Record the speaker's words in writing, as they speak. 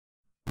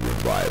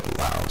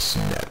Bible House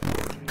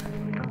Network.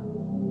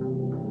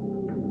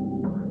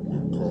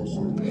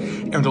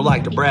 And don't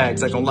like the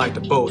brags, I don't like the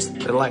boast.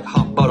 They like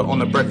hot butter on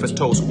the breakfast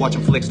toast.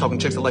 Watching flicks, talking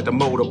chicks that like to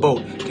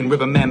motorboat. Can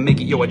Riverman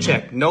make it yo a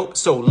check? Nope.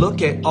 So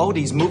look at all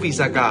these movies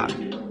I got.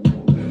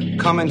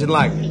 Commenting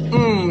like,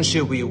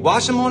 should we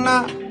watch them or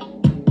not?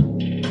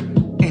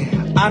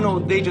 I know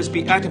they just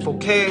be acting for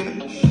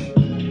cash,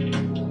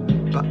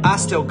 but I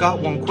still got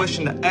one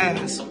question to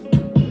ask.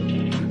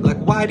 Like,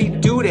 why'd he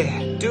do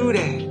that, do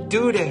that,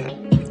 do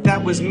that? If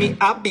that was me,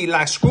 I'd be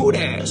like, screw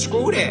that,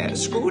 screw that,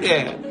 screw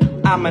that.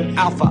 I'm an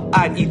alpha,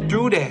 I'd eat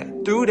through that,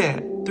 through that,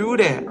 through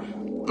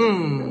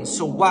that.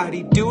 So why'd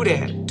he do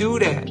that, do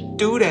that,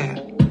 do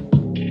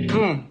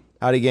that?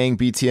 Howdy gang,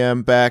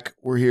 BTM back.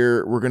 We're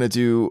here. We're going to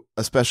do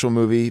a special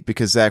movie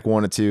because Zach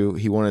wanted to.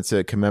 He wanted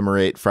to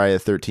commemorate Friday the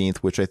 13th,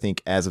 which I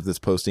think as of this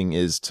posting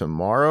is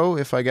tomorrow,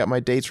 if I got my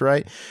dates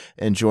right.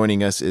 And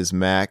joining us is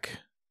Mac.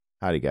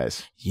 Howdy,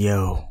 guys.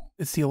 Yo.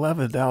 It's the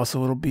 11th now,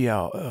 so it'll be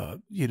out,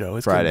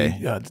 it's Friday.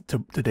 Gonna be,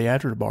 the day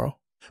after tomorrow.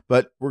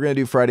 But we're going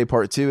to do Friday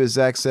part 2, as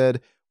Zach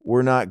said.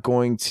 We're not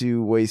going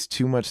to waste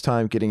too much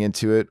time getting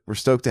into it. We're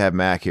stoked to have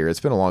Mac here.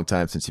 It's been a long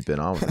time since you've been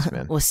on with us,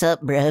 man. What's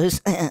up,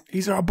 bros?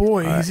 He's our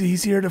boy. Right.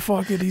 He's here to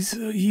fuck it. He's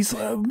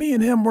me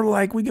and him. We're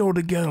like, we go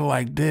together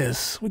like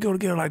this. We go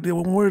together like this.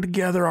 When we're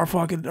together,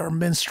 our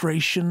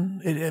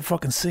menstruation it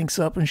fucking syncs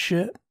up and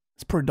shit.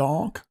 It's per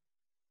donk.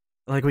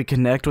 Like we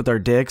connect with our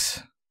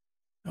dicks.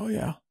 Oh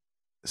yeah.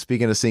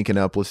 Speaking of syncing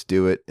up, let's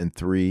do it in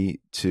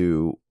 3,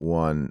 2,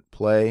 1,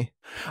 play.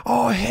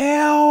 Oh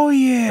hell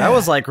yeah! That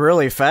was like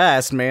really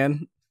fast,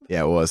 man.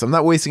 Yeah, it was. I'm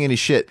not wasting any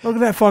shit. Look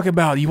at that fucking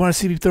mountain. You want to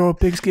see me throw a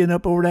pigskin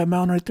up over that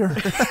mountain right there?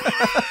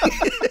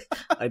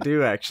 I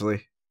do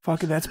actually.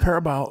 Fucking that's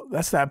Paramount.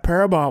 That's that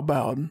Paramount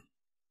mountain.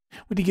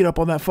 We need to get up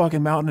on that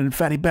fucking mountain and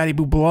fatty batty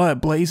boo blood,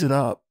 blaze it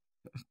up.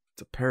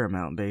 It's a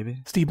Paramount,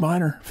 baby. Steve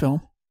Miner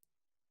film.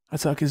 I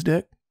suck his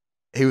dick.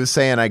 He was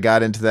saying I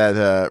got into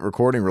that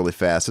recording really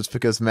fast. It's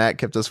because Matt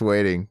kept us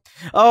waiting.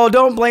 Oh,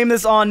 don't blame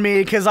this on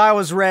me because I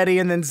was ready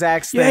and then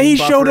Zach's Yeah, thing he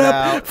showed buffered up.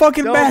 out.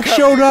 Fucking Mac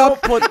showed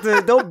up.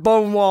 Don't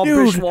bone wall,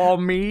 Dude, bitch wall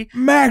me.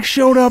 Mac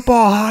showed up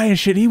all high and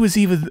shit. He was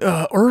even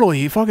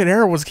early. Fucking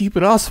Aaron was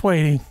keeping us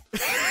waiting.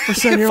 We're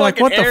sitting here like,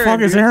 what the fuck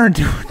is Aaron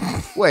doing?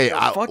 Wait,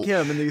 Fuck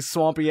him and these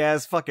swampy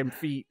ass fucking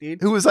feet,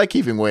 dude. who was I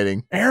keeping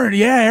waiting?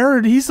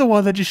 Aaron, he's the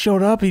one that just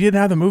showed up. He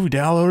didn't have the movie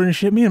downloaded and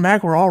shit. Me and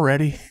Mac were all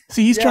ready.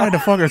 See, he's trying to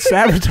fucking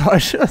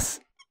sabotage us.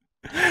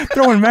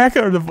 Throwing Mac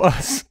under the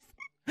bus.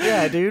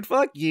 Yeah, dude.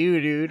 Fuck you,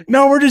 dude.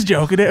 No, we're just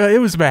joking.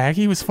 It was Mac.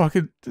 He was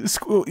fucking,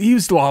 he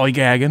was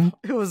lollygagging.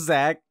 It was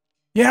Zach.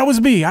 Yeah, it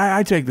was me.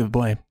 I take the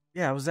blame.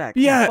 Yeah, it was Zach.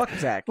 Yeah, fuck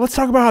Zach. Let's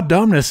talk about how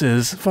dumb this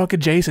is.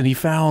 Fucking Jason, he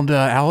found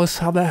Alice.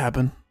 How'd that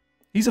happen?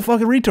 He's a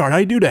fucking retard. How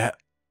you do that?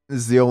 This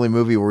is the only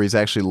movie where he's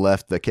actually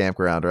left the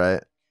campground,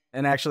 right?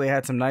 And actually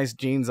had some nice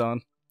jeans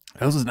on.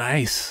 Those is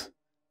nice.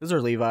 Those are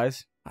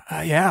Levi's.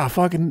 Yeah,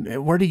 fucking,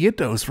 where'd he get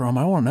those from?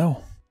 I want to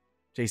know.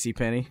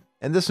 JCPenney.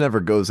 And this never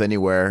goes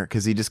anywhere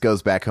because he just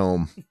goes back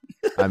home.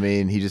 I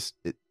mean,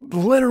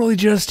 Literally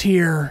just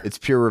here it's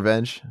pure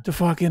revenge. to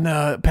fucking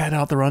pad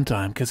out the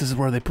runtime because this is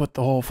where they put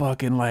the whole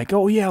fucking like,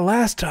 oh yeah,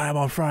 last time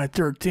on Friday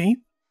 13th.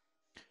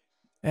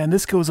 And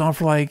this goes on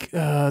for like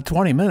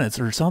 20 minutes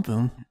or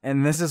something.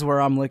 And this is where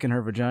I'm licking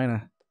her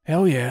vagina.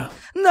 Hell yeah.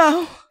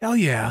 No. Hell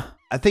yeah.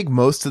 I think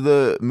most of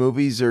the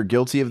movies are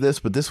guilty of this,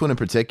 but this one in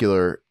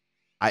particular,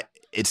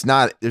 there's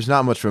not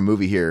much of a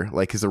movie here.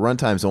 Like, because the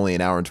runtime's only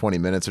an hour and 20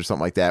 minutes or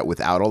something like that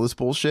without all this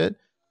bullshit.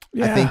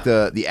 Yeah. I think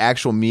the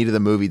actual meat of the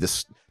movie,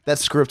 that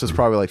script is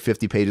probably like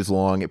 50 pages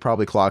long. It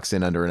probably clocks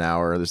in under an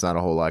hour. There's not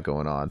a whole lot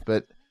going on.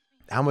 But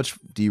how much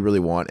do you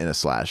really want in a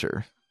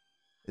slasher?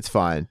 It's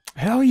fine.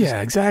 Hell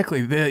yeah,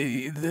 exactly.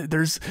 These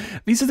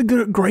are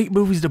the great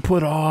movies to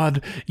put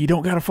on. You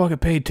don't gotta fucking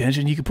pay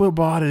attention. You can put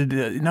them on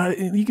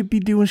and you could be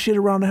doing shit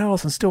around the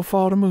house and still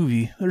follow the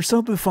movie. There's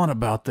something fun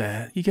about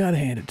that. You gotta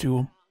hand it to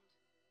them.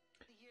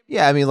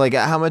 Yeah, I mean, like,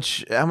 how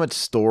much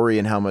story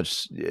and how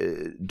much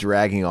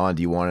dragging on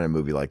do you want in a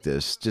movie like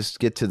this? Just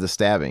get to the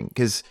stabbing,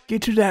 because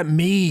get to that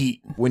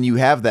meat. When you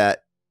have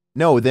that,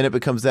 no, then it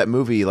becomes that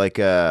movie like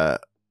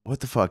what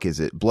the fuck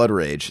is it? Blood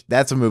Rage.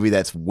 That's a movie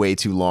that's way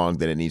too long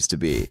than it needs to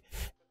be.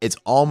 It's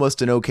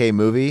almost an okay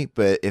movie,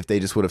 but if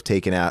they just would have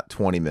taken out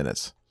 20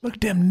 minutes. Look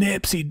at them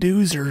nipsy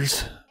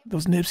doozers.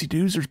 Those nipsy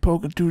doozers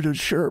poking through the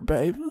shirt,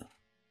 babe.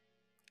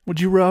 Would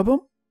you rub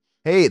them?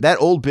 Hey, that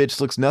old bitch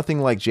looks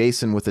nothing like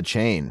Jason with a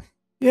chain.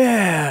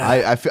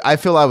 Yeah. I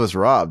feel I was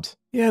robbed.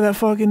 Yeah,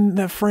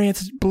 that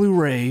France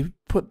Blu-ray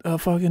put a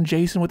fucking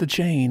Jason with a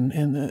chain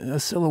and a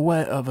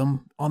silhouette of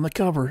him on the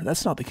cover.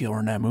 That's not the killer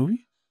in that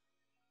movie.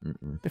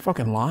 They're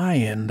fucking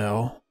lying,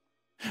 though.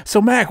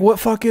 So, Mac, what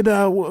fucking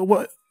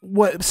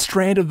what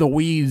strand of the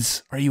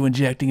weeds are you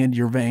injecting into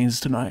your veins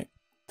tonight?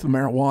 The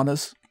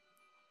marijuanas?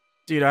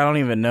 Dude, I don't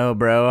even know,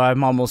 bro.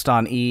 I'm almost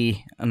on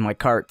E on my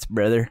carts,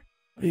 brother.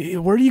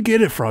 Where do you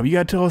get it from? You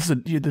gotta tell us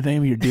the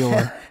name of your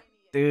dealer.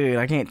 Dude,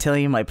 I can't tell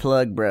you my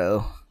plug,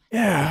 bro.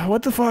 Yeah,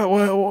 what the fuck?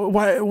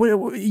 Why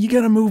you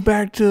gotta move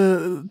back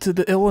to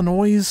the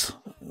Illinois?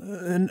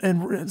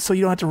 and so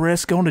you don't have to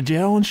risk going to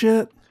jail and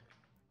shit?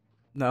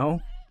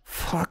 No.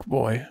 Fuck,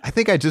 boy. I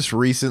think I just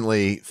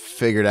recently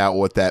figured out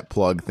what that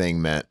plug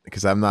thing meant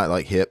because I'm not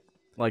like hip.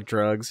 Like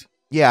drugs.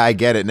 Yeah, I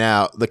get it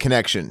now. The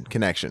connection.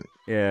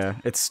 Yeah,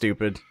 it's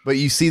stupid. But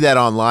you see that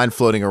online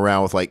floating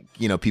around with like,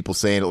 people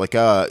saying it like,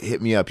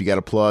 hit me up. You got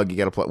a plug.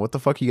 What the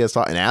fuck are you guys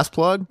talking? An ass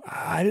plug?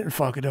 I didn't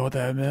fucking know what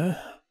that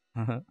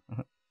meant.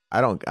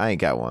 I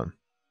ain't got one.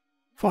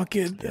 Fuck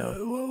it.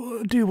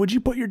 Dude, would you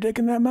put your dick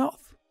in that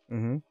mouth?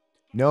 Mm-hmm.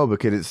 No,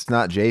 because it's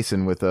not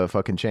Jason with a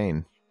fucking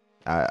chain.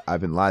 I've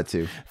been lied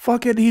to.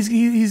 Fuck it.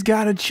 He's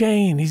got a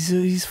chain.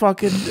 He's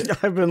fucking.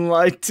 I've been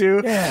lied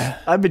to. Yeah.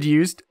 I've been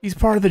used. He's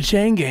part of the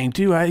chain gang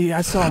too.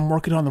 I saw him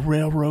working on the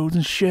railroads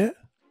and shit.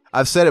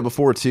 I've said it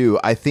before too.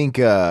 I think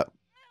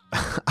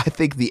I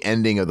think the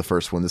ending of the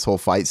first one, this whole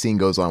fight scene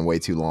goes on way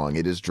too long.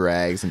 It just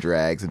drags and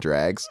drags and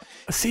drags.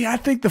 See, I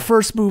think the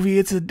first movie,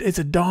 it's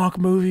a donk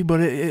movie,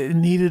 but it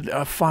needed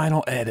a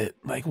final edit,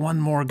 like one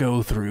more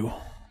go through.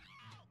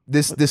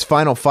 This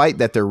final fight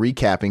that they're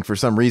recapping, for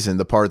some reason,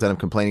 the part that I'm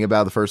complaining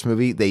about the first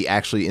movie, they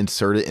actually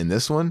insert it in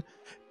this one.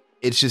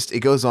 It's just,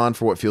 it goes on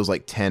for what feels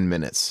like 10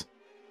 minutes.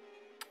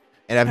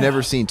 And I've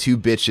never seen two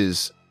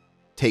bitches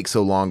take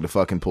so long to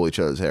fucking pull each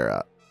other's hair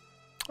out.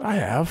 I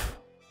have.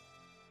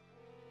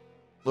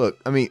 Look,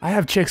 I mean, I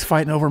have chicks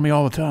fighting over me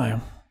all the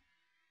time.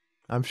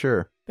 I'm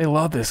sure. They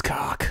love this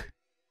cock.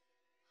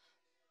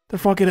 They're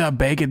fucking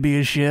begging me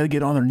and shit,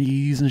 get on their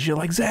knees and shit.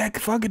 Like, Zach,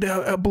 fucking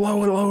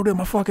blow a load in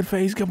my fucking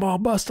face. Come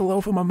on, bust a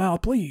loaf in my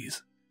mouth,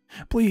 please.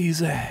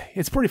 Please.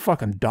 It's pretty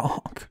fucking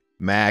donk.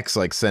 Max,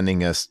 like,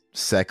 sending us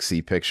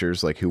sexy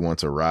pictures, like, who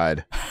wants a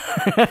ride?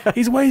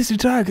 He's wasting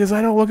time because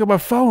I don't look at my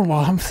phone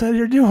while I'm sitting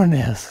here doing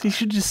this. You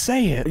should just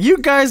say it. You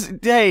guys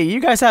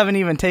haven't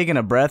even taken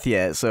a breath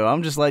yet, so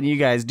I'm just letting you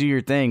guys do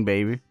your thing,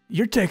 baby.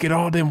 You're taking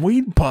all them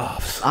weed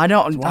puffs.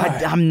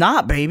 I'm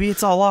not, baby.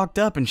 It's all locked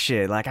up and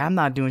shit. Like, I'm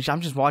not doing shit.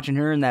 I'm just watching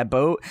her in that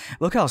boat.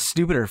 Look how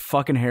stupid her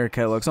fucking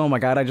haircut looks. Oh my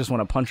God, I just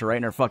want to punch her right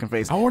in her fucking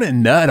face. I want to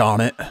nut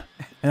on it.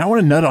 And I want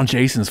to nut on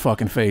Jason's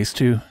fucking face,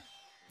 too.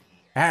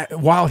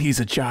 While he's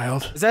a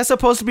child. Is that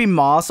supposed to be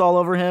moss all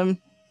over him?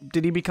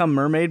 Did he become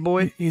mermaid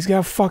boy? He's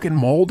got fucking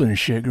mold and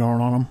shit growing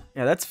on him.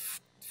 Yeah, that's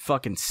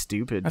fucking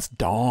stupid. That's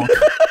donk.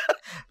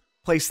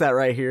 Place that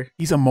right here.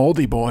 He's a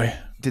moldy boy.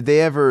 Did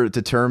they ever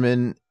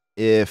determine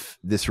if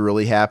this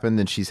really happened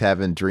and she's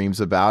having dreams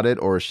about it,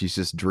 or she's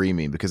just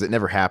dreaming? Because it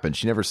never happened.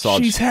 She never saw.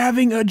 She's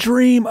having a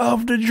dream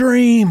of the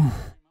dream.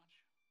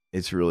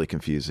 It's really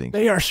confusing.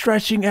 They are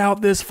stretching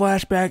out this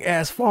flashback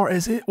as far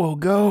as it will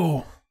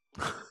go.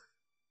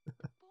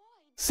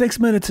 6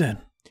 minutes in.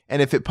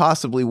 And if it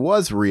possibly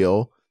was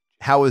real,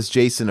 how is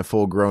Jason a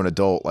full-grown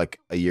adult like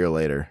a year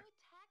later?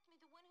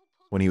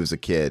 When he was a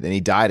kid, and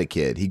he died a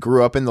kid. He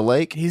grew up in the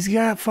lake. He's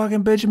got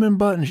fucking Benjamin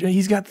Button.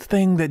 He's got the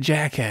thing that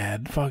Jack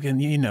had.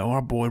 Fucking,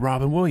 our boy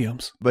Robin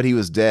Williams. But he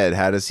was dead.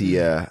 How does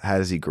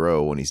he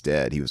grow when he's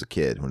dead? He was a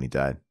kid when he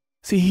died.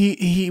 See,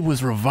 he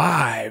was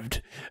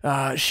revived.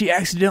 She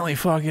accidentally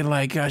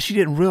fucking she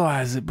didn't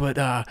realize it,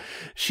 but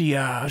she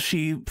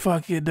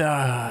fucking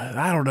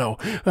I don't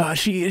know.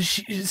 She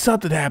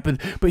something happened,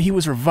 but he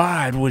was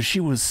revived when she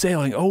was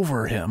sailing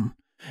over him.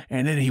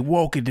 And then he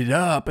woke it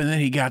up, and then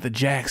he got the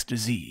Jack's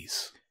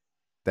disease.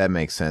 That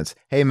makes sense.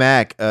 Hey,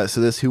 Mac, so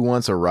this Who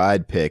Wants a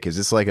Ride pic, is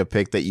this like a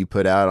pic that you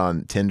put out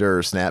on Tinder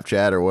or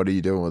Snapchat, or what are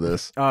you doing with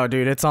this? Oh,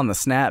 dude, it's on the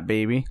Snap,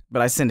 baby.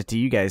 But I send it to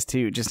you guys,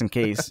 too, just in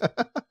case.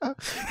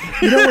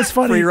 You know what's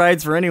funny? Free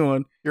rides for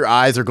anyone. Your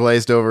eyes are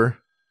glazed over.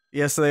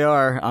 Yes, they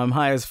are. I'm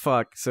high as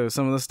fuck. So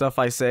some of the stuff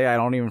I say, I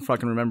don't even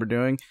fucking remember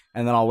doing.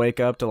 And then I'll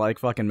wake up to, like,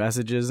 fucking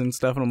messages and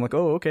stuff, and I'm like,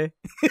 oh, okay.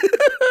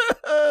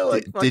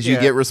 Did you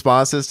get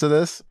responses to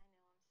this?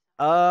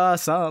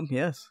 Some,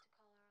 yes.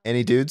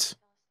 Any dudes?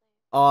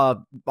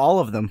 All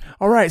of them.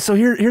 All right, so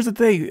here's the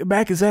thing.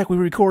 Back in Zach, we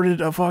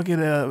recorded a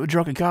fucking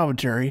drunken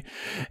commentary,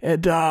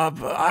 and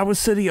I was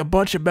sending a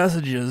bunch of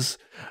messages.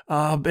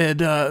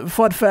 And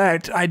fun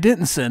fact, I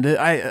didn't send it.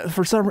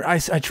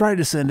 I tried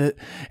to send it,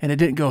 and it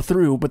didn't go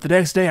through. But the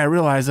next day, I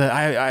realized that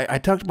I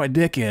tucked my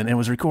dick in and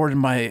was recording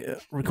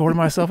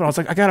myself, and I was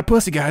like, I got a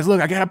pussy, guys.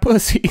 Look, I got a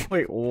pussy.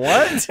 Wait,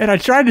 what? And I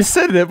tried to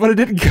send it, but it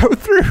didn't go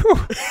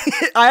through.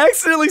 I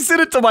accidentally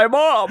sent it to my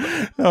mom.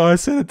 No, I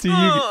sent it to you.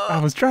 I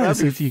was trying to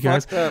send it to you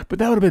guys, but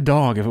that would have been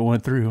dog if it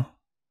went through.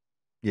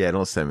 Yeah,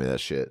 don't send me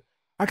that shit.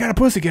 I got a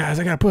pussy, guys.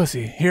 I got a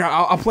pussy. Here,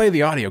 I'll play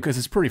the audio because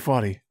it's pretty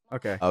funny.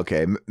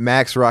 Okay.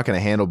 Max rocking a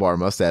handlebar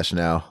mustache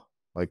now,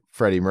 like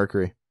Freddie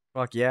Mercury.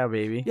 Fuck yeah,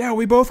 baby. Yeah,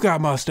 we both got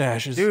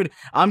mustaches. Dude,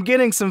 I'm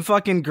getting some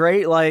fucking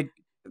great,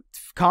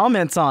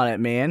 comments on it,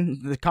 man.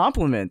 The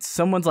compliments.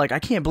 Someone's like, I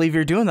can't believe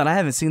you're doing that. I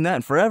haven't seen that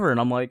in forever. And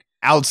I'm like...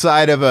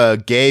 Outside of a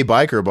gay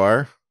biker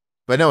bar.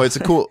 But no, it's a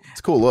cool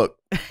look.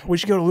 We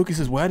should go to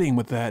Lucas's wedding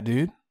with that,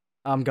 dude.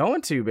 I'm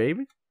going to,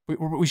 baby.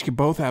 We should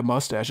both have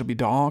mustache. It'll be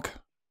donk.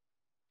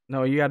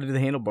 No, you got to do the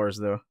handlebars,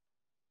 though.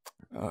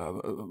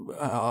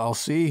 I'll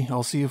see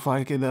if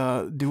I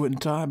can do it in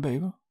time,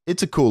 baby.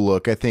 It's a cool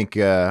look. I think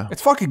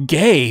it's fucking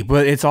gay,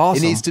 but it's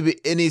awesome. It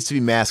needs to be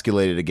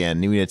emasculated again.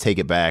 We need to take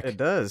it back. It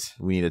does.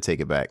 We need to take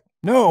it back.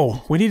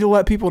 No, we need to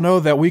let people know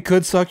that we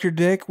could suck your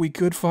dick. We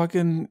could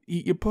fucking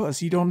eat your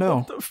puss. You don't know.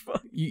 What the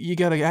fuck? You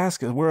got to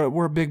ask us.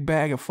 We're a big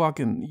bag of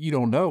fucking you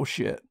don't know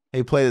shit.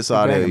 Hey, play this Big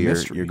bag audio of you're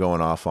mystery.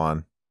 going off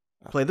on.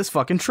 Play this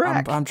fucking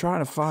track. I'm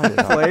trying to find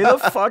it. Play the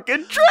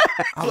fucking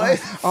track.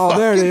 Oh,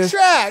 there it is.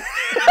 Track.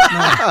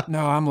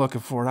 No, I'm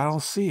looking for it. I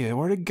don't see it.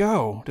 Where'd it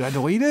go? Did I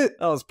delete it?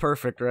 That was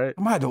perfect, right?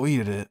 I might have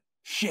deleted it.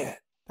 Shit.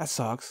 That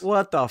sucks.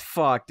 What the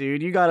fuck,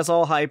 dude? You got us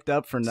all hyped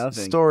up for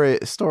nothing.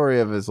 Story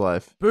of his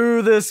life.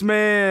 Boo this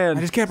man.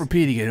 I just kept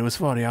repeating it. It was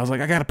funny. I was like,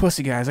 I got a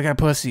pussy, guys. I got a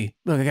pussy.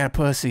 Look, I got a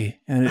pussy.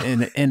 And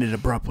it ended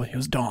abruptly. It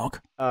was donk.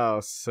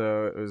 Oh,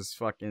 so it was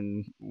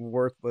fucking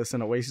worthless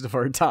and a waste of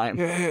our time.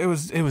 Yeah, it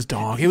was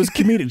donk. It was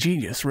comedic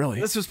genius,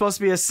 really. This was supposed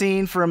to be a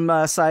scene from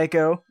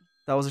Psycho.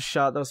 That was a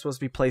shot that was supposed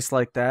to be placed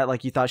like that.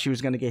 Like you thought she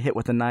was going to get hit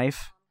with a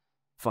knife.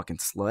 Fucking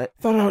slut.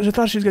 I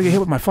thought she was gonna get hit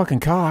with my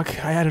fucking cock.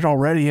 I had it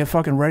already. I'm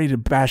fucking ready to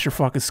bash her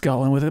fucking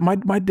skull in with it.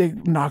 My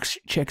dick knocks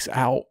chicks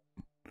out.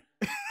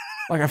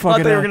 Like I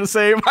fucking. I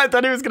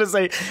thought he was gonna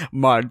say,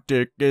 my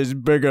dick is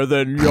bigger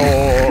than yours.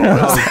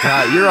 Oh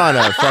God, you're on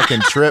a fucking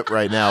trip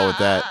right now with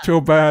that.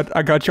 Too bad.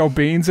 I got your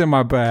beans in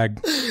my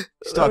bag.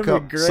 Stuck That'd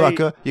up, be great.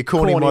 sucker. You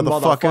corny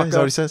motherfucker. Is that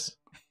what he says?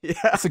 Yeah,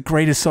 That's the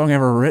greatest song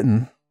ever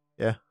written.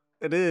 Yeah.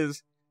 it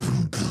is.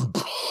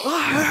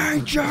 I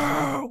hate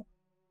you,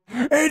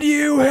 and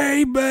you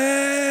hate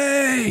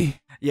me.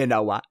 You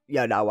know what?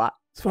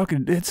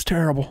 It's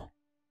terrible.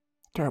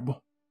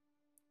 Terrible.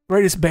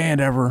 Greatest band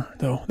ever,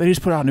 though. They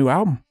just put out a new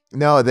album.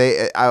 No,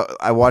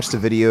 I watched a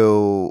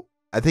video.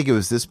 I think it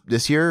was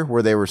this year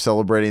where they were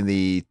celebrating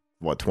the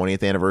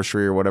 20th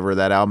anniversary or whatever of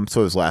that album.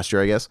 So it was last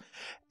year, I guess.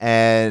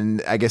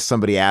 And I guess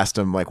somebody asked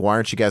them like, "Why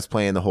aren't you guys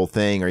playing the whole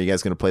thing? Are you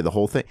guys going to play the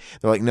whole thing?"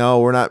 They're like, "No,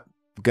 we're not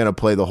going to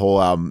play the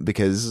whole album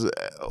because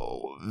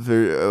All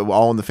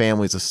in the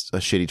Family is a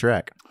shitty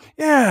track."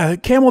 Yeah,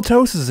 Camel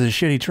Toast is a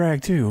shitty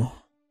track too.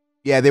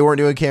 Yeah, they weren't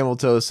doing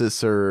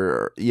Cameltosis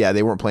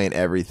they weren't playing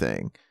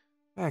everything.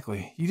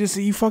 Exactly.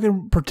 You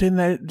fucking pretend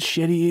that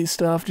shitty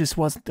stuff just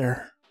wasn't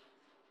there.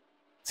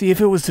 See,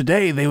 if it was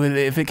today,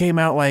 if it came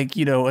out like,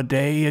 a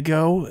day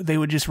ago, they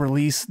would just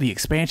release the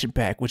expansion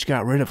pack, which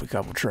got rid of a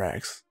couple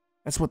tracks.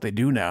 That's what they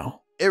do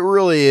now. It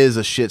really is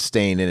a shit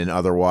stain in an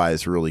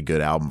otherwise really good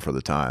album for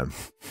the time.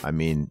 I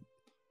mean,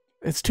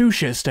 it's two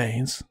shit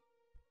stains.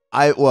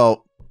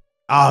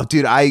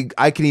 Dude,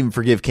 I can even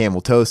forgive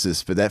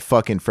Cameltosis, but that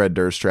fucking Fred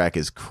Durst track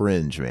is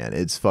cringe, man.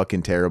 It's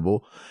fucking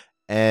terrible.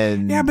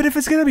 And yeah, but if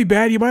it's gonna be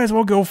bad, you might as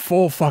well go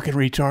full fucking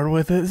retard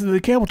with it.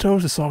 The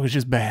Cameltosis song is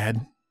just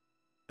bad.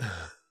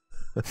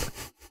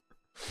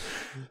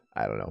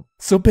 I don't know.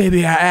 So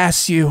baby, I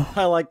asked you.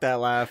 I like that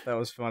laugh. That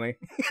was funny.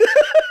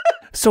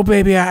 So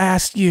baby, I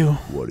asked you.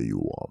 What do you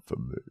want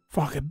from me?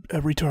 Fucking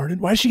retarded.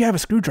 Why does she have a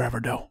screwdriver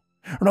though?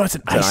 Or no, it's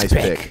an ice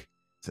pick.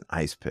 It's an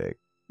ice pick.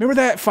 Remember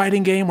that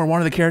fighting game where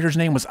one of the characters'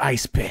 name was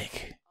Ice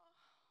Pick?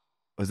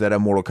 Was that a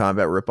Mortal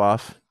Kombat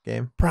ripoff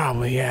game?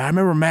 Probably, yeah. I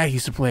remember Mac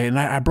used to play it, and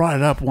I brought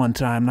it up one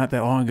time not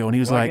that long ago, and he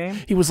was What like, game?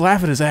 he was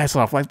laughing his ass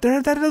off, like,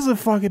 that doesn't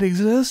fucking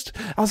exist.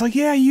 I was like,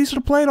 yeah, he used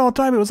to play it all the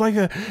time. It was like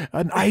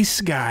an ice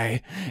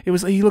guy. He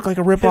looked like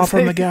a ripoff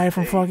from the guy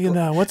from fucking,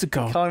 what's it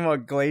called? Calling him a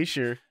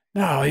glacier.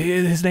 No,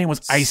 his name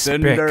was Ice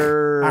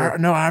Cinder.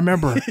 Pick. I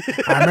remember.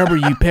 I remember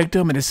you picked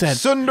him, and it said,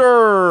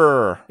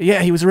 Cinder!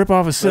 yeah, he was a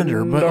ripoff of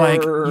Cinder, but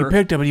like, Cinder. you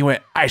picked him, and you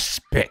went, Ice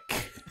Pick.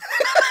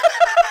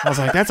 I was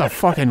like, that's a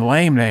fucking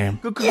lame name.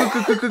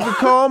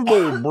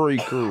 Combo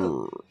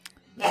breaker.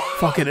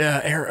 Fucking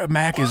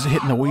Mac is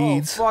hitting the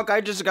weeds. Oh, fuck,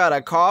 I just got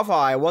a cough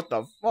eye. What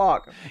the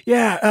fuck?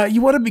 Yeah, you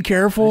want to be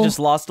careful. I just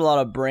lost a lot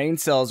of brain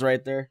cells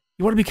right there.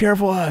 You want to be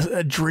careful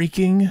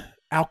drinking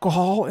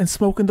alcohol and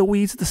smoking the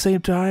weeds at the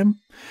same time.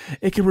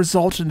 It can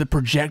result in the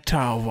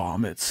projectile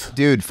vomits.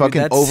 Dude,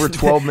 fucking that's- over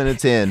 12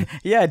 minutes in.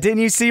 Yeah, didn't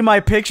you see my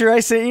picture I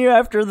sent you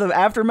after the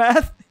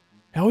aftermath?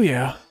 Hell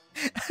yeah.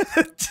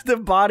 The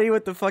body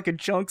with the fucking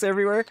chunks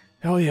everywhere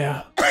Hell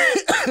yeah.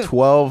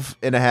 12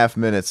 and a half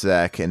minutes,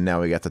 Zach, and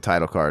now we got the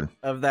title card.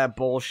 of that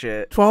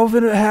bullshit. 12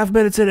 and a half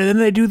minutes in, and then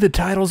they do the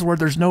titles where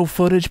there's no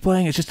footage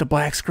playing. It's just a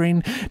black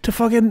screen to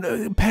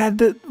fucking pad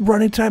the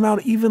running time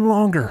out even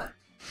longer.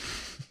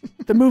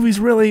 The movie's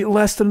really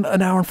less than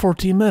an hour and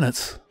 14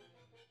 minutes.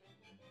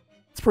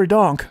 It's pretty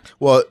donk.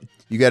 Well,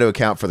 you got to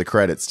account for the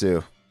credits,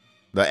 too.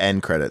 The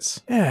end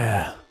credits.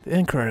 Yeah, the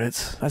end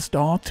credits. That's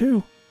donk,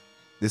 too.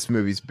 This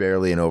movie's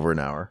barely over an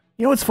hour.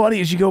 You know what's funny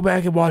is you go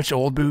back and watch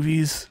old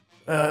movies.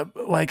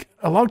 Like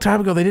a long time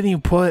ago, they didn't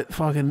even put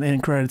fucking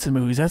end credits in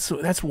movies.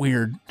 That's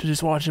weird to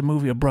just watch a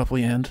movie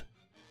abruptly end.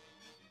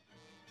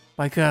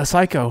 Like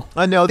Psycho.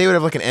 I know they would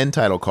have like an end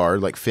title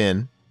card, like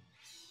Finn.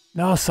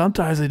 No,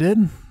 sometimes they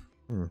didn't.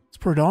 It's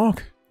pretty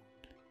donk.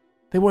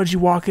 They wanted you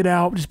walking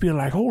out just being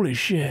like, holy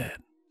shit.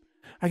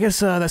 I guess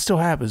that still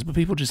happens, but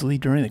people just leave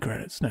during the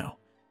credits now.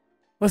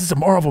 Unless it's a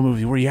Marvel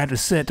movie where you have to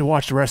sit to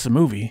watch the rest of the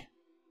movie.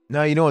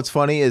 No, you know what's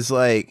funny is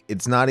like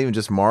it's not even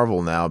just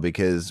Marvel now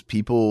because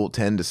people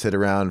tend to sit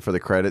around for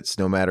the credits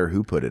no matter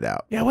who put it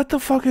out. Yeah, what the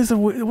fuck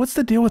what's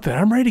the deal with that?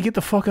 I'm ready to get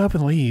the fuck up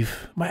and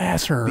leave. My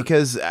ass hurt.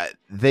 Because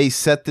they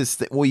set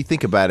this well, you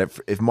think about it,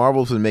 if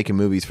Marvel's been making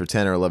movies for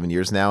 10 or 11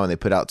 years now and they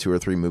put out 2 or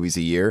 3 movies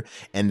a year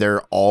and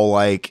they're all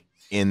like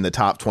in the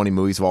top 20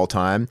 movies of all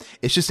time,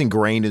 it's just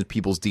ingrained in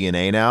people's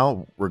DNA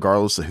now,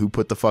 regardless of who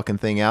put the fucking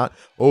thing out.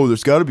 Oh,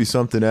 there's got to be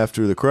something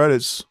after the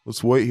credits.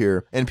 Let's wait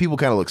here. And people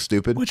kind of look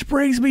stupid. Which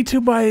brings me to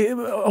my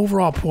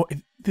overall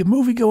point. The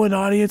movie-going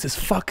audience is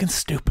fucking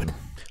stupid.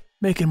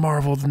 Making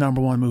Marvel the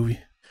 #1 movie.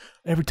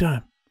 Every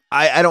time.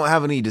 I don't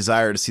have any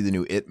desire to see the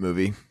new It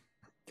movie.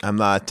 I'm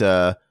not,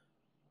 I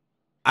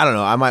don't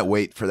know. I might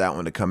wait for that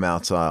one to come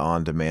out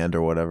on demand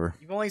or whatever.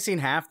 You've only seen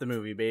half the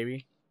movie,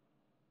 baby.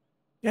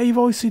 Yeah, you've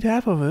always seen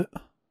half of it.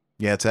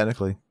 Yeah,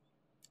 technically.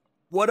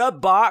 What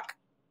up, Bach?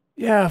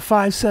 Yeah,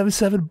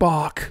 577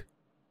 Bach.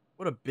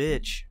 What a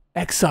bitch.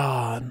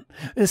 Exxon.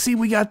 And see,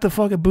 we got the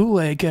fucking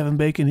bootleg Kevin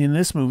Bacon in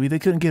this movie. They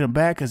couldn't get him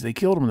back because they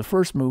killed him in the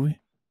first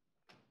movie.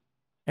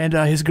 And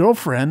his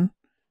girlfriend,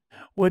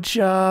 which,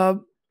 he's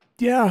got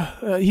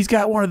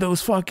one of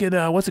those fucking,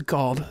 what's it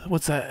called?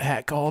 What's that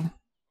hat called?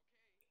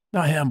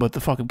 Not him, but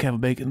the fucking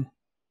Kevin Bacon.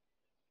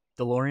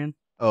 DeLorean?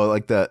 Oh,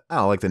 like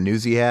the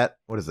newsy hat?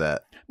 What is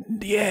that?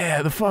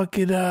 Yeah, the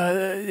fucking,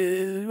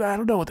 I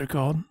don't know what they're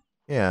called.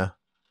 Yeah.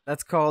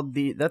 That's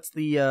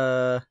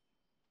the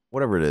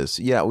whatever it is.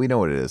 Yeah, we know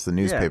what it is. The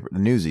newspaper, the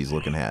Newsies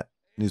looking hat.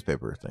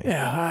 Newspaper thing.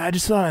 Yeah, I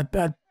just thought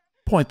I'd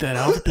point that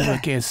out because I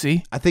can't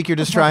see. I think you're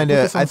just trying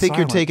to, I think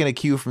you're taking a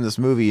cue from this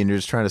movie and you're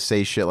just trying to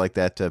say shit like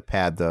that to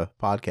pad the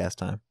podcast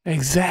time.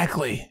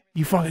 Exactly.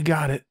 You fucking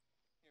got it.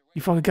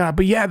 You fucking got it.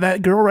 But yeah,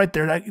 that girl right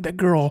there, that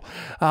girl,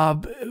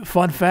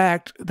 fun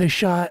fact, they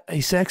shot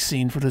a sex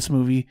scene for this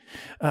movie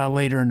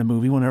later in the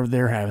movie whenever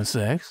they're having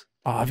sex,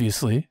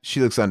 obviously. She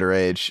looks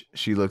underage.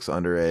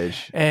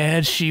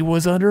 And she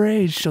was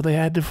underage, so they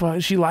had to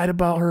she lied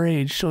about her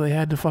age, so they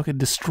had to fucking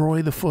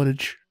destroy the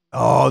footage.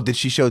 Oh, did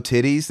she show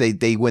titties?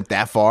 They went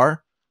that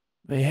far?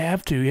 They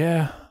have to,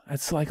 yeah.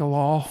 That's like a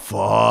law.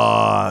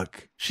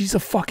 Fuck. She's a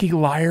fucking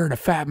liar and a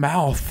fat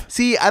mouth.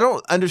 See, I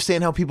don't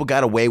understand how people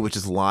got away with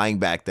just lying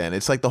back then.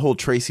 It's like the whole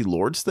Tracy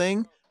Lords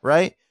thing,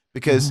 right?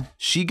 Because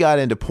she got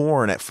into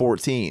porn at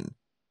 14.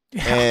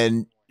 Yeah.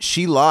 And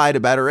she lied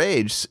about her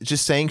age,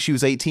 just saying she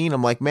was 18.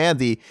 I'm like, man,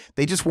 they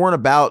just weren't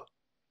about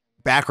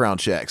background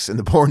checks in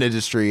the porn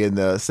industry in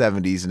the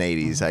 70s and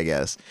 80s, I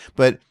guess.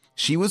 But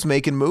she was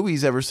making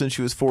movies ever since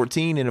she was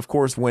 14. And of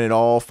course, when it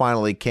all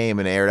finally came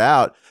and aired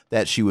out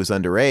that she was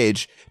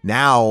underage,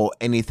 now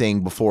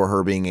anything before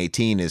her being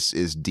 18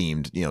 is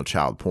deemed,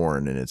 child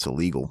porn, and it's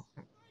illegal.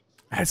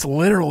 That's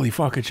literally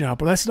fucking child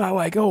porn. That's not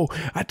like, oh,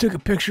 I took a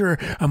picture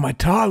of my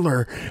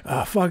toddler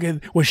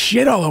fucking with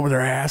shit all over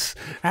their ass.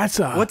 That's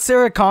What's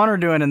Sarah Connor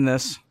doing in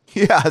this?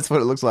 Yeah, that's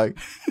what it looks like.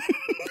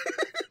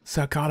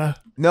 Sakata.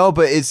 No,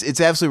 but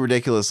it's absolutely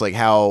ridiculous. Like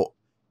how,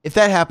 if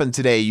that happened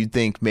today, you'd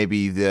think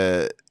maybe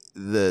the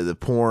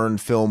porn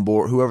film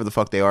board, whoever the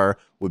fuck they are,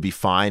 would be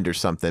fined or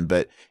something.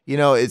 But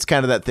it's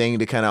kind of that thing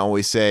to kind of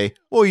always say,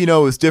 well, it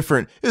was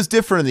different. It was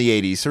different in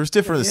the 80s, or it was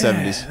different in the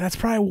 70s. That's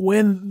probably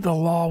when the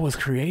law was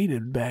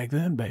created back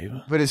then,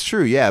 baby. But it's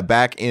true, yeah.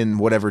 Back in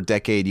whatever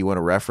decade you want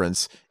to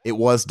reference, it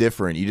was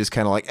different. You just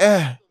kind of like,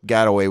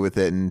 got away with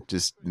it and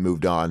just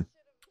moved on.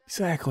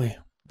 Exactly.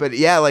 But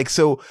yeah, like,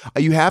 so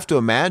you have to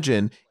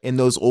imagine in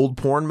those old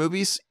porn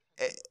movies,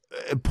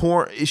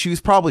 she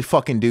was probably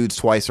fucking dudes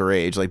twice her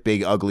age, like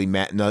big, ugly,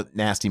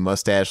 nasty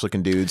mustache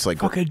looking dudes, like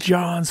fucking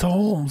Johns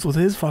Holmes with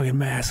his fucking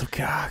massive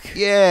cock.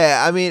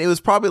 Yeah, I mean, it was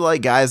probably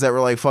like guys that were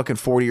like fucking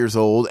 40 years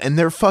old, and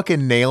they're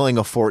fucking nailing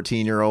a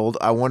 14-year-old.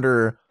 I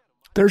wonder.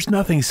 There's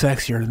nothing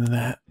sexier than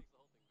that.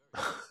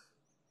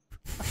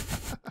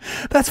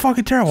 That's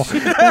fucking terrible.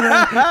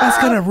 That's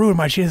gonna ruin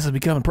my chances of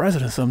becoming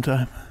president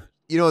sometime.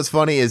 You know what's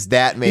funny is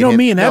that made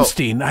me and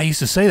Epstein, I used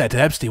to say that to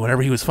Epstein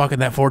whenever he was fucking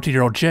that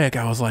 14-year-old chick.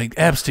 I was like,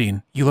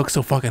 Epstein, you look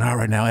so fucking hot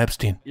right now,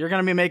 Epstein. You're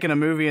going to be making a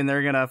movie and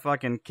they're going to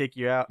fucking kick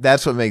you out.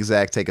 That's what makes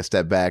Zach take a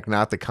step back,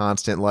 not the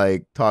constant,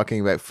 like,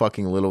 talking about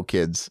fucking little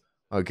kids.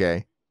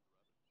 Okay.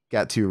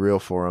 Got too real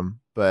for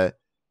him. But,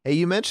 hey,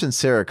 you mentioned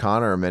Sarah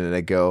Connor a minute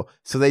ago.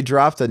 So they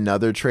dropped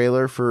another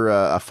trailer for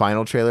a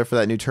final trailer for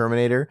that new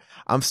Terminator.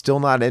 I'm still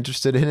not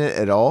interested in it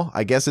at all.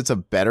 I guess it's a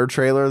better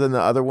trailer than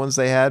the other ones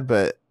they had,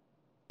 but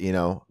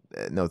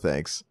no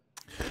thanks.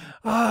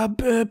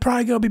 Probably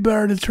gonna be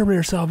better than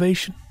Terminator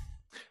Salvation.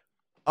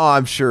 Oh,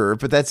 I'm sure,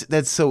 but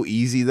that's so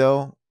easy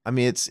though. I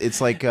mean,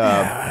 it's like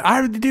I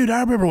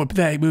remember when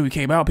that movie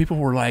came out, people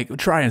were like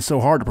trying so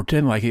hard to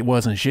pretend like it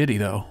wasn't shitty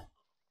though.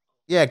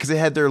 Yeah, because it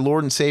had their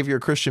Lord and Savior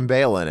Christian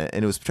Bale in it,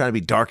 and it was trying to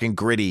be dark and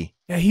gritty.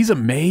 Yeah, he's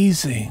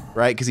amazing,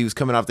 right? Because he was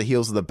coming off the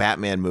heels of the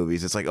Batman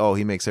movies. It's like, oh,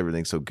 he makes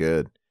everything so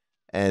good,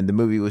 and the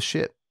movie was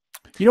shit.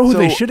 You know who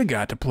they should have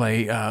got to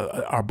play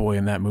our boy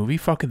in that movie?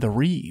 Fucking the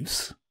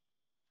Reeves.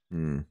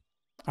 I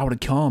would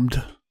have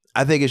cummed.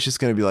 I think it's just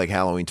going to be like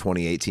Halloween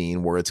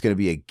 2018, where it's going to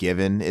be a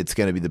given. It's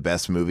going to be the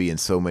best movie in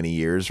so many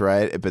years,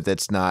 right? But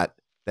that's not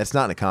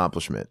an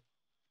accomplishment.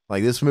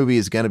 Like, this movie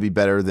is going to be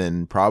better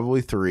than probably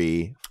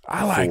 3.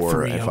 I like 4,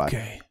 3. and 5.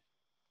 Okay.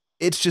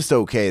 It's just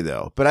okay,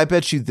 though. But I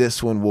bet you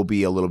this one will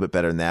be a little bit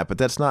better than that. But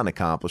that's not an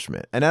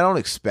accomplishment. And I don't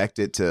expect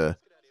it to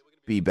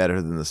be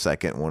better than the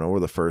second one or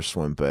the first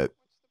one. But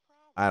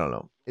I don't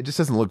know. It just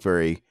doesn't look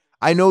very...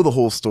 I know the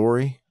whole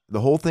story. The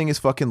whole thing is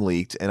fucking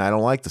leaked. And I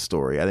don't like the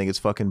story. I think it's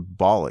fucking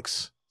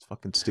bollocks. It's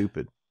fucking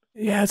stupid.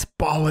 Yeah, it's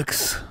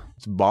bollocks.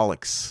 It's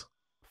bollocks.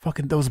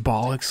 Fucking those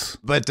bollocks.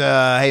 But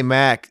hey,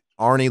 Mac,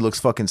 Arnie looks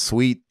fucking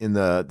sweet in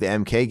the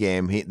MK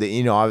game.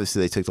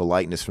 Obviously they took the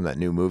likeness from that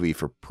new movie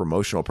for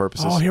promotional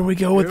purposes. Oh, here we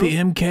go with the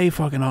MK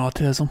fucking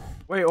autism.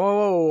 Wait,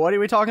 whoa, what are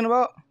we talking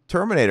about?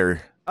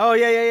 Terminator. Oh,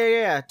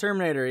 yeah.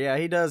 Terminator. Yeah,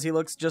 he does. He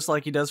looks just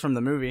like he does from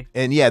the movie.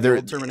 And yeah,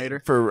 they're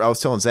Terminator. I was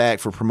telling Zach,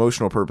 for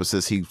promotional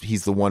purposes,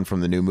 he's the one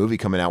from the new movie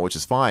coming out, which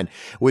is fine.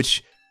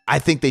 Which I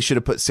think they should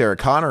have put Sarah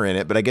Connor in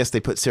it, but I guess they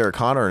put Sarah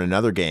Connor in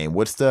another game.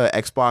 What's the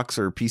Xbox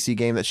or PC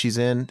game that she's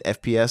in?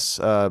 FPS?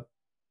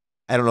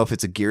 I don't know if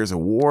it's a Gears of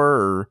War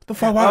or... The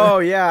fuck? Oh,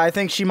 yeah, I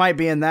think she might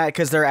be in that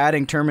because they're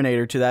adding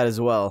Terminator to that as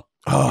well.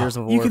 Gears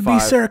of War You could 5.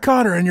 be Sarah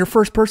Connor in your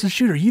first-person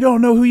shooter. You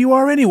don't know who you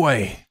are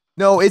anyway.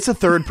 No, it's a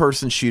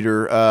third-person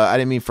shooter. I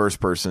didn't mean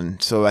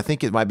first-person, so I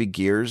think it might be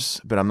Gears,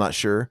 but I'm not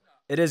sure.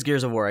 It is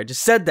Gears of War. I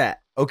just said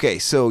that. Okay,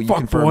 so you Fuck,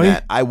 confirm boy.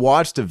 that. I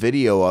watched a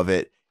video of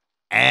it,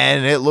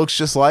 and it looks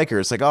just like her.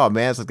 It's like, oh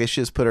man, it's like they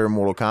should just put her in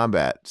Mortal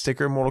Kombat. Stick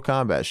her in Mortal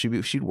Kombat.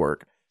 She'd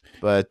work.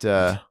 But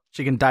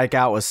She can dike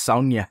out with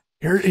Sonya.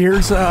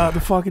 Here's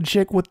the fucking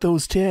chick with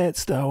those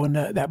tits though, and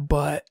that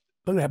butt.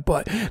 Look at that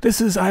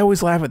butt. I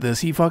always laugh at this.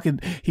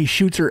 He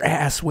shoots her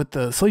ass with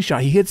the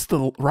slingshot. He hits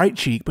the right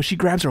cheek, but she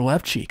grabs her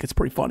left cheek. It's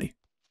pretty funny.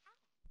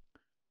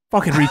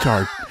 Fucking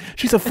retard.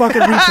 She's a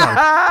fucking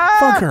retard.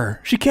 Fuck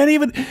her. She can't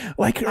even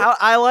like.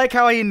 I like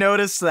how he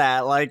noticed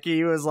that. Like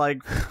he was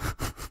like,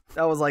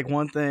 that was like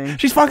one thing.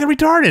 She's fucking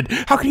retarded.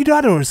 How can you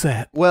not notice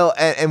that? well,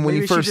 and when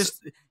Maybe you she first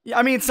just. Yeah,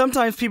 I mean,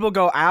 sometimes people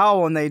go ow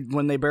when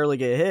they barely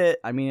get hit.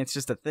 I mean, it's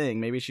just a thing.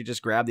 Maybe she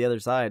just grabbed the other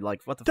side. Like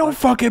what the Don't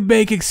fuck? fucking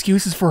make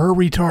excuses for her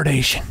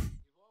retardation.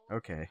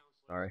 Okay,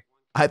 sorry.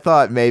 I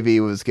thought maybe it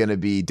was gonna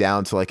be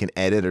down to like an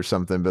edit or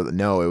something, but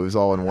no, it was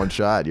all in one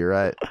shot. You're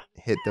right.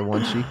 Hit the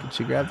one cheek and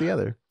she grabbed the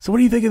other. So what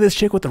do you think of this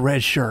chick with the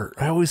red shirt?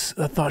 I always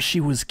thought she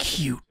was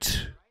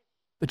cute.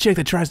 The chick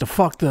that tries to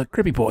fuck the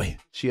creepy boy.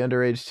 She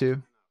underage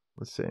too?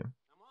 Let's see.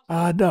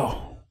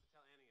 No.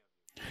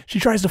 She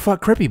tries to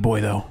fuck creepy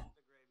boy though.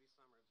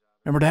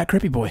 Remember that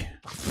creepy boy?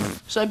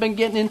 So I've been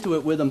getting into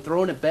it with him,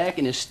 throwing it back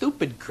in his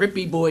stupid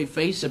crippy boy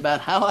face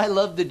about how I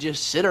love to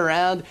just sit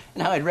around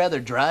and how I'd rather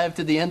drive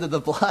to the end of the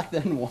block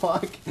than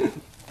walk.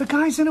 The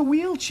guy's in a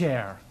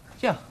wheelchair.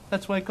 Yeah,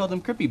 that's why I called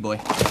him crippy boy.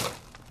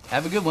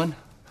 Have a good one.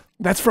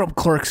 That's from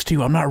Clerks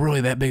too. I'm not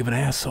really that big of an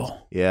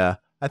asshole. Yeah.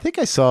 I think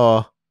I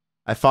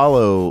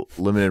follow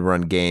limited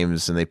run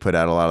games and they put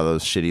out a lot of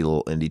those shitty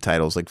little indie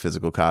titles like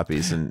physical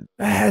copies, and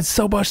That had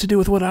so much to do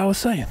with what I was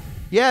saying.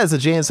 yeah, it's a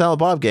Jay and Silent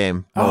Bob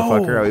game,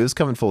 motherfucker. Oh. It was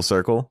coming full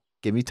circle.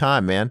 Give me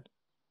time, man.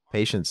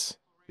 Patience,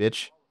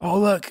 bitch. Oh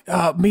look,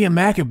 me and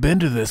Mac have been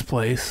to this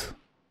place.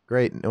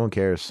 Great. No one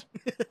cares.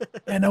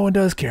 And no one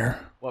does care.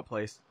 What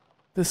place?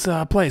 This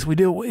place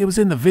it was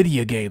in the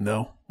video game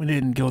though. We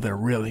didn't go there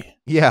really.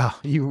 Yeah,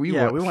 We we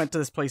went to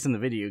this place in the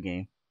video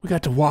game. We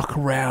got to walk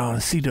around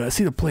and see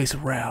the place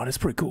around. It's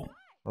pretty cool.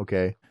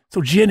 Okay.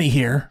 So Jenny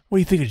here, what do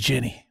you think of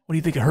Jenny? What do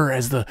you think of her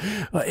as the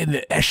in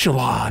the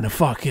echelon of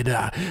fucking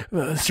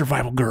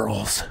survival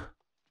girls?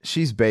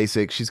 She's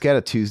basic. She's got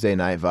a Tuesday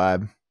night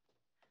vibe.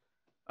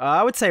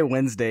 I would say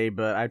Wednesday,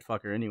 but I'd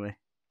fuck her anyway.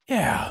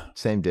 Yeah,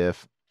 Same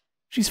diff.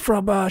 she's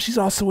from. She's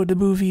also in the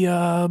movie.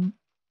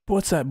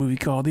 What's that movie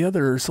called? The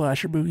other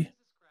slasher movie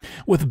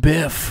with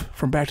Biff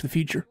from Back to the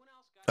Future.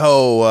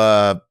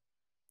 Oh,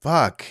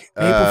 fuck.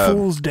 April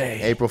Fool's Day.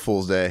 April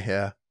Fool's Day,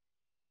 yeah.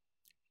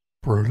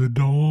 Pretty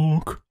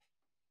dog.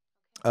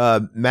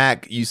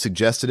 Mac, you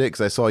suggested it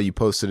because I saw you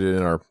posted it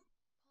in our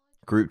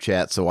group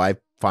chat, so I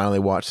finally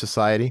watched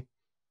Society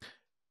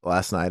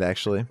last night,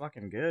 actually.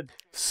 Fucking good.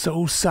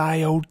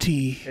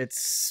 Society.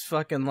 It's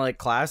fucking like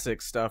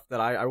classic stuff that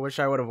I wish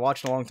I would have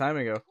watched a long time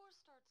ago.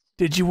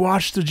 Did you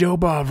watch the Joe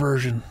Bob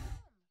version?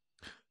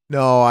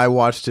 No, I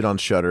watched it on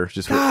Shudder.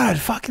 God,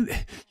 fucking,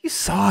 you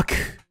suck.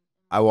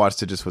 I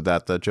watched it just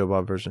without the Joe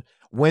Bob version.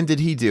 When did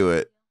he do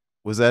it?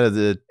 Was that at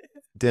the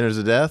Dinners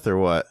of Death or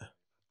what?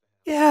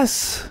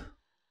 Yes.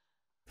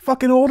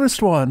 Fucking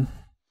oldest one.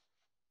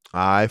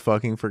 I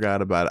fucking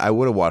forgot about it. I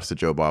would have watched the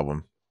Joe Bob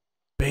one.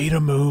 Beta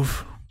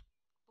move.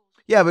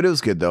 Yeah, but it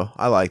was good though.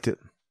 I liked it.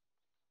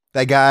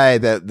 That guy,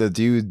 the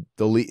dude,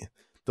 the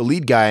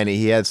lead guy in it,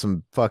 he had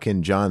some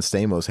fucking John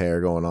Stamos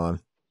hair going on.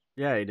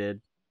 Yeah, he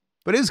did.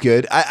 But it was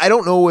good. I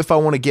don't know if I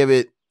want to give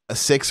it a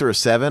 6 or a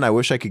 7. I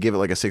wish I could give it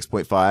like a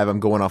 6.5. I'm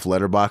going off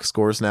Letterboxd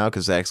scores now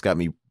because Zach's got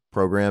me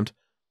programmed.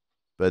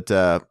 But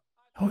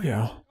Oh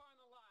yeah.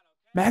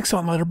 Max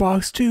on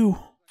Letterboxd too.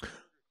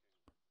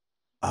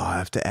 I'll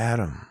have to add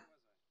him.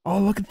 Oh,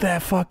 look at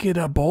that fucking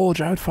bulge.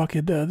 I would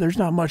fucking, there's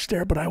not much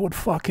there, but I would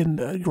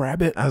fucking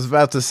grab it. I was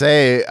about to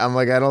say, I'm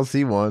like, I don't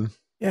see one.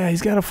 Yeah,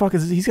 he's got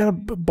to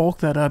bulk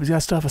that up. He's got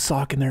to stuff a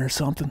sock in there or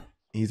something.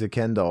 He's a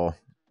Ken doll.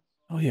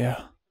 Oh,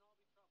 yeah.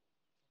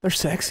 They're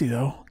sexy,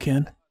 though,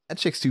 Ken. That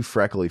chick's too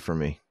freckly for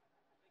me.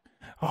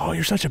 Oh,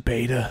 you're such a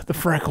beta. The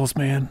freckles,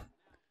 man.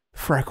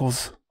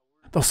 Freckles.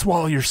 They'll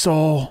swallow your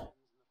soul.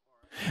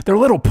 They're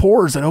little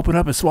pores that open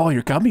up and swallow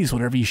your gummies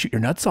whenever you shoot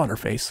your nuts on her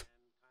face.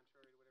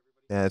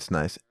 Yeah, that's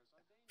nice.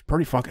 It's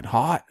pretty fucking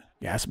hot.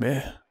 Yes,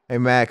 me. Hey,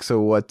 Max, so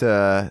what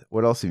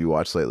else have you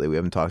watched lately? We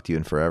haven't talked to you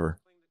in forever.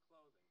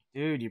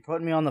 Dude, you're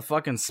putting me on the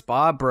fucking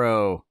spot,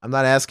 bro. I'm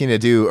not asking to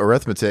do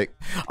arithmetic.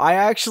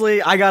 I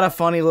got a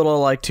funny little,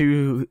 like,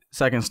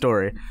 2-second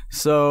story.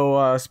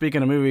 So,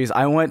 speaking of movies,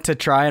 I went to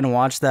try and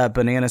watch that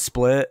Banana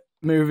Split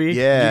movie.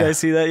 Yeah. Did you guys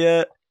see that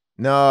yet?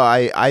 No,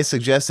 I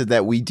suggested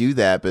that we do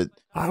that, but...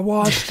 I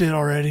watched it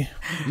already.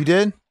 You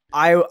did?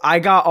 I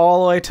got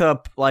all the way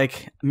to,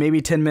 like,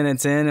 maybe 10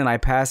 minutes in, and I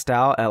passed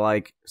out at,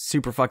 like,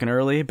 super fucking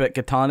early, but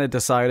Katana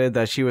decided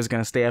that she was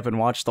going to stay up and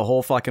watch the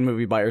whole fucking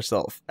movie by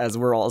herself, as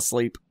we're all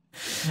asleep.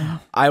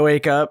 I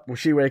wake up,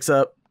 she wakes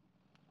up.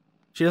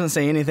 She doesn't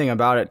say anything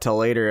about it till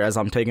later as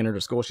I'm taking her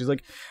to school. She's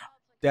like,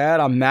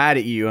 Dad, I'm mad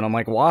at you. And I'm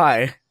like,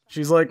 why?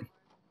 She's like,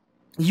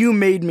 you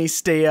made me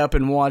stay up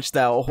and watch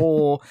that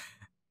whole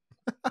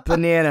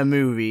banana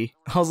movie.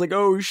 I was like,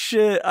 oh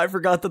shit, I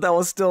forgot that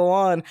was still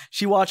on.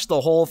 She watched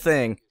the whole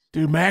thing.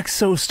 Dude, Max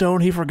so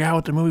stoned he forgot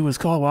what the movie was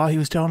called while he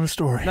was telling the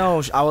story.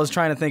 No, I was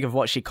trying to think of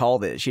what she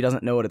called it. She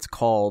doesn't know what it's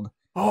called.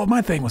 Oh,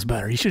 my thing was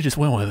better. You should just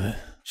went with it.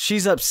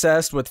 She's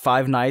obsessed with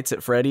Five Nights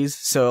at Freddy's,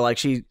 so like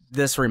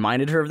this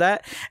reminded her of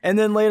that. And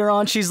then later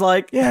on, she's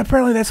like, yeah,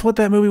 apparently that's what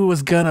that movie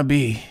was gonna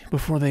be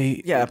before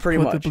they pretty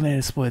put much the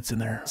banana splits in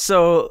there.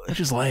 So which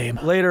is lame.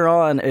 Later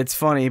on, it's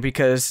funny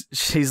because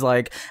she's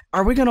like,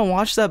 "Are we gonna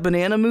watch that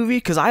banana movie?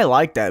 Because I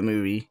like that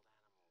movie."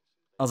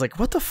 I was like,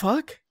 "What the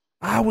fuck?"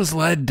 I was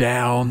led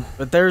down.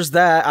 But there's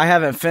that. I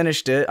haven't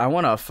finished it. I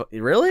want to.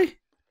 Really?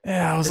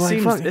 Yeah, I was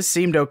it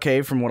seemed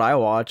okay from what I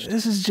watched.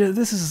 This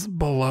is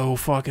below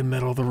fucking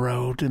middle of the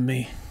road to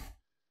me.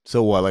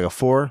 So what, like a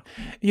 4?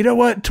 You know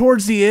what?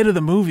 Towards the end of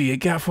the movie, it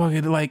got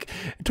fucking like.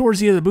 Towards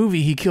the end of the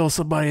movie, he kills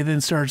somebody, and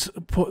then starts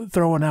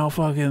throwing out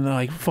fucking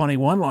like funny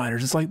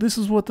one-liners. It's like this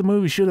is what the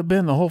movie should have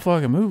been. The whole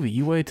fucking movie.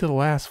 You wait till the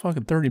last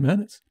fucking 30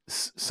 minutes.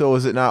 So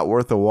is it not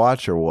worth a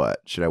watch or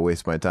what? Should I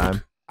waste my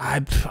time? I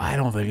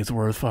don't think it's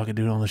worth fucking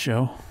doing on the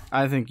show.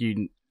 I think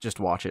you just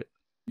watch it.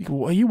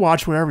 You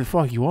watch whatever the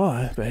fuck you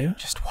want, babe.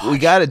 Just watch. We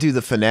got to do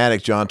the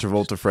Fanatic John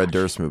Travolta Fred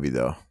Durst movie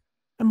though.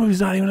 That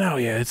movie's not even out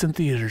yet. It's in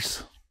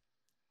theaters.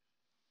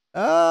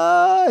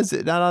 Is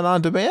it not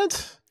on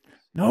demand?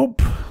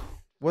 Nope.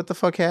 What the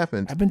fuck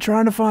happened? I've been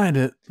trying to find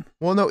it.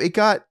 Well, no,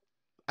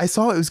 I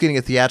saw it was getting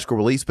a theatrical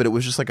release, but it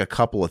was just like a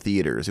couple of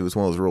theaters. It was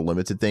one of those real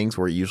limited things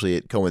where usually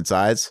it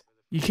coincides.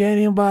 You can't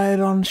even buy it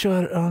on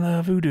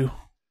Vudu.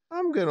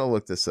 I'm gonna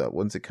look this up.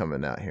 When's it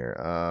coming out here?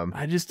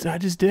 I just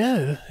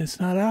did. It's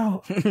not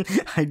out.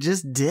 I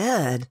just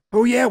did.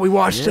 Oh yeah, we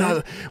watched.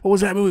 What was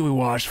that movie we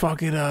watched?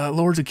 Fucking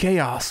Lords of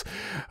Chaos.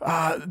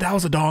 That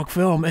was a donk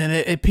film, and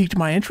it piqued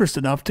my interest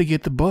enough to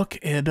get the book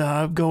and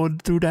going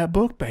through that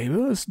book, baby. It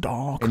was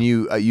donk. And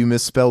you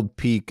misspelled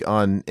peak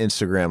on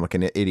Instagram like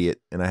an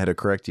idiot, and I had to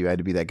correct you. I had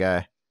to be that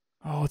guy.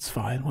 Oh, it's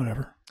fine.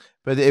 Whatever.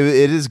 But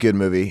it is a good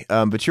movie.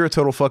 But you're a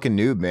total fucking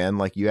noob, man.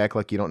 Like you act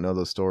like you don't know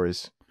those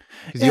stories.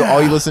 Because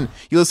you listen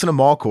to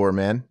Mallcore,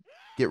 man.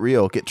 Get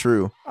real, get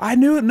true. I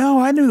knew it. No,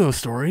 I knew those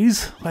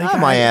stories. Like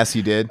my ass,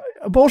 you did.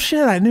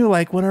 Bullshit. I knew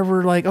like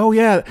whenever like oh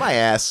yeah, my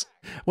ass.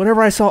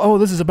 Whenever I saw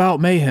this is about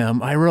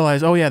mayhem, I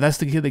realized oh yeah, that's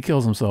the kid that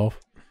kills himself.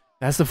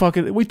 That's the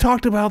fucking. We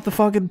talked about the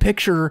fucking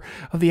picture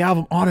of the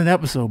album on an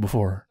episode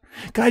before.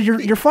 God,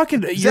 you're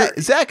fucking.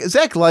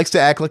 Zach likes to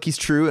act like he's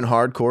true and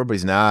hardcore, but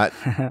he's not.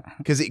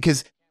 Because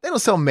they don't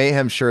sell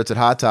mayhem shirts at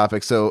Hot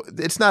Topic, so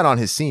it's not on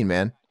his scene,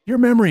 man. Your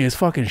memory is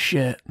fucking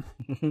shit.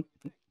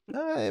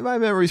 My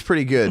memory's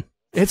pretty good.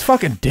 It's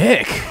fucking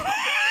dick.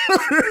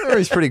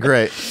 Memory's pretty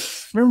great.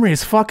 Memory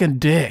is fucking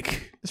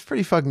dick. It's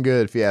pretty fucking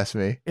good if you ask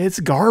me. It's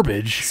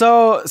garbage.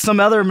 So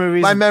some other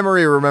movies. My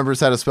memory remembers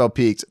how to spell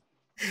peaked.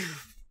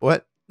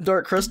 What?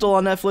 Dark Crystal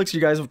on Netflix. You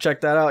guys have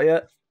checked that out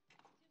yet?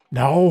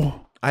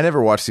 No. I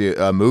never watched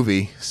the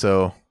movie,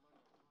 so.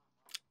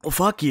 Well,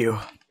 fuck you.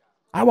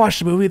 I watched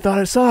the movie and thought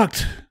it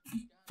sucked.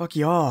 Fuck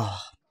y'all.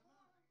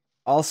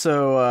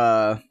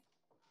 Also,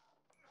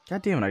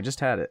 God damn it, I just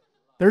had it.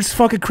 There's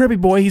fucking Crippy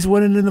Boy. He's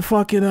winning in the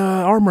fucking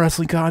arm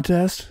wrestling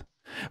contest.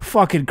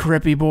 Fucking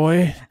Crippy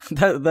Boy.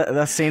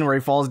 That scene where he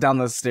falls down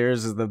the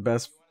stairs is the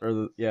best.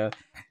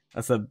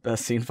 That's the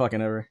best scene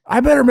fucking ever.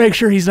 I better make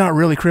sure he's not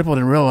really crippled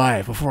in real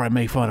life before I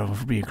make fun of him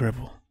for being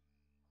crippled.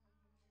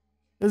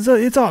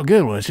 It's all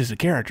good when it's just a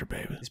character,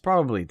 baby. He's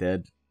probably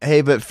dead.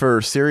 Hey, but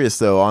for serious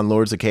though, on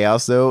Lords of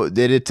Chaos though,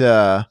 did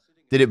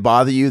it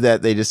bother you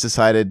that they just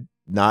decided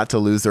not to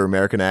lose their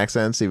American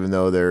accents, even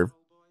though they're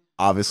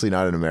obviously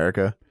not in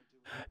America?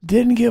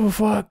 Didn't give a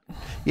fuck.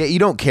 Yeah, you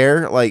don't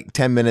care. Like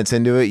 10 minutes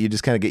into it, you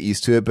just kind of get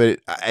used to it. But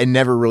it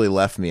never really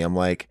left me. I'm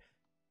like,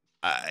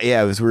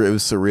 Yeah, it was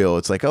surreal.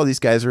 It's like, oh, these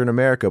guys are in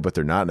America, but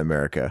they're not in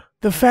America.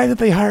 The fact that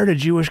they hired a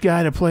Jewish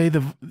guy to play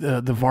the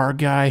Varg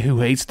guy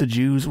who hates the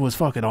Jews was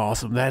fucking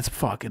awesome. That's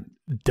fucking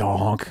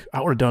donk.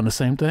 I would have done the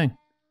same thing.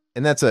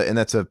 And that's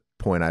a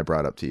point I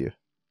brought up to you.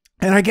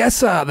 And I guess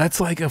that's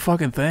like a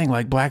fucking thing.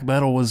 Like black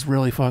metal was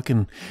really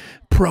fucking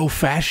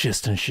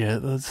pro-fascist and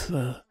shit.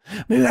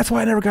 Maybe that's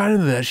why I never got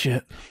into that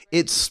shit.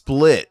 It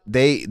split.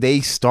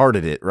 They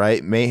started it,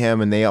 right?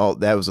 Mayhem, and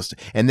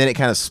and then it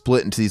kind of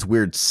split into these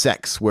weird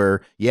sects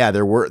where, yeah,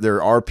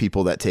 there are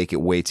people that take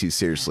it way too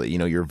seriously. You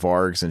know, your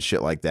Vargs and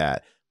shit like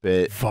that.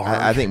 But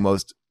I think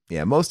most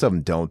of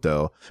them don't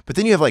though. But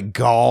then you have like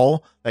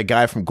Gaul, that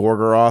guy from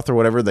Gorgoroth or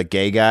whatever, the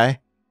gay guy.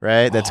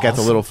 Right, that's got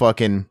the little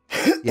fucking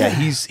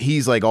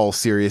he's like all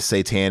serious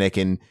satanic,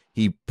 and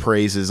he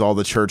praises all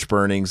the church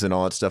burnings and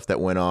all that stuff that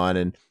went on,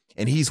 and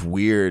he's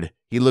weird.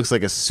 He looks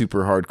like a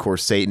super hardcore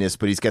Satanist,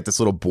 but he's got this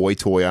little boy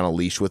toy on a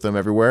leash with him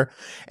everywhere,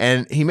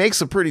 and he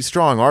makes a pretty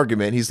strong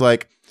argument. He's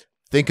like,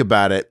 think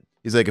about it.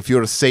 He's like, if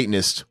you're a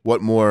Satanist,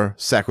 what more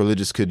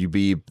sacrilegious could you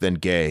be than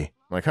gay?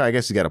 I'm like, I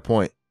guess you got a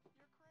point.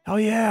 Oh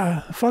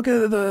yeah, fuck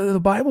the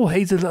Bible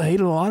hated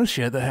a lot of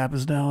shit that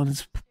happens now, and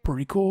it's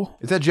pretty cool.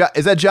 Is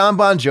that John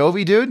Bon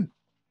Jovi, dude?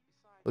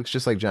 Looks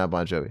just like John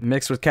Bon Jovi.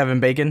 Mixed with Kevin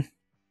Bacon.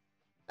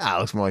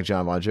 Looks more like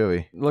John Bon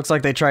Jovi. Looks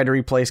like they tried to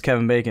replace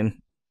Kevin Bacon.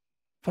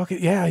 Fuck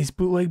it, yeah, he's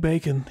bootleg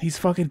bacon. He's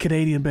fucking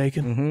Canadian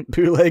bacon. Mm-hmm.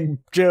 Bootleg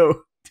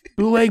Joe.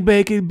 Bootleg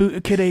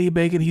bacon, Canadian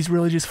bacon. He's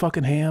really just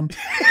fucking ham.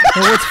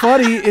 And what's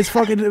funny is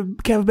fucking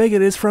Kevin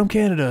Bacon is from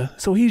Canada,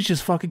 so he's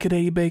just fucking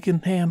Canadian bacon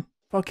ham.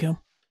 Fuck him.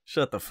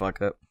 Shut the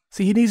fuck up.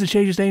 See, he needs to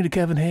change his name to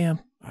Kevin Ham.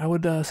 I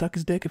would suck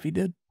his dick if he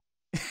did.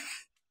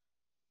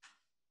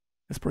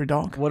 That's pretty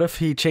donk. What if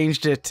he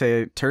changed it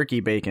to turkey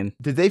bacon?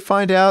 Did they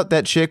find out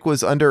that chick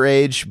was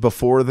underage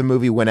before the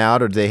movie went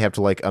out, or did they have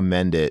to like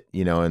amend it,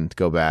 and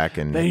go back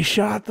and... They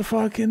shot the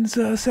fucking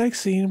sex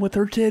scene with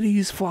her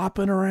titties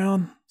flopping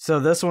around. So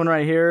this one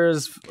right here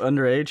is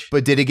underage?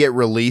 But did it get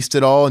released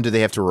at all, and did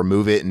they have to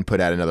remove it and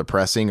put out another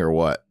pressing, or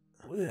what?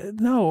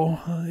 No,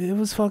 it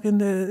was fucking...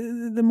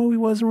 The movie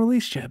wasn't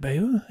released yet,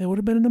 baby. It would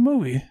have been in the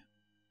movie.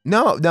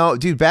 No,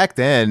 dude, back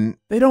then...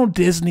 They don't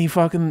Disney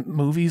fucking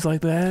movies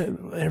like that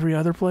every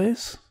other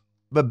place.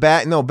 But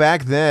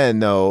back then,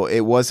 though,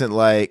 it wasn't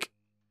like...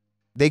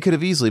 They could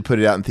have easily put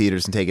it out in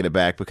theaters and taken it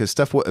back, because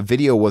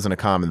video wasn't a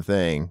common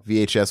thing.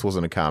 VHS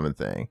wasn't a common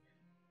thing.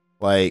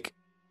 Like,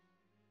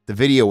 the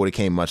video would have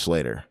came much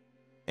later.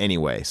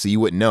 Anyway, so you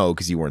wouldn't know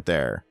because you weren't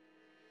there.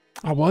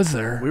 I was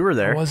there. We were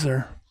there. I was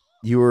there.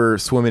 You were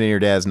swimming in your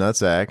dad's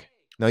nutsack.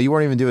 No, you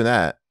weren't even doing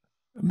that.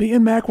 Me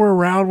and Mac were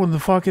around when the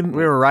fucking...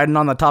 We were riding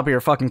on the top of your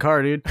fucking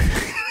car, dude.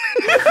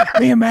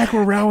 Me and Mac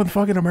were around when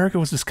fucking America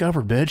was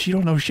discovered, bitch. You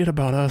don't know shit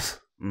about us.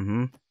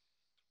 Mm-hmm.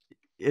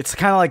 It's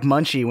kind of like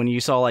Munchie when you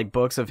saw like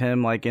books of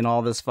him like in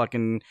all this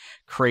fucking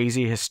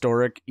crazy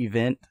historic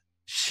event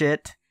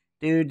shit.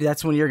 Dude,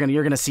 that's when you're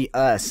gonna see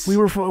us.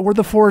 We're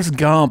the Forrest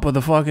Gump of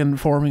the fucking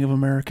forming of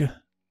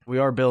America. We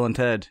are Bill and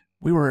Ted.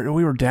 We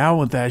were down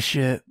with that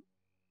shit.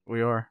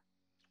 We are.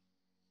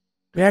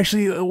 We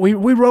actually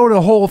we wrote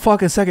a whole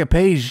fucking second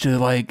page to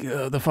like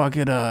the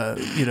fucking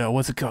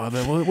what's it called?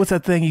 What's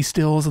that thing he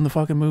steals in the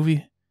fucking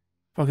movie?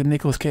 Fucking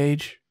Nicolas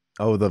Cage.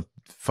 Oh, the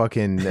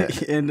fucking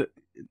and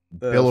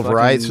Bill of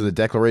Rights or the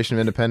Declaration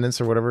of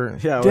Independence or whatever.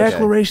 Yeah,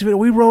 Declaration.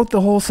 We wrote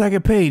the whole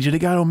second page and it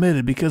got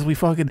omitted because we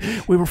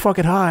were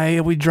fucking high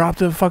and we dropped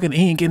the fucking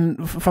ink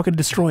and fucking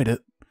destroyed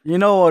it. You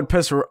know what would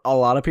piss a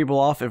lot of people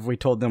off if we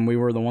told them we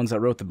were the ones that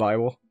wrote the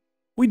Bible?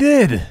 We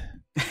did.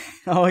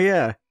 Oh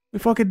yeah. We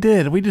fucking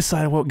did. We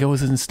decided what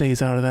goes and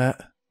stays out of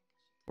that.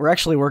 We're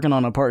actually working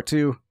on a part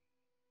 2.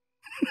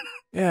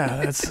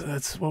 Yeah,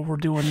 that's what we're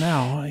doing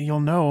now.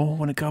 You'll know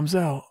when it comes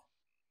out.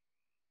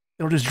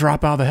 It'll just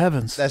drop out of the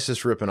heavens. That's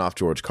just ripping off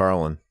George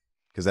Carlin,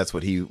 because that's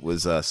what he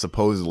was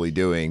supposedly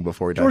doing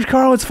before he died. George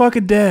Carlin's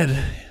fucking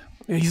dead.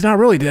 He's not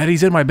really dead.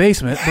 He's in my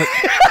basement, but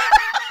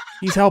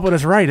he's helping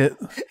us write it.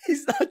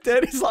 He's not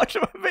dead. He's locked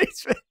in my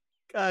basement.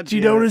 God, did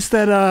you notice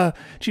that?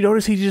 Did you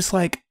notice he just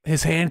like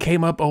his hand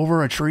came up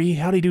over a tree?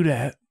 How'd he do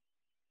that?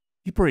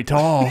 He's pretty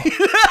tall. He's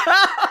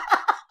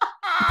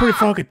pretty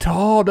fucking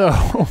tall,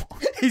 though.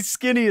 He's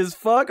skinny as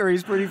fuck, or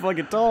he's pretty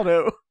fucking tall,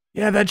 though.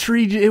 Yeah, that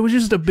tree. It was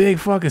just a big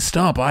fucking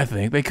stump. I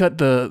think they cut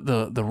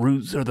the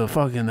roots or the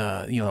fucking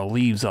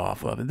leaves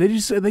off of it.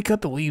 They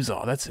cut the leaves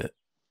off. That's it.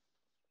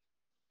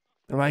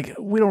 They're like,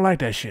 we don't like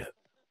that shit.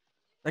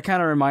 That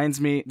kind of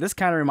reminds me. This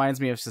kind of reminds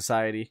me of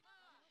Society.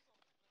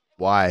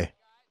 Why?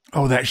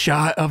 Oh, that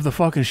shot of the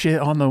fucking shit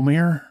on the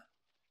mirror?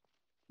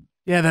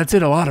 Yeah, that's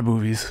in a lot of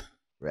movies.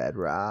 Red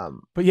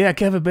Rum. But yeah,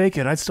 Kevin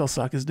Bacon, I'd still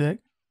suck his dick.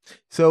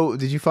 So,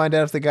 did you find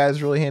out if the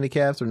guy's really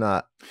handicapped or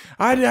not?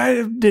 I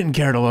didn't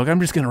care to look.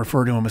 I'm just going to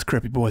refer to him as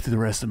Crippy Boy through the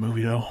rest of the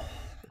movie, though.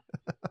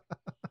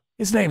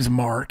 His name's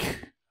Mark.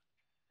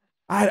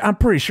 I'm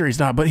pretty sure he's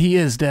not, but he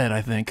is dead,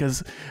 I think,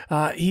 because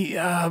I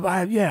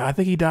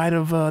think he died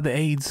of the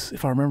AIDS,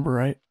 if I remember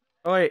right.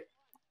 Oh, wait.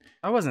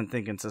 I wasn't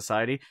thinking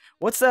Society.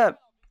 What's that?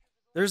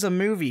 There's a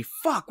movie.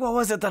 Fuck, what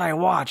was it that I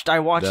watched?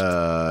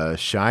 The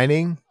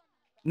Shining?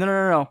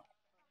 No.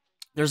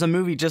 There's a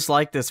movie just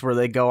like this where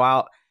they go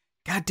out.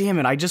 God damn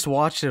it! I just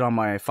watched it on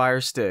my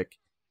Fire Stick.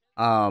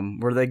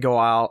 Where they go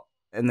out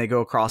and they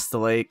go across the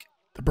lake.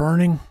 The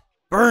Burning.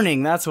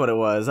 Burning. That's what it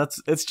was.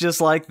 It's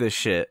just like this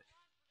shit.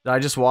 I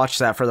just watched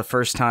that for the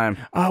first time.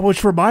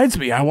 Which reminds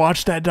me, I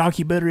watched that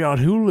documentary on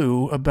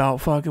Hulu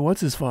about fucking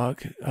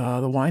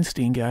the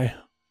Weinstein guy.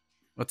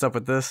 What's up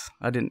with this?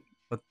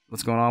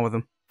 What's going on with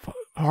him?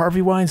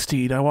 Harvey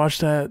Weinstein. I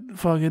watched that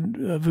fucking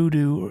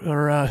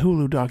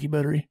Hulu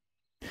documentary.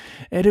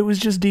 And it was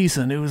just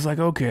decent. It was like,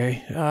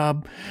 okay.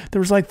 There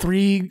was like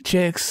 3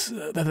 chicks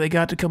that they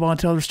got to come on and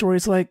tell their story.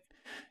 It's like,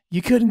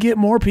 you couldn't get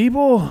more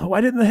people?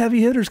 Why didn't the heavy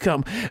hitters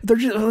come?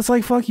 It's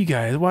like, fuck you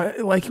guys. Why?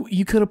 Like,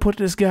 you could have put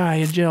this guy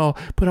in jail,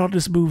 put out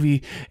this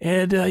movie,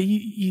 and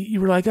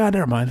you were like,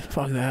 never mind.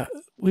 Fuck that.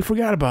 We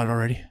forgot about it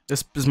already.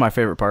 This is my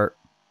favorite part.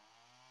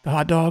 The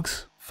hot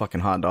dogs?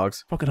 Fucking hot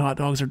dogs. Fucking hot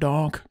dogs are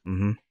donk.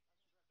 Mm-hmm.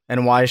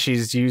 And why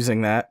she's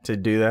using that to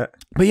do that.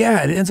 But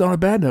yeah, it ends on a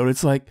bad note.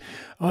 It's like,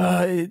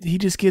 he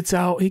just gets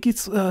out. He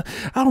gets, I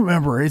don't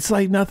remember. It's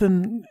like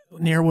nothing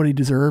near what he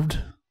deserved.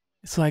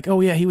 It's like,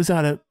 oh yeah, he's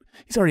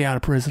already out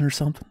of prison or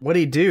something. What'd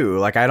he do?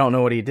 Like, I don't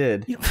know what he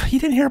did. You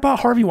didn't hear about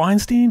Harvey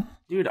Weinstein?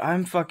 Dude,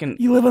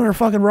 You live under a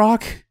fucking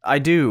rock? I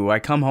do. I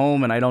come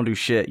home and I don't do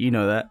shit. You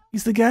know that.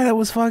 He's the guy that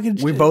was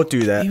fucking... We both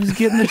do that. He was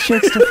getting the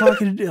chicks to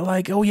fucking,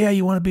 like, oh yeah,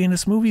 you want to be in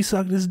this movie?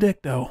 Suck his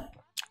dick, though.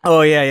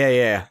 Oh,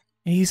 yeah.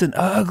 He's an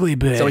ugly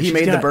bitch. So he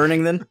made The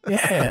Burning then?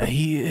 Yeah,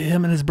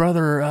 him and his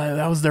brother,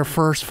 that was their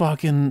first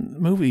fucking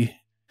movie.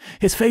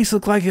 His face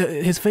looks like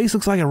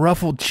a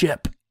ruffled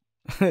chip.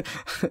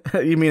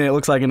 You mean it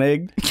looks like an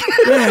egg?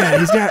 Yeah,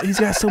 he's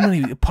got so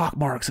many pock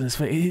marks in his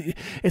face.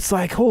 It's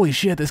like, holy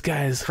shit, this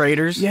guy is...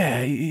 Craters?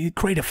 Yeah,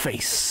 crater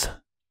face.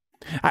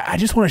 I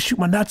just want to shoot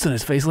my nuts in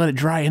his face, let it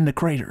dry into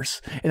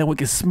craters, and then we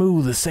can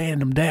smooth and sand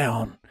them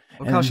down.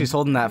 Look how she's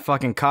holding that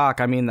fucking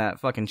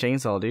that fucking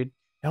chainsaw, dude.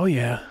 Oh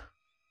yeah.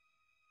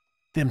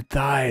 Them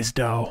thighs,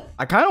 though.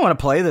 I kind of want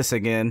to play this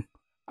again.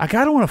 I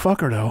kind of want to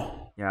fuck her,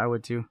 though. Yeah, I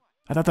would too.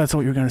 I thought that's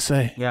what you were going to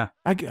say. Yeah.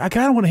 I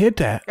kind of want to hit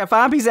that. Got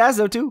 5 piece ass,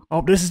 though, too.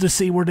 Oh, this is to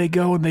see where they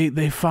go and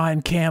they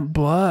find Camp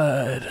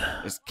Blood.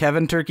 It's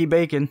Kevin Turkey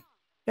Bacon.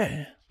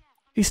 Yeah.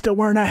 He's still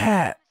wearing that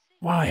hat.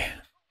 Why?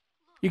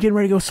 You're getting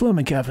ready to go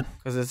swimming, Kevin.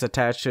 Because it's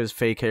attached to his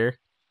fake hair.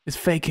 His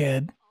fake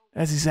head.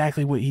 That's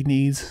exactly what he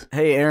needs.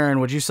 Hey, Aaron,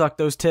 would you suck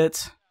those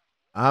tits?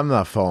 I'm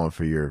not falling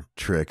for your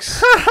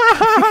tricks.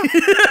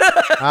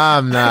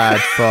 I'm not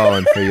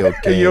falling for your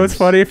games. You know what's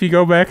funny? If you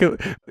go back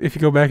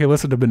and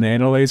listen to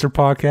Banana Laser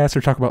podcast,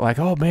 they're talking about like,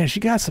 oh man, she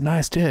got some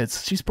nice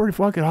tits. She's pretty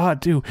fucking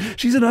hot too.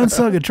 She's an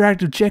unsung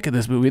attractive chick in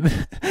this movie.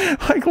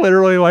 Like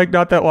literally, like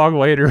not that long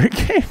later,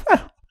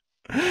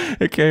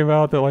 it came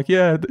out that like,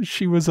 yeah,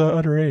 she was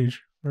underage.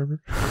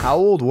 Remember? How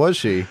old was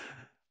she?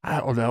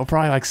 I don't know,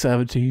 probably like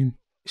 17.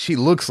 She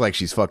looks like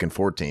she's fucking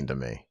 14 to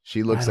me.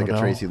 She looks like a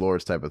Tracy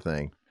Lords type of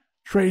thing.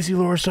 Tracy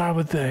Lords type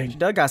of thing.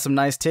 Doug got some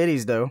nice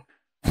titties though.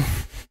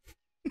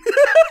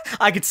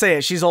 I could say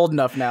it. She's old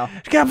enough now.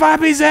 She got 5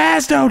 piece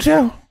ass though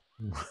too.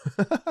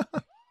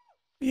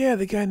 Yeah,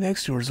 the guy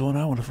next to her is the one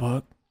I want to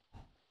fuck.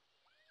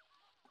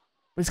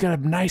 But he's got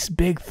a nice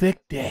big thick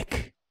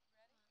dick.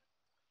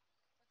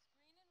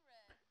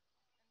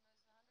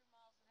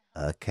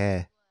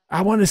 Okay.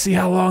 I want to see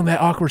how long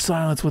that awkward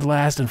silence would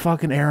last, and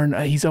fucking Aaron,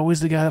 he's always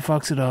the guy that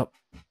fucks it up.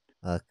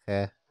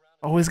 Okay.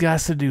 Always got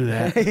to do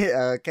that.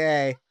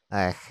 Okay.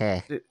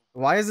 Okay. Dude,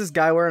 why is this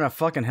guy wearing a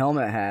fucking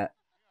helmet hat?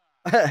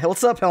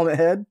 What's up, helmet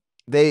head?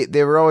 They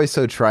were always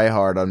so try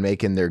hard on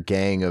making their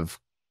gang of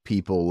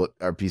people look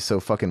or be so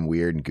fucking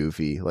weird and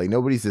goofy. Like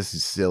nobody's this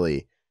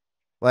silly.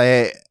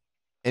 Like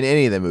in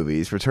any of the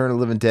movies, Return of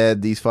the Living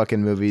Dead, these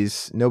fucking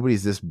movies,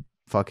 nobody's this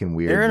fucking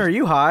weird. Aaron, are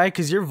you high?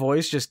 Because your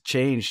voice just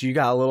changed. You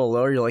got a little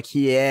lower. You're like,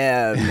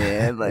 yeah,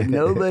 man. Like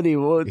nobody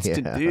wants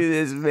to do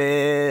this,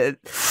 man.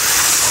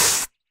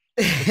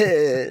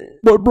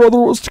 My brother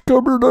wants to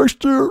come here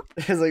next year.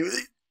 It's like,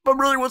 my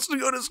brother wants to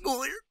go to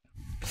school here.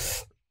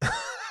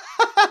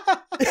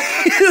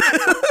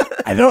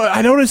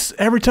 I notice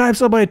every time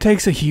somebody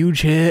takes a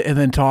huge hit and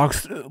then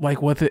talks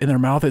like with it in their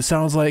mouth, it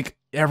sounds like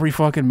every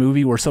fucking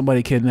movie where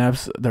somebody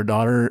kidnaps their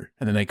daughter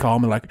and then they call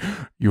me like,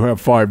 you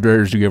have 5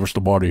 days to give us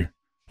the body.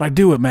 Like,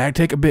 do it, Mac.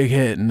 Take a big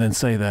hit and then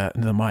say that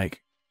into the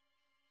mic.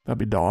 That'd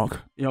be dog.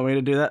 You want me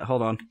to do that?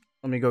 Hold on.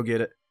 Let me go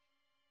get it.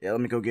 Yeah,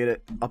 let me go get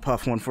it. I'll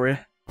puff one for you.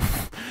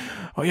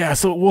 Oh, yeah,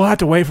 so we'll have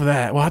to wait for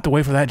that. We'll have to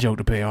wait for that joke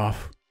to pay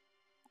off.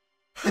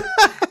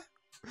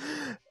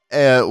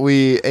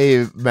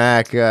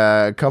 Mac,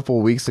 a couple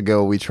of weeks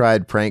ago, we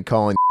tried prank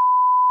calling.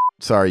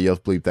 Sorry, you'll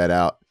bleep that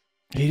out.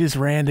 He just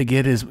ran to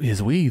get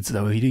his weeds,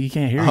 though. He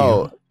can't hear you.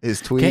 Oh,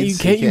 his tweets?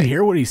 Can't you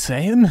hear what he's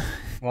saying?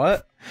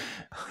 What?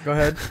 Go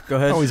ahead.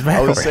 Oh, he's back.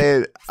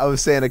 I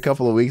was saying a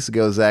couple of weeks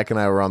ago, Zach and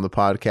I were on the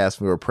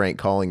podcast. We were prank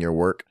calling your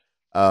work,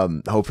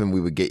 hoping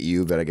we would get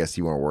you, but I guess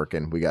you weren't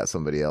working. We got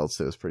somebody else.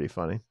 It was pretty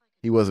funny.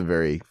 He wasn't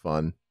very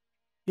fun.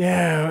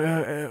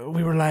 Yeah,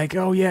 we were like,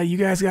 oh yeah, you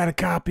guys got a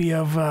copy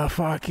of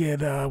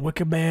fucking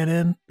Wicker Man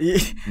in?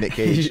 Nick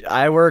Cage.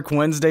 I work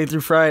Wednesday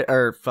through Friday,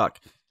 or fuck,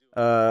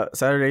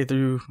 Saturday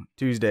through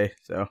Tuesday.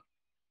 So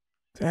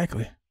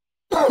Exactly.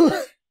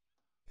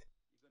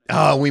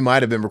 Oh, we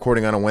might have been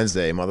recording on a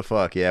Wednesday,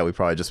 motherfuck. Yeah, we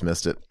probably just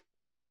missed it.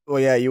 well,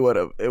 yeah, you would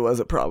have. It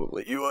wasn't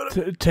probably you would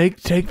have. Take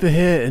the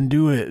hit and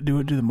do it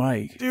to the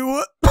mic. Do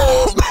what?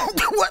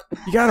 Do what?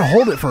 You gotta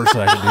hold it for a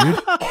second, dude.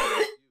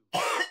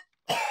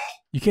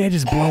 You can't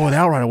just blow it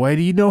out right away.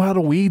 Do you know how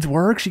the weeds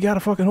works? You gotta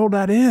fucking hold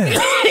that in.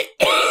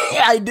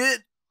 I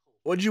did.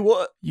 What'd you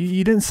want?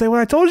 You didn't say what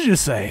I told you to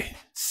say.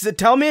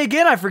 Tell me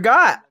again. I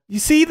forgot. You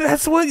see,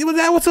 that's what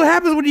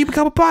happens when you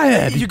become a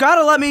piehead. You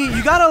gotta let me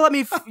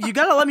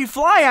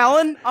fly,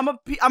 Alan. I'm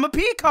a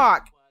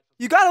peacock.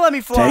 You gotta let me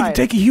fly.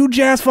 Take a huge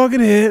ass fucking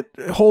hit,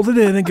 hold it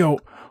in, and go.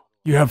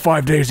 You have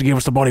 5 days to give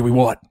us the money we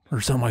want,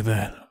 or something like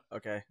that.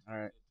 Okay, all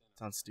right.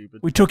 Sounds stupid.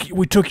 We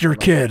took your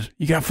kid.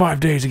 You got 5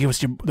 days to give us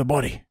the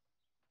money.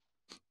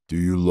 Do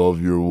you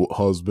love your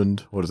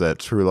husband? What is that?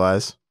 True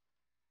Lies?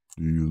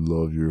 Do you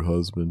love your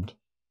husband?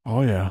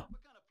 Oh yeah.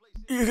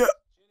 You got.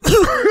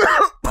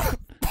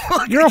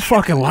 You're a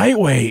fucking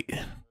lightweight.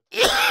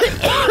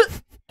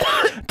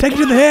 Take it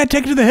to the head.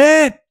 Take it to the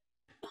head.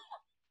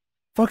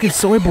 Fucking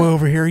soy boy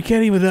over here. He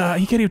can't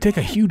even take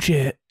a huge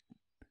hit.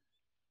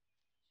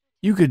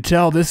 You could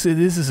tell this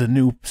is a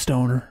new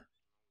stoner.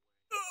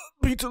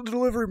 Pizza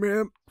delivery,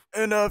 ma'am.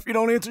 And if you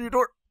don't answer your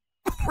door,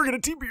 we're gonna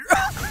TP your.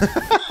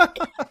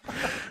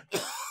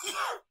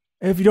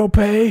 If you don't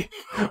pay,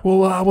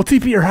 we'll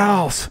TP your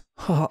house.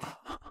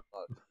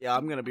 Yeah,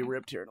 I'm gonna be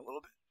ripped here in a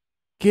little bit.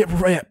 Get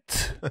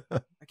ripped.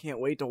 I can't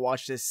wait to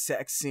watch this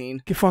sex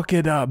scene. Get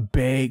fucking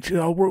baked.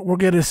 We're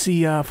gonna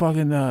see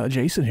fucking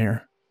Jason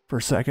here for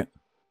a second.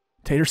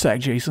 Tater sack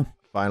Jason.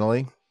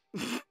 Finally.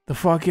 The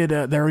fucking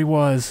there he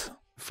was.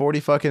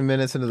 40 fucking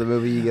minutes into the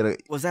movie, you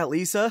get Was that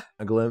Lisa?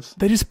 a glimpse.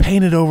 They just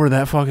painted over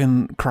that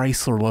fucking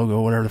Chrysler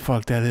logo, whatever the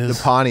fuck that is.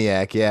 The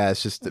Pontiac, yeah,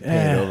 it's just painted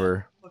Yeah.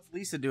 over. What's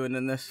Lisa doing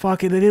in this?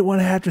 Fuck it, they didn't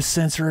want to have to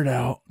censor it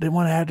out. They didn't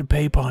want to have to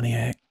pay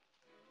Pontiac.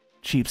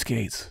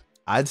 Cheapskates.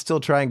 I'd still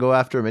try and go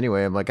after him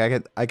anyway. I'm like,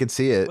 I could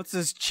see it. What's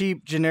this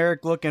cheap,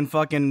 generic looking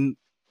fucking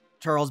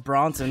Charles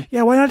Bronson?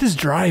 Yeah, why not just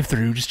drive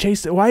through? Just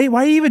chase it. Why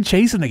are you even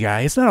chasing the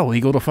guy? It's not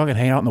illegal to fucking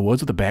hang out in the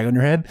woods with a bag on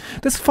your head.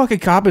 This fucking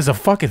cop is a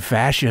fucking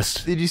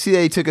fascist. Did you see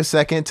that he took a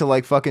second to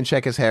like fucking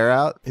check his hair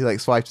out? He like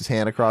swiped his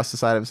hand across the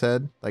side of his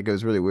head. Like it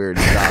was really weird.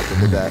 He stopped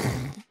and did that.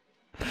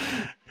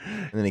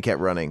 And then he kept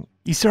running.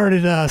 You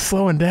started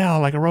slowing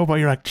down like a robot.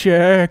 You're like,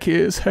 check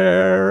his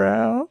hair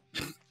out.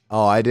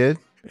 Oh, I did?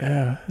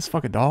 Yeah, it's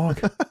fucking dog.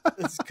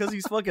 It's because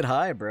he's fucking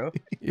high, bro.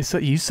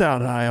 You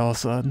sound high all of a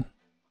sudden.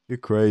 You're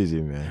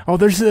crazy, man. Oh,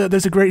 there's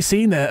a great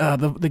scene that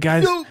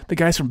the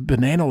guys from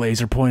Banana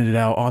Laser pointed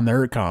out on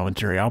their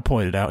commentary. I'll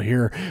point it out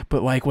here.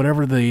 But like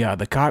whenever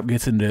the cop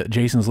gets into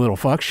Jason's little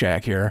fuck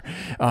shack here,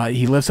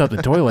 he lifts up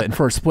the toilet, and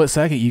for a split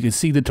second you can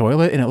see the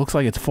toilet, and it looks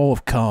like it's full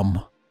of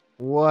cum.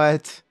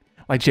 What?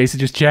 Like Jason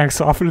just jacks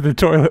off into the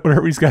toilet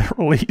whenever he's got to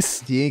release.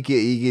 Do you think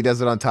he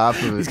does it on top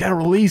of it? He's got to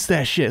release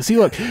that shit. See,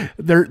 look,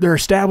 they're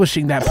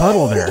establishing that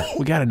puddle there.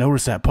 We got to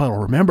notice that puddle.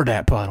 Remember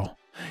that puddle.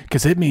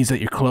 Because it means that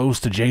you're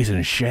close to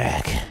Jason's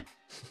shack.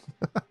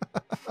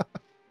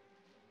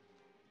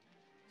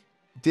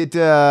 Did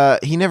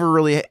he never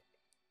really?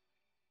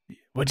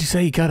 What'd you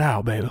say? You cut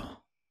out, baby.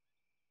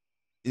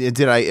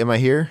 Did I? Am I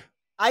here?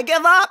 I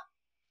give up.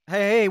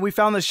 Hey, we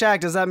found the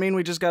shack. Does that mean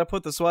we just gotta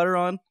put the sweater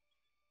on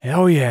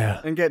Hell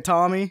yeah. and get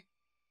Tommy?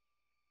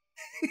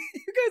 You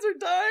guys are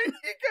dying.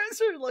 You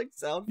guys are like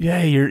sound.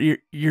 Yeah,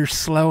 you're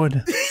slowing.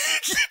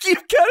 Keep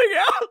cutting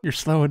out. You're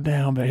slowing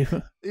down,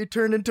 baby. You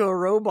turned into a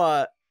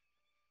robot.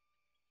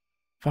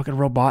 Fucking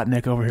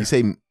Robotnik over here. You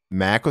say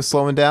Mac was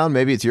slowing down?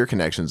 Maybe it's your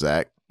connection,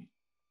 Zach.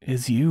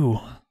 It's you.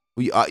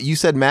 You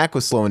said Mac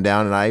was slowing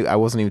down, and I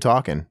wasn't even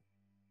talking.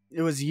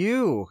 It was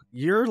you.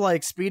 You're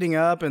like speeding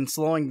up and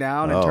slowing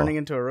down and turning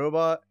into a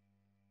robot.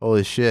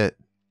 Holy shit!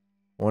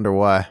 Wonder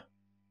why.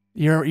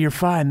 You're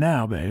fine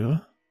now,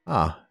 baby.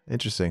 Ah,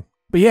 interesting.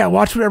 But yeah,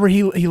 watch whenever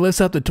he lifts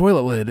up the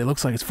toilet lid. It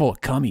looks like it's full of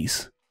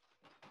cummies.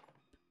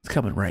 It's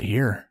coming right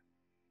here.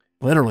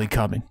 Literally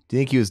coming. Do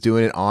you think he was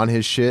doing it on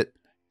his shit?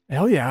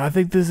 Hell yeah, I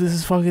think this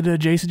is fucking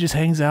Jason just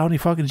hangs out and he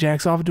fucking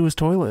jacks off into his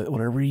toilet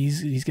whenever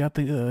he's got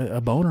a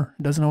boner.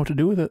 Doesn't know what to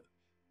do with it.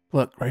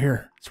 Look, right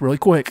here. It's really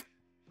quick.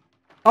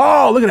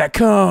 Oh, look at that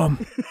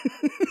cum.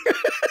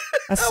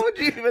 How would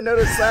you even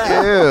notice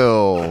that?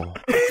 Ew.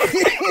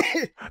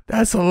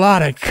 That's a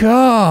lot of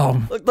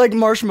cum. Looked like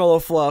marshmallow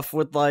fluff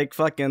with like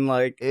fucking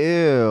like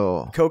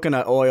Ew.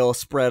 coconut oil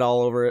spread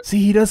all over it.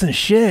 See, he doesn't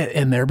shit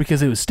in there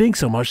because it would stink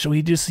so much, so he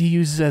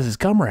uses it as his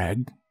cum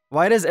rag.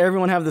 Why does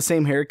everyone have the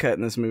same haircut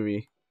in this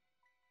movie?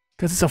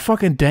 Because it's a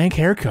fucking dank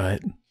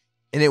haircut.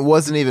 And it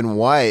wasn't even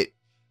white.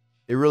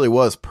 It really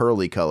was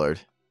pearly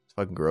colored. It's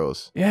fucking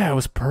gross. Yeah, it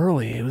was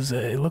pearly.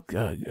 It looked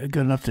good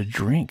enough to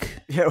drink.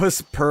 Yeah, it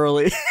was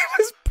pearly. It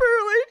was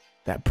pearly.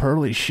 That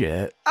pearly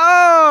shit.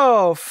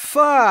 Oh,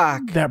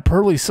 fuck. That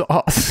pearly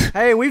sauce.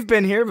 Hey, we've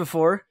been here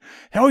before.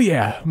 Hell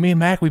yeah. Me and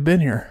Mac, we've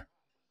been here.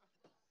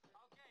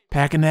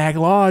 Packanack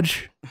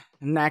Lodge.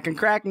 Knack and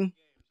cracking.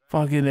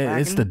 Fucking,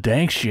 it's the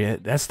dank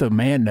shit. That's the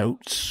man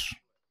notes.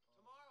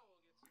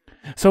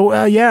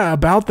 So yeah,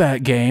 about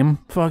that game,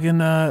 fucking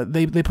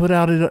they put it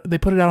out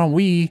on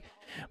Wii,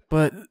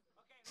 but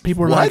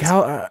people were like,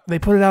 how they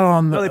put it out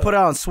on No, they put it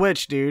out on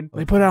Switch, dude.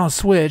 They put it out on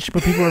Switch,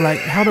 but people are like,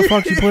 how the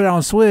fuck do you put it out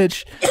on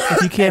Switch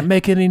if you can't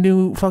make any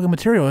new fucking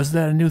material? Is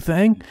that a new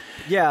thing?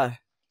 Yeah,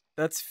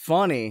 that's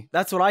funny.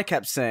 That's what I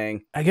kept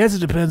saying. I guess it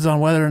depends on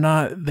whether or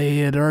not they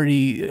had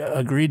already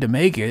agreed to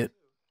make it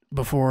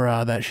before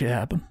that shit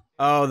happened.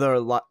 Oh,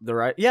 they're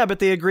right. Yeah, but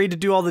they agreed to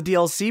do all the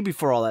DLC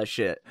before all that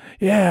shit.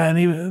 Yeah, and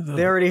even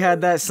They already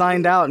had that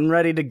signed out and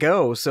ready to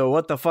go. So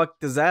what the fuck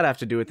does that have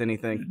to do with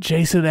anything?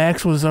 Jason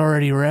X was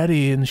already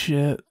ready and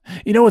shit.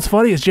 You know what's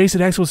funny is Jason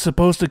X was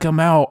supposed to come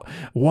out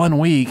 1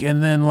 week,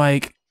 and then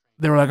like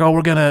they were like,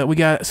 oh, we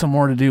got some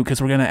more to do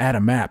because we're gonna add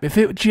a map. If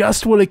it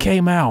just would have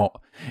came out,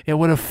 it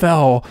would have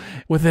fell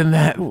within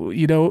that.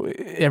 You know,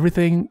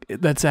 everything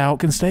that's out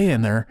can stay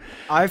in there.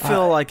 I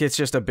feel like it's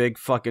just a big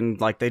fucking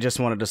like they just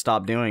wanted to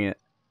stop doing it.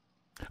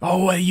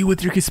 Oh, you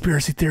with your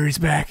conspiracy theories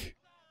back?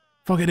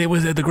 Fucking, it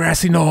was at the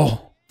grassy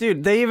knoll.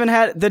 Dude, they even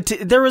had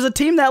there was a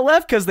team that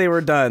left because they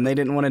were done. They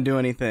didn't want to do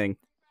anything.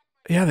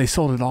 Yeah, they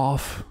sold it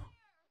off.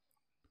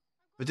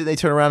 But did they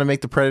turn around and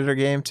make the Predator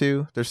game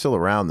too? They're still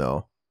around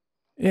though.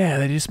 Yeah,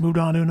 they just moved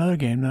on to another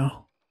game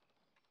now.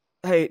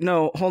 Hey,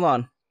 no, hold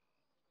on.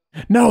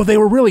 No, they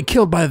were really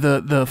killed by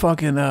the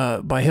fucking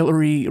by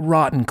Hillary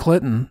Rotten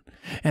Clinton,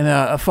 and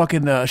a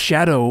fucking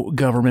shadow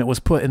government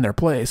was put in their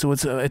place. So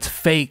it's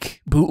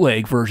fake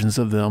bootleg versions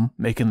of them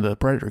making the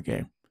Predator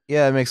game.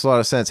 Yeah, it makes a lot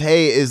of sense.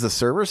 Hey, is the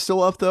server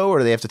still up though, or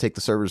do they have to take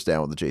the servers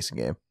down with the Jason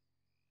game?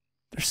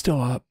 They're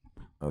still up.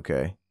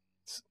 Okay.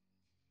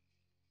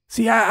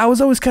 See, I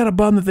was always kind of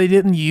bummed that they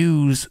didn't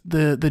use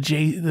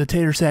the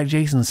Tater Sack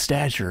Jason's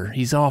stature.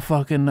 He's all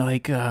fucking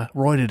like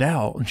roided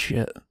out and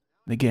shit in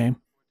the game.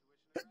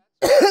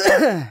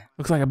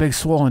 Looks like a big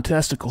swollen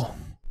testicle.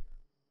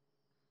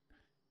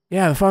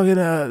 Yeah, the fucking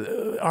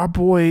our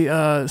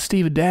boy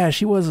Steven Dash,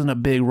 he wasn't a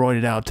big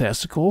roided out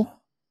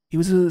testicle. He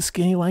was a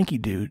skinny, lanky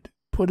dude.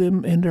 Put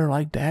him in there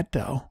like that,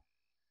 though.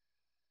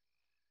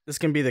 This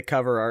can be the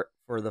cover art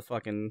for the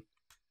fucking...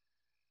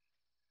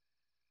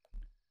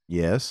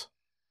 Yes.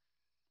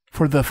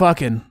 For the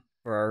fucking...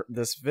 For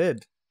this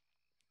vid.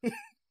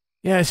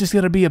 Yeah, it's just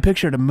gonna be a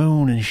picture of the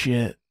moon and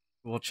shit.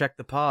 We'll check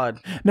the pod.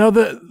 No,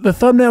 the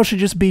thumbnail should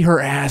just be her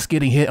ass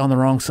getting hit on the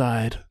wrong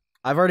side.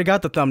 I've already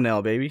got the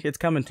thumbnail, baby. It's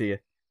coming to you.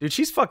 Dude,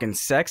 she's fucking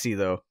sexy,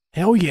 though.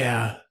 Hell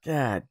yeah.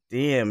 God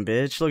damn,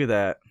 bitch. Look at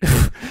that.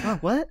 Oh,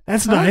 what?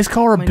 That's nice.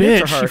 Call her a My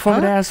nips are bitch. hard, You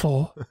fucking huh?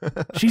 asshole.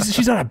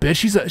 She's not a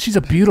bitch. She's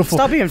a beautiful.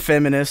 Stop being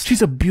feminist.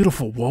 She's a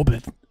beautiful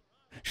woman.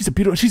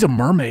 She's a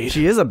mermaid.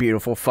 She is a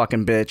beautiful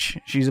fucking bitch.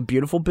 She's a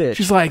beautiful bitch.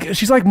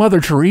 She's like Mother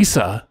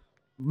Teresa.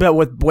 But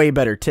with way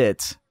better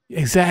tits.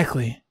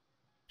 Exactly.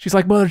 She's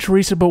like Mother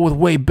Teresa, but with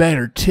way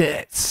better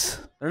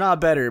tits. They're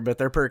not better, but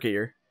they're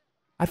perkier.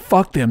 I'd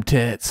fuck them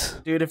tits.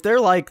 Dude, if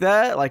they're like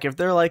that, like if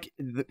they're like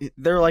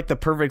the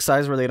perfect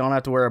size where they don't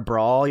have to wear a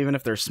bra, even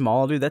if they're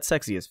small, dude, that's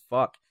sexy as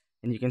fuck.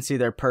 And you can see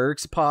their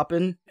perks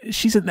popping.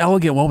 She's an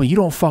elegant woman. You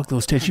don't fuck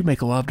those tits. You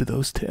make love to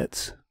those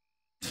tits.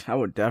 I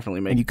would definitely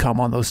make. And you come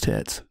on those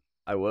tits.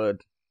 I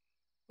would.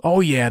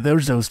 Oh yeah,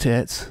 there's those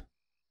tits.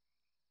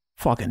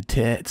 Fucking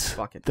tits.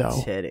 Fucking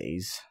though.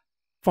 titties.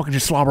 Fucking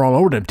just slobber all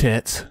over them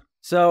tits.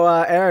 So,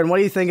 Aaron, what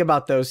do you think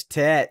about those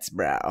tits,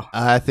 bro?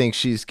 I think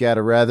she's got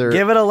a rather...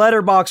 Give it a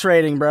letterbox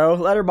rating, bro.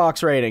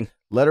 Letterbox rating.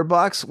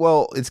 Letterbox?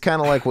 Well, it's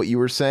kind of like what you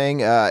were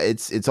saying.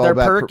 It's all They're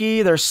about...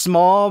 perky, they're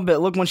small,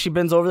 but look, when she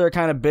bends over, they're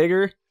kind of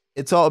bigger.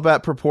 It's all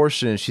about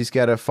proportion. She's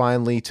got a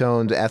finely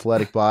toned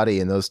athletic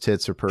body, and those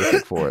tits are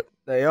perfect for it.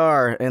 They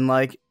are, and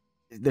like,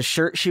 the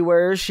shirt she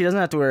wears, she doesn't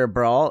have to wear a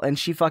bra, and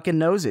she fucking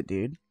knows it,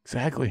 dude.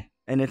 Exactly.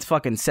 And it's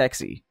fucking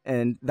sexy,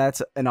 and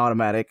that's an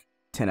automatic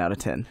 10 out of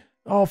 10.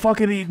 Oh,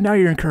 fucking, now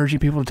you're encouraging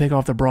people to take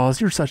off their bras.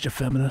 You're such a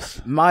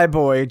feminist. My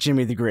boy,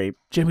 Jimmy the Grape.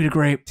 Jimmy the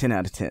Grape. 10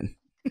 out of 10.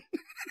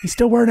 He's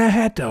still wearing that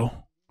hat, though.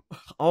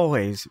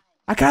 Always.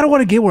 I kind of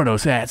want to get one of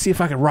those hats. See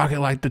if I can rock it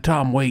like the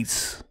Tom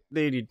Waits.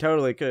 Dude, you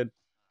totally could.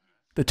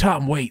 The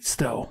Tom Waits,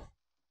 though.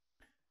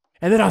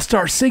 And then I'll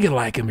start singing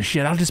like him and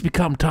shit. I'll just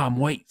become Tom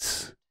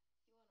Waits.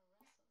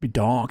 Be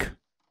donk.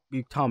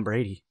 Be Tom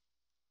Brady.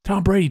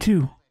 Tom Brady,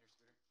 too.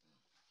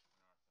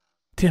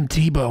 Tim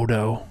Tebow,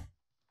 though.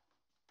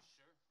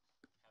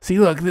 See,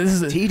 look,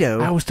 this is...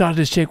 Tito. I always thought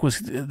this chick was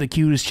the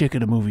cutest chick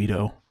in the movie,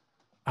 though.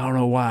 I don't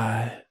know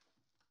why.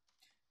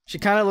 She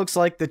kind of looks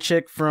like the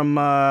chick from,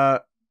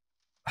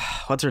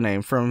 what's her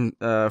name? From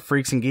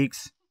Freaks and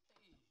Geeks.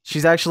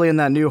 She's actually in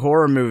that new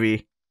horror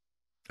movie.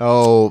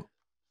 Oh,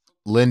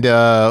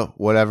 Linda,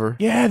 whatever.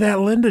 Yeah,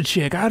 that Linda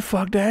chick. I'd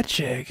fuck that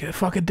chick.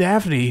 Fucking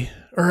Daphne.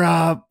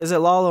 Or, Is it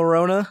La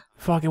Llorona?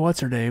 fucking what's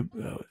her name?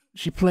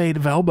 She played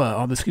Velma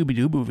on the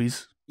Scooby-Doo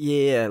movies.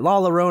 Yeah, La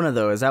Llorona,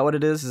 though. Is that what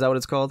it is? Is that what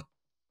it's called?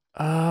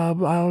 I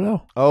don't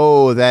know.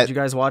 Oh, Did you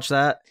guys watch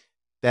that?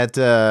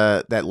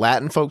 that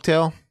Latin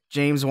folktale?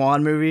 James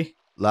Wan movie?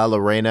 La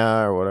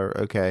Lorena or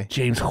whatever. Okay.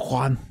 James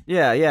Juan.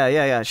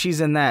 Yeah. She's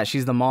in that.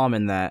 She's the mom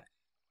in that.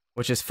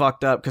 Which is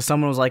fucked up, because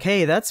someone was like,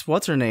 hey, that's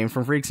what's her name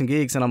from Freaks and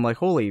Geeks. And I'm like,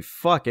 holy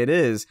fuck, it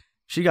is.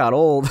 She got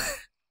old,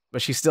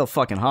 but she's still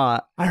fucking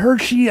hot. I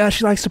heard she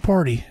likes to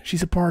party.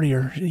 She's a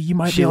partier. You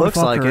might be able to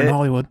fuck her in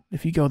Hollywood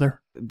if you go there.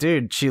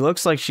 Dude, she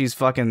looks like she's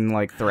fucking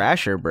like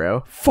Thrasher,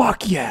 bro.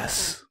 Fuck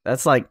yes.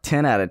 That's like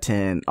 10 out of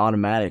 10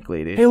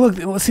 automatically, dude. Hey,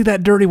 look, let's see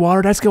that dirty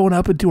water. That's going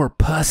up into her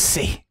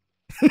pussy.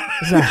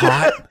 Is that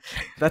hot?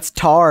 That's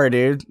tar,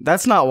 dude.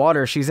 That's not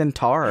water. She's in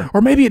tar.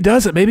 Or maybe it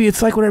doesn't. Maybe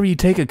it's like whenever you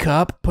take a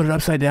cup, put it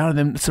upside down, and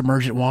then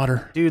submerge it in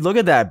water. Dude, look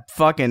at that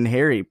fucking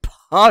hairy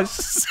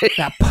pussy.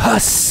 That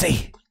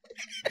pussy.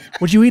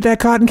 Would you eat that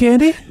cotton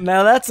candy?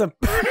 Now that's a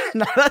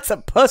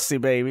pussy,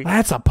 baby.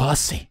 That's a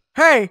pussy.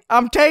 Hey,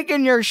 I'm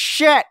taking your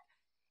shit.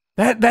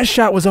 That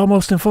shot was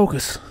almost in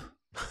focus.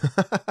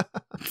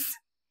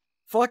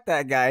 Fuck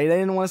that guy. They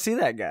didn't want to see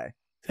that guy.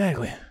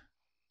 Exactly.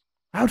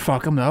 I would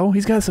fuck him though.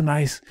 He's got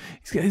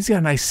he's got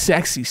a nice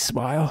sexy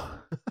smile.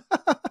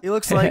 He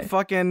looks like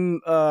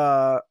fucking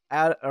or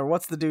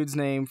what's the dude's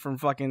name from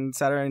fucking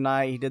Saturday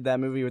Night? He did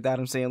that movie with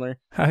Adam Sandler.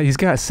 He's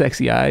got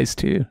sexy eyes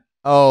too.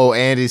 Oh,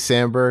 Andy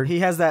Samberg. He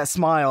has that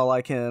smile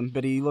like him,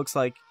 but he looks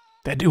like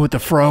that dude with the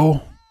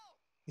fro.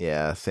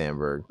 Yeah,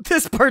 Samberg.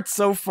 This part's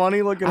so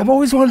funny. Look at I've him.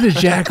 always wanted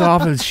to jack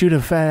off and shoot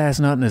a fat ass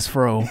nut in his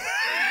fro,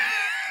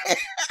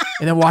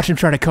 and then watch him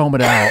try to comb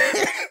it out.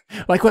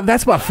 Like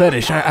that's my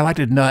fetish. I like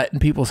to nut in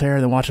people's hair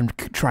and then watch them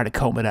try to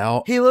comb it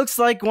out. He looks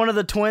like one of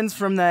the twins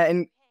from that.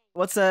 And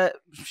what's that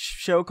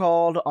show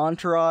called?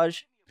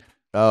 Entourage.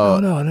 Oh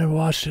no, I never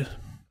watched it.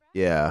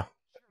 Yeah.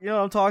 You know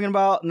what I'm talking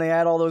about? And they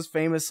had all those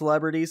famous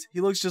celebrities.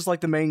 He looks just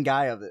like the main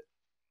guy of it.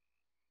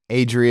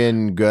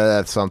 Adrian,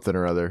 that's something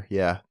or other.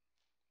 Yeah.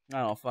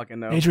 I don't fucking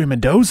know. Adrian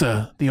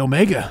Mendoza, the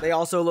Omega. They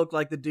also look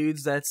like the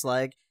dudes that's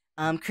like,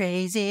 I'm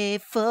crazy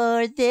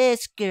for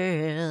this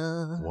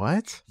girl.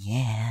 What?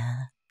 Yeah.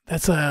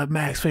 That's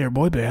Mac's favorite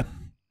boy band.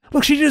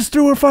 Look, she just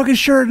threw her fucking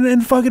shirt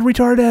in fucking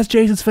retarded ass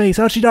Jason's face.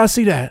 How'd she not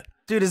see that?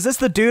 Dude, is this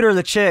the dude or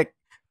the chick?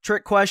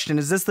 Trick question.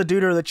 Is this the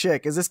dude or the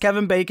chick? Is this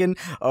Kevin Bacon?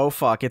 Oh,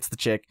 fuck. It's the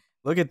chick.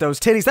 Look at those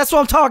titties. That's what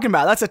I'm talking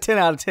about. That's a 10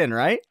 out of 10,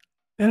 right?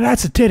 And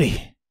that's a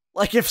titty.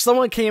 Like if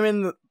someone came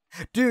in,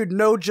 dude,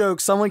 no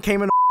joke. Someone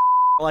came in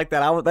like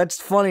that.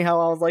 That's funny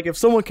how I was like, if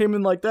someone came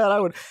in like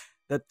that,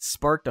 that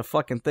sparked a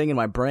fucking thing in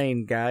my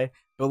brain, guy.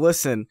 But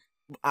listen,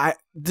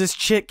 this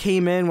chick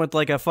came in with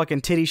like a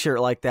fucking titty shirt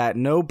like that,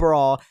 no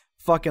bra,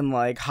 fucking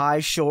like high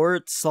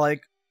shorts,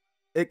 like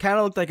it kind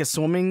of looked like a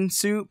swimming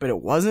suit, but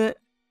it wasn't.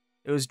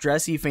 It was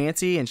dressy,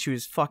 fancy, and she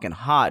was fucking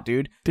hot,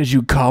 dude. Did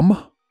you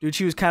come? Dude,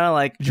 she was kind of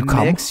like Did you mixed.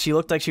 come? She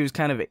looked like she was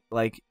kind of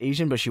like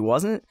Asian, but she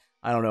wasn't.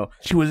 I don't know.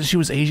 She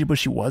was Asian, but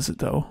she wasn't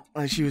though.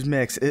 Like she was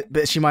mixed,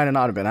 but she might have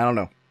not have been. I don't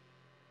know.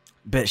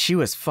 But she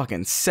was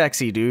fucking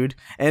sexy, dude.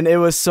 And it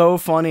was so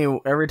funny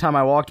every time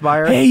I walked by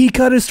her. Hey, he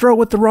cut his throat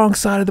with the wrong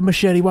side of the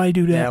machete. Why you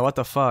do that? Yeah, what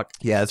the fuck?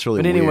 Yeah, it's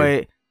really But weird.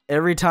 anyway,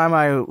 every time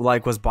I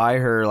like was by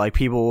her, like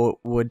people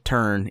would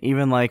turn,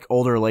 even like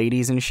older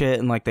ladies and shit,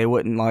 and like they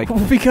wouldn't like.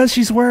 Because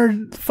she's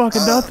wearing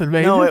fucking nothing,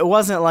 baby. No, it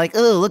wasn't like,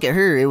 oh, look at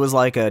her. It was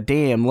like a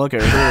damn, look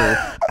at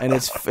her. And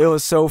it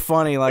was so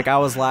funny. Like I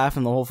was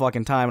laughing the whole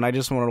fucking time, and I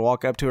just wanted to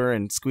walk up to her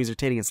and squeeze her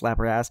titty and slap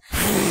her ass.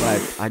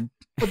 But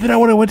But then I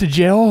would have went to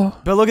jail.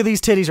 But look at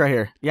these titties right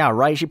here. Yeah,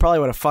 right. She probably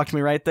would have fucked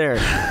me right there.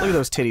 Look at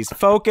those titties.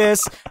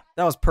 Focus.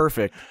 That was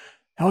perfect.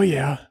 Oh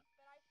yeah.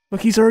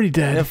 Look, he's already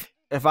dead.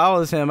 If I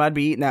was him, I'd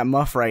be eating that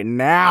muff right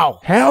now.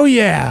 Hell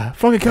yeah.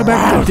 Fucking come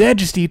back from the dead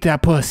just to eat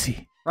that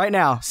pussy. Right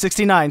now.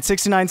 69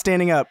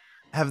 standing up.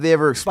 Have they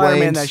ever Spider-Man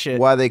explained that shit.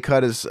 why they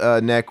cut his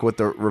neck with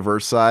the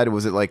reverse side?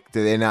 Was it like,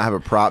 did they not have a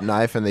prop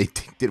knife and they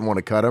didn't want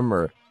to cut him,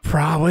 or?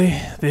 Probably.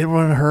 They didn't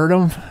want to hurt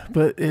him,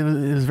 but it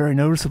was very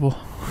noticeable.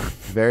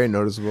 Very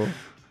noticeable.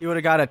 He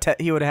would have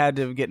he would have had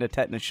to get a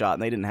tetanus shot,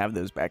 and they didn't have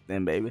those back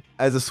then, baby.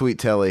 As a sweet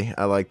telly,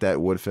 I like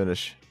that wood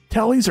finish.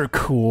 Tellies are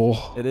cool.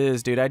 It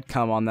is, dude. I'd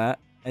come on that.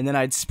 And then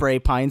I'd spray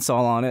Pine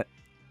Sol on it.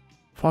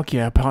 Fuck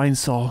yeah, Pine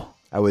Sol.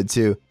 I would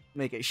too.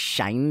 Make it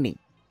shiny.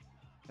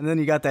 And then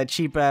you got that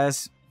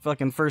cheap-ass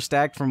fucking first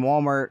act from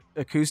Walmart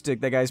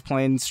acoustic that guy's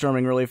playing,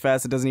 strumming really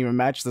fast. It doesn't even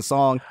match the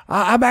song.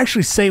 I'm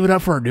actually saving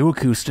up for a new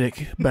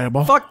acoustic,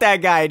 baby. Fuck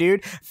that guy,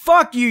 dude.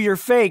 Fuck you, you're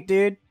fake,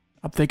 dude.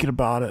 I'm thinking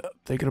about it.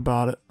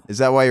 Is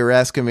that why you're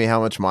asking me how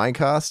much mine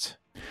cost?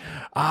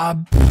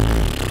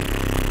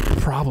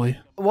 Probably.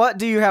 What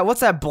do you have?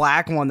 What's that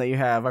black one that you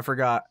have? I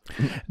forgot.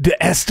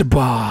 The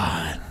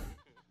Esteban.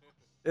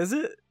 Is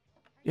it?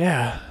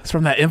 Yeah, it's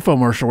from that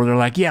infomercial where they're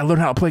like, yeah, learn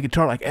how to play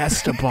guitar like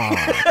Esteban.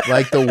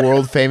 Like the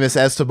world famous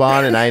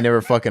Esteban, and I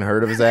never fucking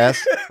heard of his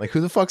ass. Like,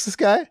 who the fuck's this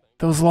guy?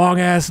 Those long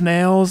ass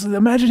nails.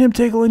 Imagine him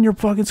tickling your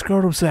fucking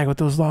scrotum sack with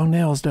those long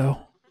nails, though.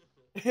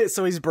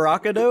 So he's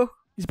Baracado?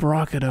 He's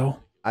Baracado.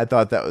 I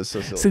thought that was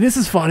so silly. See, this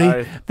is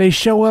funny. They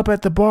show up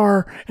at the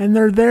bar and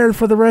they're there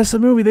for the rest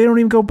of the movie. They don't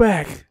even go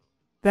back.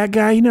 That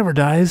guy, he never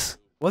dies.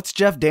 What's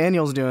Jeff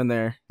Daniels doing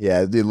there?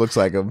 Yeah, dude looks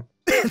like him.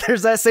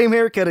 There's that same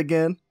haircut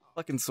again.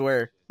 Fucking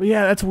swear. But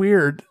yeah, that's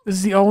weird. This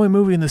is the only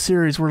movie in the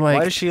series where like...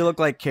 Why does she look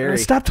like Carrie?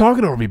 Stop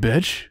talking over me,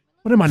 bitch.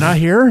 What, am I not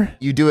here?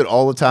 You do it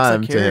all the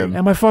time to him.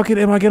 Am I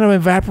gonna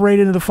evaporate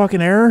into the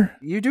fucking air?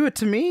 You do it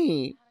to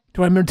me.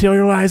 Do I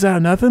materialize out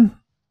of nothing?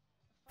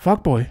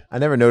 Fuckboy. I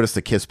never noticed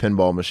the Kiss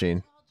pinball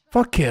machine.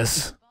 Fuck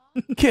Kiss.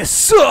 Kiss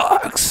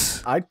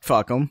sucks. I'd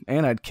fuck him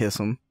and I'd kiss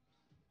him.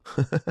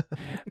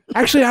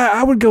 Actually,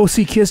 I would go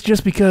see Kiss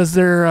just because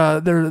they're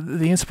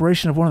the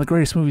inspiration of one of the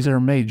greatest movies ever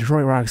made,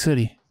 Detroit Rock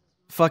City.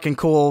 Fucking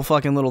cool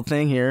fucking little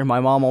thing here.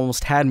 My mom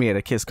almost had me at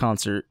a Kiss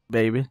concert,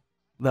 baby.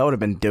 That would have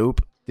been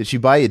dope. Did she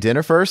buy you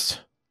dinner first?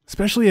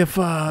 Especially if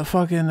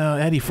fucking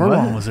Eddie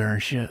Furlong was there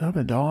and shit. That'd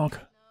been dog.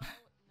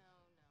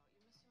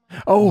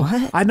 Oh,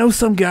 what? I know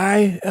some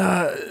guy.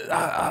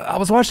 I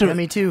was watching. Yeah,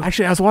 me too.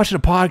 Actually, I was watching a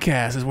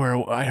podcast. Is where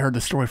I heard the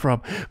story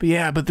from.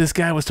 But this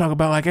guy was talking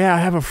about like, yeah, I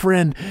have a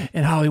friend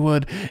in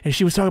Hollywood, and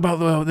she was talking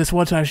about this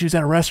one time she was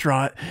at a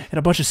restaurant and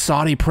a bunch of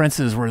Saudi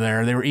princes were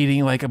there. They were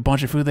eating like a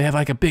bunch of food. They had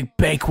like a big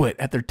banquet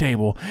at their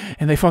table,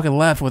 and they fucking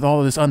left with all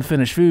of this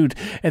unfinished food.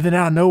 And then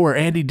out of nowhere,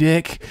 Andy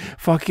Dick,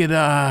 fucking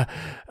our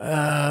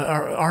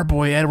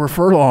boy Edward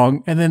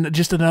Furlong, and then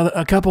just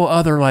a couple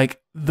other like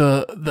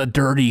the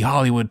dirty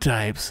Hollywood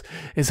types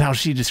is how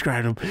she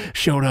described them,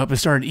 showed up and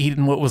started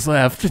eating what was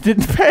left.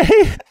 Didn't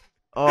pay.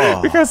 Oh.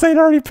 Because they'd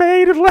already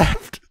paid and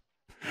left.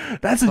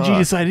 That's a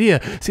genius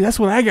idea. See, that's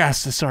what I got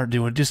to start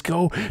doing. Just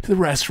go to the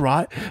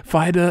restaurant,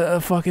 find a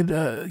fucking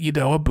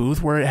a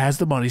booth where it has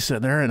the money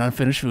sitting there and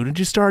unfinished food, and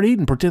just start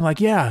eating. Pretend like,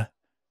 yeah,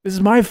 this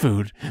is my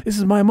food. This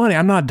is my money.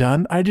 I'm not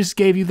done. I just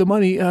gave you the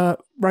money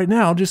right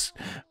now just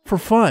for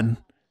fun.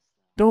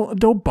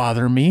 Don't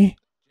bother me.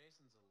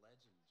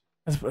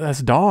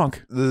 That's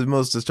donk. The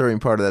most disturbing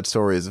part of that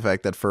story is the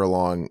fact that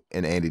Furlong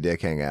and Andy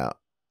Dick hang out.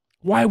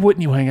 Why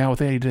wouldn't you hang out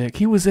with Andy Dick?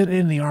 He was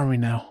in the army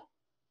now.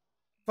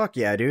 Fuck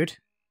yeah, dude.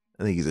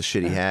 I think he's a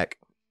shitty hack.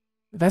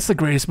 That's the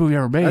greatest movie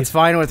ever made. That's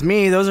fine with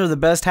me. Those are the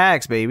best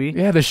hacks, baby.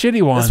 Yeah, the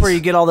shitty ones. That's where you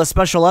get all the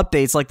special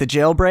updates like the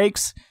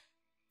jailbreaks.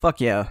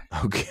 Fuck yeah.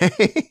 Okay.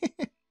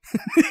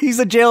 He's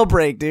a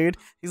jailbreak, dude.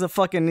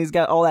 He's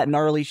got all that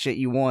gnarly shit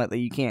you want that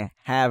you can't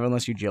have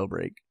unless you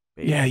jailbreak.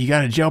 Baby. Yeah, you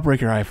got to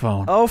jailbreak your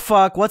iPhone. Oh,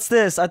 fuck. What's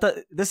this? I thought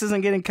this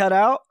isn't getting cut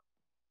out?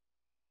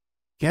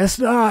 Guess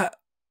not.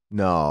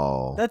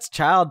 No. That's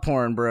child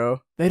porn, bro.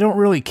 They don't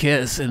really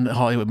kiss in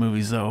Hollywood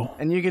movies, though.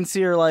 And you can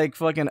see her, like,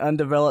 fucking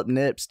undeveloped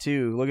nips,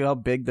 too. Look at how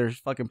big their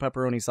fucking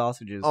pepperoni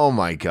sausages. Oh,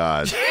 my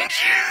God. Did you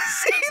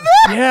see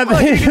that? Yeah,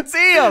 Look, you can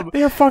see them.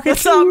 They're fucking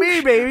That's huge. not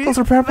me, baby. Those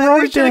are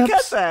pepperoni Cut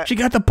dips. that. She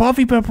got the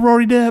puffy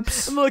pepperoni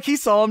dips. And look, he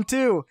saw them,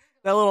 too.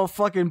 That little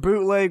fucking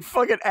bootleg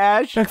fucking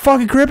Ash. Like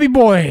fucking Crippy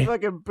Boy.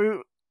 Fucking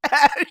boot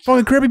Ash.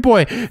 Fucking Crippy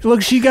Boy.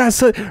 Look, she got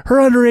her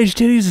underage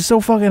titties are so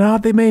fucking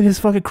hot, they made his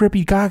fucking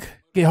Crippy cock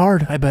get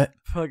hard, I bet.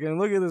 Fucking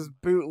look at this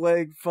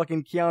bootleg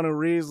fucking Keanu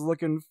Reeves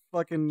looking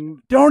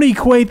fucking... Don't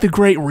equate the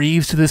great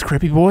Reeves to this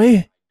Crippy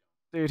Boy.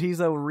 Dude, he's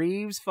a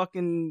Reeves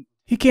fucking...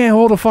 He can't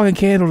hold a fucking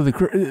candle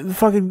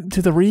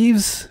to the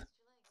Reeves.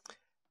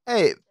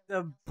 Hey.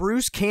 The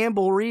Bruce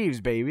Campbell Reeves,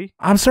 baby.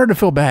 I'm starting to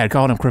feel bad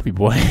calling him Crippy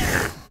Boy.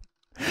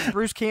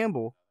 Bruce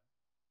Campbell.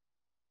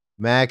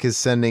 Mac is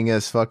sending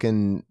us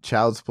fucking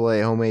Child's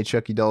Play homemade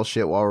Chucky doll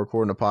shit while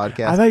recording a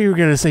podcast. I thought you were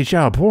going to say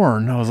child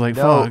porn. I was like,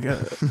 No.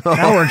 fuck.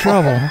 Now we're in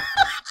trouble.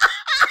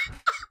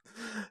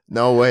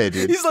 No way,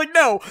 dude. He's like,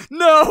 no.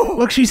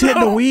 Look, she's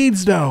hitting the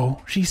weeds,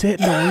 though. She's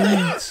hitting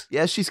the weeds.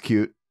 Yeah, she's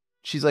cute.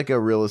 She's like a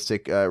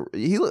realistic.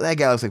 That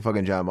guy looks like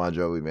fucking John Bon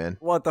Jovi, man.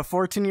 What, the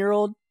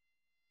 14-year-old?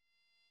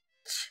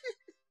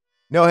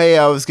 No, hey,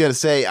 I was gonna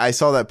say I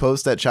saw that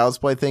post, that Child's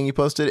Play thing you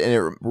posted, and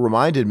it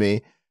reminded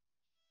me.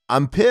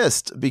 I'm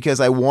pissed because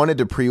I wanted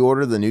to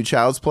pre-order the new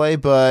Child's Play,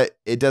 but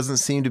it doesn't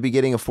seem to be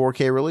getting a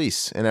 4K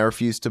release, and I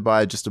refused to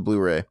buy just a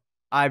Blu-ray.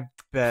 I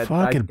bet.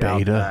 Fucking I doubt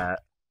beta. that.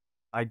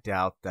 I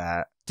doubt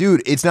that.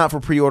 Dude, it's not for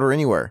pre-order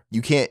anywhere.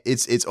 You can't.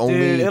 It's only.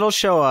 Dude, it'll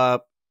show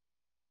up.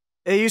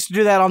 It used to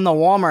do that on the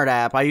Walmart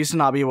app. I used to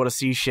not be able to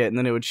see shit, and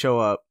then it would show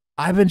up.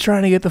 I've been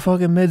trying to get the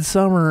fucking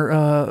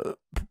Midsummer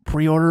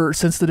pre-order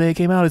since the day it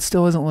came out. It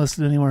still isn't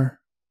listed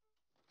anywhere.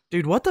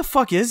 Dude, what the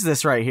fuck is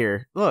this right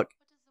here? Look.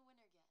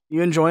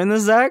 You enjoying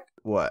this, Zach?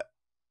 What?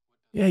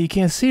 Yeah, you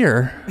can't see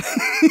her.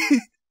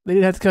 They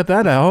didn't have to cut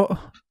that out.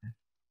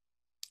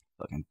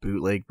 Fucking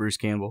bootleg Bruce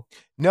Campbell.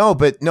 No,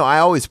 I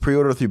always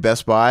pre-order through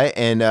Best Buy,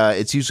 and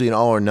it's usually an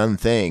all or none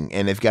thing.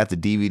 And they've got the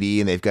DVD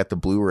and they've got the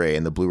Blu-ray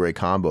and the Blu-ray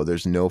combo.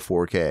 There's no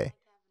 4K.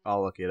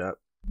 I'll look it up.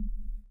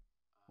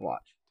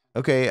 Watch.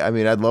 Okay, I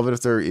mean, I'd love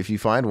it if you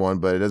find one,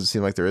 but it doesn't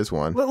seem like there is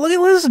one.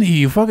 Listen to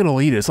you, fucking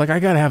elitist. Like,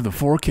 I gotta have the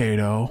 4K,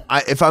 though.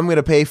 If I'm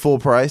gonna pay full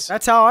price,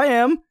 That's how I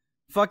am.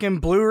 Fucking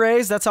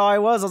Blu-rays, that's how I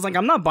was. I was like,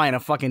 I'm not buying a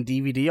fucking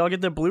DVD. I'll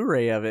get the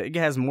Blu-ray of it. It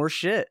has more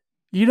shit.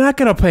 You're not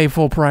gonna pay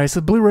full price.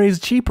 The Blu-ray is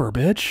cheaper,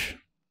 bitch.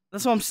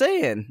 That's what I'm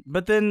saying.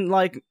 But then,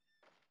 like,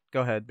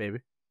 go ahead, baby.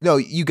 no,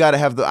 I gotta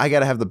have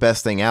the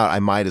best thing out. I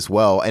might as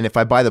well. And if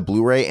I buy the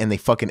Blu-ray and they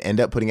fucking end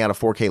up putting out a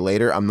 4K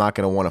later, I'm not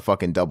gonna want to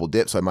fucking double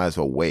dip. So I might as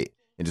well wait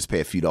and just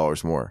pay a few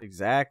dollars more.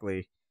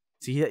 Exactly.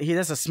 See,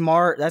 that's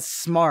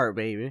smart,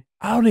 baby.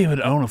 I don't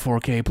even own a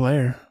 4K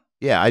player.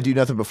 Yeah, I do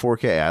nothing but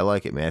 4K. I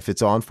like it, man. If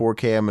it's on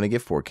 4K, I'm gonna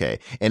get 4K.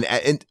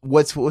 And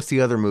what's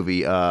the other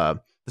movie?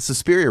 The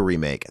Suspiria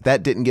remake,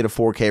 that didn't get a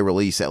 4K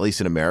release, at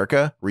least in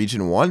America,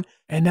 Region 1.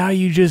 And now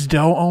you just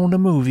don't own the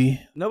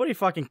movie. Nobody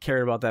fucking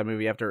cared about that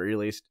movie after it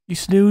released. You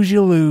snooze,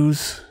 you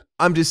lose.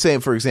 I'm just saying,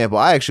 for example,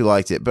 I actually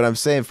liked it, but I'm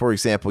saying, for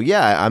example,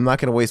 yeah, I'm not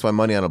going to waste my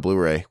money on a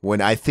Blu-ray when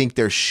I think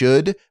there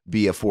should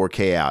be a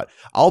 4K out.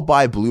 I'll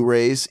buy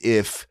Blu-rays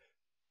if,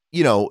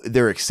 you know,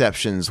 there are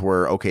exceptions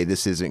where, okay,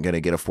 this isn't going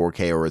to get a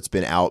 4K or it's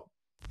been out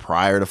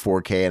prior to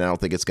 4K and I don't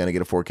think it's going to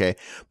get a 4K.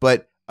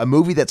 But a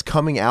movie that's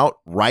coming out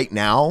right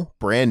now,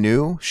 brand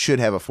new, should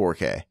have a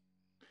 4K.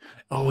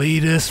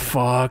 Elitist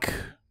fuck.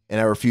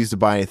 And I refuse to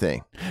buy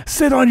anything.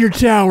 Sit on your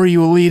tower, you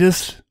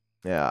elitist.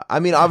 Yeah, I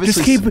mean,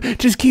 obviously,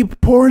 just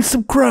keep pouring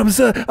some crumbs.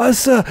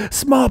 Us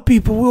small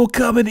people will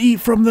come and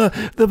eat from the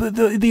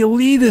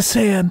elitist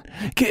hand.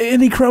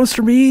 Any crumbs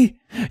for me?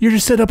 You're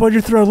just sitting up on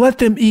your throne. Let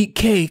them eat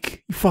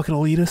cake. You fucking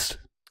elitist.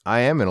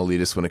 I am an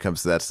elitist when it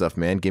comes to that stuff,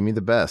 man. Give me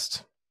the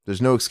best.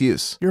 There's no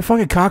excuse. You're a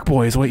fucking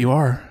cockboy is what you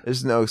are.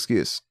 There's no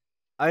excuse.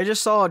 I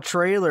just saw a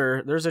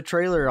trailer. There's a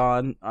trailer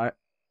on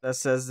that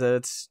says that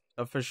it's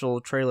official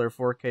trailer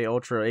 4K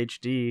Ultra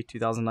HD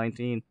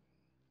 2019.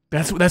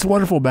 That's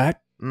wonderful,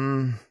 Mac.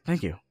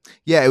 Thank you.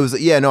 Yeah, it was.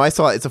 Yeah, no, I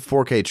saw it. It's a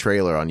 4K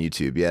trailer on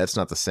YouTube. Yeah, it's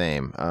not the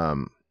same.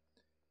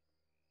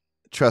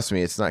 Trust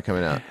me, it's not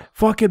coming out.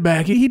 Fucking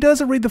Mac. He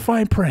doesn't read the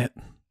fine print.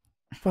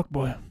 Fuck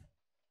boy.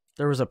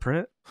 There was a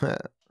print?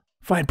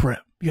 Fine print.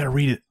 You gotta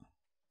read it.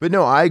 But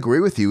no, I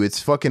agree with you. It's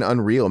fucking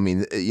unreal. I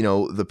mean, you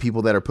know, the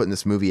people that are putting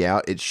this movie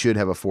out, it should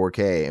have a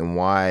 4K, and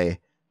why?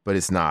 But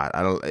it's not.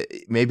 I don't.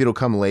 Maybe it'll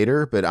come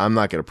later, but I'm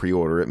not gonna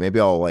pre-order it. Maybe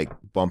I'll like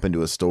bump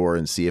into a store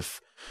and see if,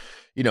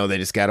 you know, they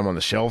just got them on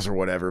the shelves or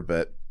whatever.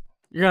 But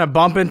you're gonna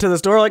bump into the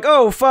store like,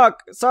 oh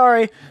fuck,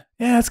 sorry.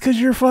 Yeah, it's because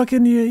you're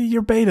fucking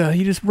you're beta.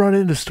 You just run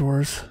into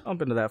stores.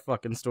 Bump into that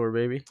fucking store,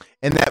 baby.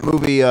 And that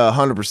movie,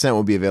 100%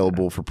 will be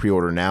available for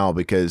pre-order now,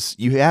 because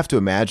you have to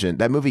imagine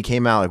that movie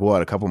came out like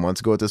what, a couple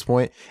months ago at this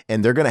point,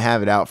 and they're gonna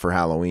have it out for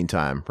Halloween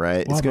time,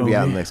 right? What it's gonna be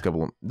out in movie? the next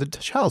couple of the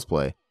Child's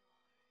Play.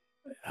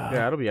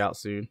 Yeah, it'll be out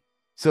soon.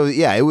 So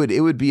yeah, it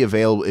would be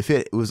available if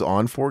it was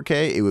on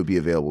 4K. It would be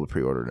available to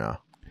pre-order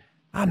now.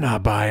 I'm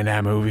not buying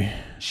that movie.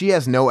 She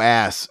has no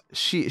ass.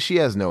 She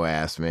has no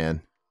ass,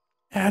 man.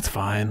 That's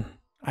fine.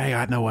 I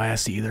got no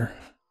ass either.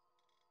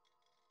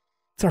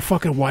 It's our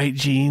fucking white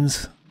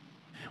genes.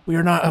 We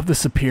are not of the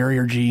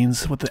superior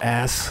genes with the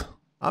ass.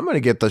 I'm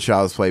gonna get the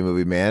Child's Play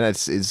movie, man.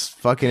 It's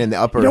fucking in the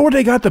upper. You know where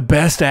they got the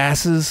best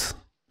asses?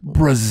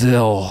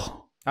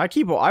 Brazil.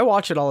 I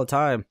watch it all the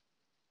time.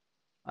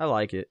 I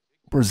like it.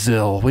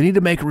 Brazil. We need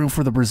to make room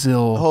for the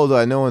Brazil. Hold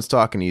on, no one's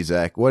talking to you,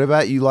 Zach. What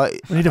about you?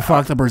 Like, We need to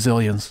fuck the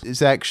Brazilians.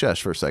 Zach,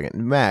 shush for a second.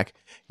 Mac,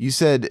 you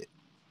said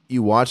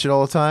you watch it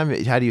all the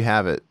time. How do you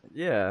have it?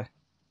 Yeah.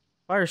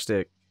 Fire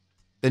Stick.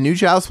 The new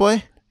Child's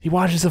Play? He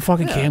watches the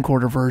fucking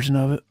camcorder version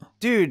of it.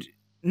 Dude,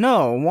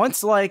 no.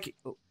 Once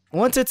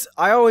it's,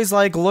 I always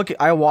like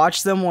I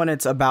watch them when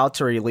it's about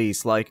to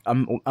release, like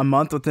a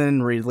month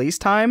within release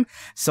time.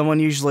 Someone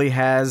usually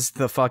has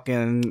the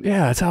fucking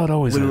Yeah, that's how it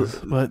always is.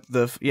 But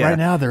right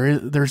now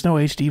there's no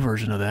HD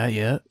version of that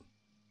yet.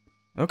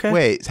 Okay.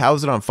 Wait, how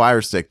is it on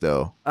Fire Stick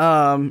though?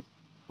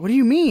 What do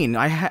you mean?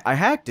 I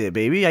hacked it,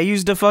 baby. I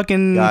used a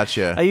fucking.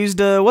 Gotcha. I used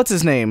what's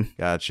his name?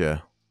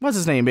 Gotcha. What's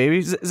his name,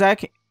 baby?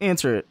 Zach,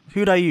 answer it.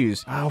 Who'd I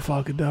use? I don't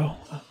fucking know.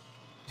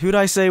 Who'd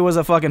I say was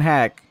a fucking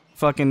hack?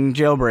 Fucking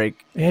jailbreak.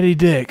 Andy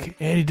Dick.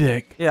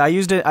 Yeah, I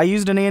used it. I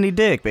used an Andy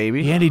Dick,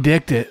 baby. Andy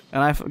Dicked it.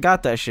 And I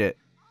got that shit.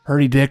 Heard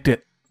he dicked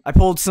it. I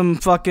pulled some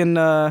fucking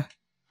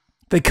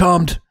They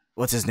cummed.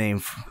 what's his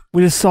name?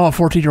 We just saw a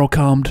 14-year-old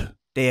cummed.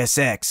 Deus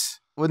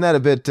Ex. Wasn't that a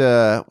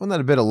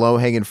bit of low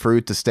hanging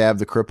fruit to stab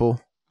the cripple,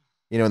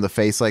 you know, in the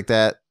face like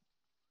that?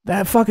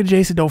 That fucking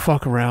Jason don't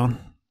fuck around.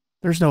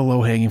 There's no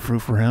low-hanging fruit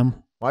for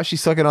him. Why is she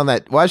sucking on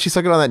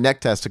that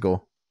neck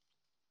testicle?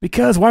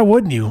 Because why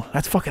wouldn't you?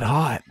 That's fucking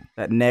hot.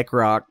 That neck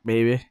rock,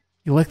 baby.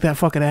 You lick that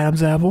fucking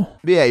Adam's apple?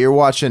 Yeah, you're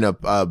watching a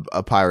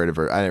pirated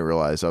version. I didn't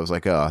realize. I was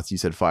like, oh, you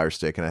said Fire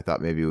Stick, and I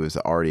thought maybe it was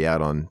already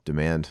out on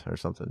demand or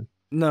something.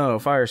 No,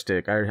 Fire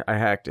Stick. I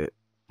hacked it.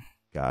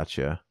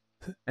 Gotcha.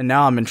 And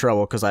now I'm in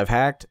trouble because I've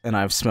hacked and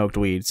I've smoked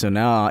weed. So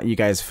now you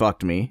guys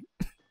fucked me.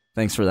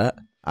 Thanks for that.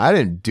 I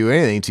didn't do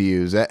anything to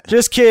you. Is that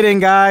Just kidding,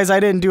 guys. I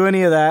didn't do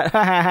any of that.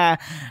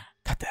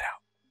 Cut that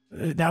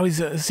out. Now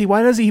he's... see,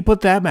 why doesn't he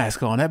put that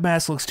mask on? That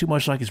mask looks too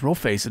much like his real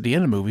face at the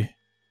end of the movie.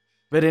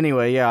 But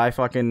anyway, yeah,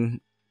 I've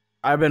been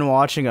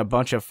watching a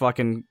bunch of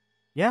fucking...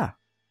 Yeah.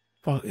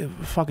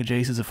 Fucking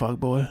Jason's a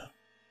fuckboy.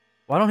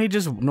 Why don't he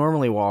just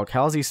normally walk?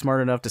 How is he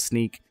smart enough to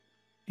sneak?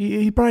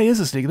 He probably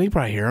is a sneak. They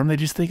probably hear him. They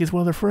just think it's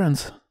one of their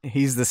friends.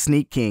 He's the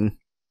sneak king.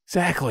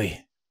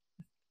 Exactly.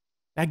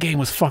 That game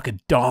was fucking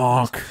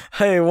donk.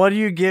 Hey, what do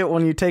you get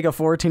when you take a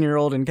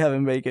 14-year-old and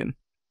Kevin Bacon?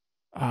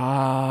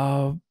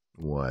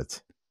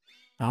 what?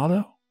 I don't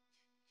know.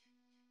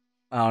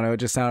 I don't know. It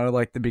just sounded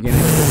like the beginning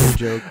of a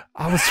joke.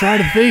 I was trying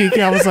to think.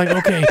 I was like,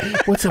 okay,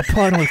 what's a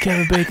pun with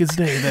Kevin Bacon's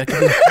name? That could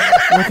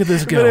be, look at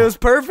this go. But it was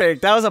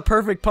perfect. That was a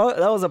perfect pun.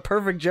 That was a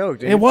perfect joke,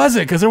 dude. It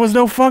wasn't, because there was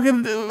no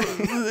fucking...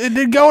 it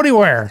didn't go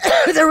anywhere.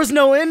 There was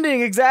no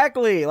ending,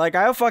 exactly. Like,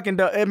 I fucking...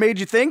 It made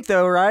you think,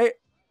 though, right?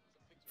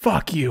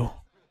 Fuck you.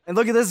 And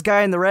look at this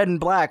guy in the red and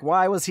black.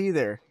 Why was he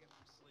there?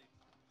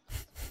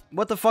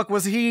 What the fuck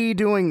was he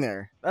doing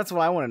there? That's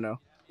what I want to know.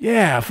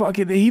 Yeah,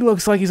 fucking... He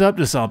looks like he's up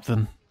to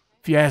something,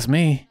 if you ask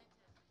me.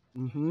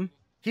 Mm-hmm.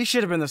 He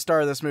should have been the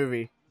star of this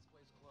movie.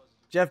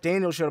 Jeff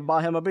Daniels should have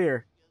bought him a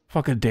beer.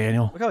 Fucking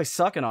Daniel. Look how he's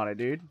sucking on it,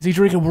 dude. Is he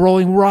drinking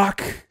Rolling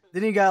Rock?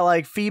 Then you got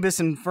like Phoebus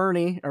and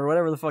Fernie, or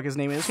whatever the fuck his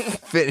name is.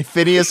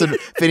 Phineas and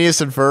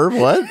Ferb?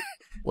 What?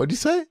 What'd you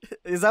say?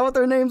 Is that what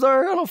their names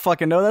are? I don't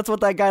fucking know. That's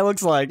what that guy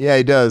looks like. Yeah,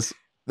 he does.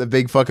 The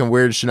big fucking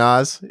weird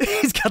schnoz.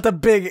 He's got the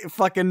big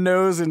fucking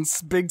nose and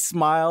big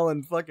smile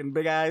and fucking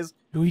big eyes.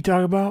 Who you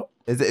talking about?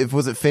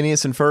 Was it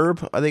Phineas and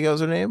Ferb? I think that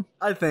was her name.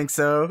 I think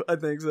so.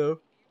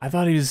 I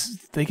thought he was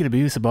thinking of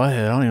Beavis and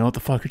Butthead. I don't even know what the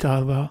fuck you're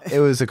talking about. It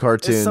was a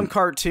cartoon. It's some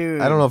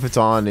cartoon. I don't know if it's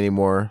on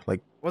anymore.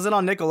 Like, was it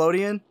on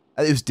Nickelodeon?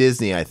 it was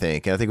Disney, I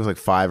think. And I think it was like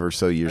 5 or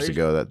so years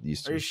ago that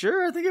used to. Are you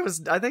sure? I think it was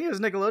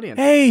Nickelodeon.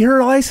 Hey,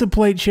 her license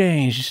plate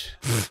changed.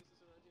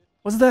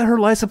 Wasn't that her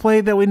license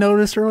plate that we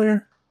noticed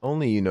earlier?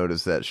 Only you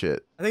noticed that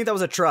shit. I think that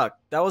was a truck.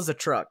 That was the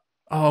truck.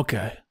 Oh,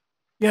 okay.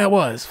 Yeah, it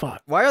was.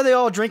 Fuck. Why are they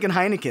all drinking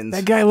Heinekens?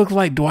 That guy looked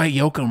like Dwight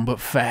Yoakam, but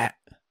fat.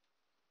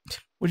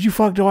 Would you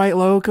fuck Dwight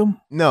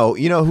Yoakam? No,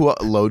 you know who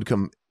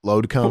Loadcom.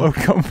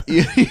 Yoakam.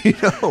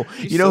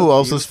 you know who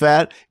else was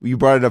fat? You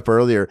brought it up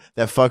earlier.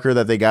 That fucker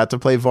that they got to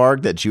play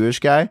Varg, that Jewish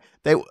guy.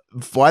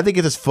 Why'd they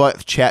get this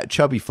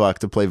chubby fuck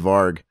to play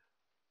Varg?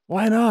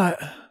 Why not?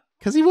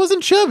 Because he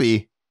wasn't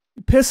chubby.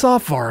 Piss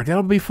off, Varg.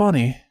 That'll be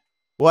funny.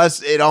 Well,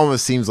 it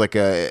almost seems like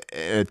a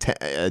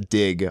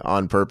dig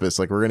on purpose.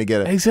 Like we're gonna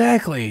get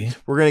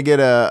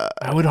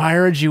I would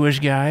hire a Jewish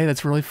guy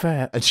that's really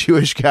fat. A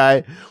Jewish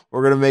guy.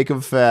 We're gonna make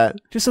him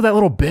fat, just so that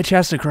little bitch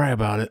has to cry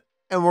about it.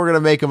 And we're gonna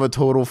make him a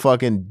total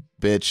fucking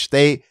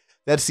bitch.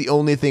 That's the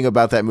only thing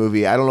about that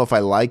movie. I don't know if I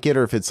like it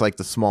or if it's like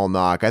the small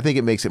knock. I think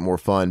it makes it more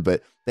fun,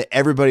 but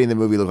everybody in the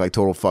movie look like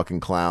total fucking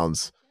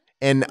clowns.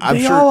 And I'm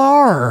they sure all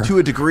are. To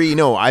a degree,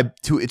 no,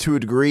 to a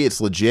degree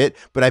it's legit,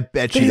 but I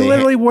bet you they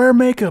literally wear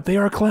makeup. They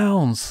are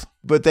clowns.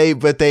 But they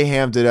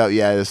hammed it up.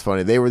 Yeah, it's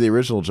funny. They were the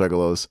original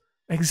Juggalos.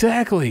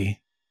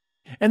 Exactly.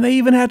 And they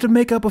even have to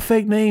make up a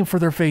fake name for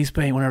their face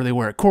paint whenever they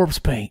wear it. Corpse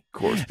paint.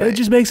 And it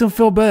just makes them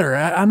feel better.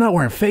 I'm not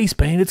wearing face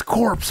paint. It's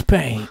corpse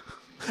paint.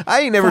 I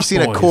ain't never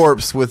seen boys. A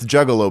corpse with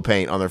Juggalo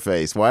paint on their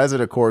face. Why is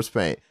it a corpse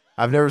paint?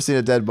 I've never seen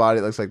a dead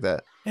body that looks like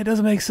that. It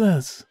doesn't make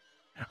sense.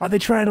 Are they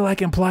trying to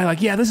like imply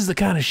like, yeah, this is the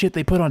kind of shit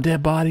they put on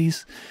dead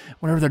bodies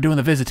whenever they're doing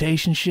the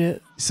visitation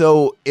shit?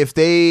 So if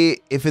during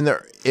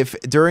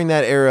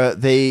that era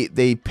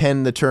they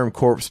penned the term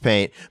corpse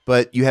paint,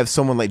 but you have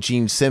someone like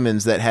Gene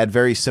Simmons that had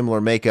very similar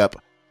makeup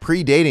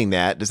predating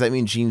that, does that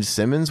mean Gene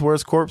Simmons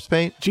wears corpse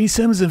paint? Gene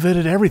Simmons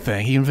invented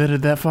everything. He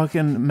invented that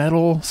fucking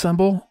metal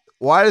symbol.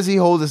 Why does he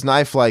hold his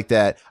knife like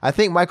that? I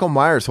think Michael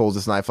Myers holds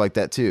his knife like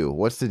that too.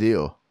 What's the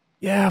deal?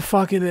 Yeah,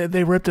 fuck it.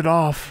 They ripped it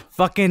off.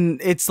 Fucking,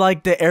 it's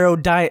like the arrow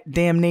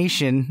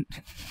damnation.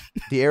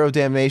 The arrow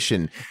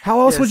damnation.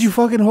 How else would you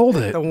fucking hold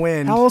it? The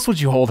wind. How else would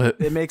you hold it?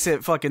 It makes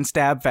it fucking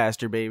stab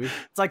faster, baby.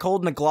 It's like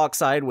holding a Glock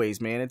sideways,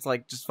 man. It's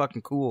like just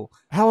fucking cool.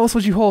 How else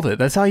would you hold it?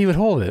 That's how you would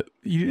hold it.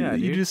 You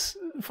dude. just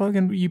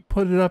fucking, you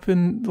put it up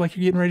in like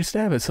you're getting ready to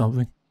stab at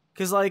something.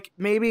 Because like,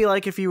 maybe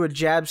like if you would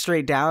jab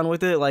straight down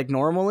with it, like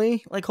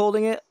normally, like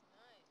holding it,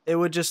 it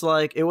would just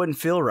like, it wouldn't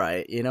feel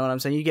right. You know what I'm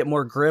saying? You get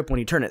more grip when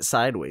you turn it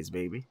sideways,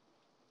 baby.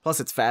 Plus,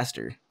 it's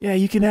faster. Yeah,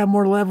 you can have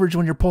more leverage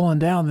when you're pulling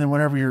down than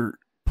whenever you're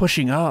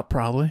pushing up,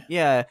 probably.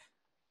 Yeah.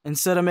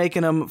 Instead of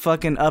making them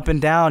fucking up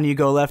and down, you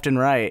go left and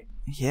right.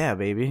 Yeah,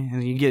 baby.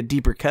 And you get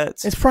deeper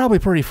cuts. It's probably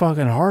pretty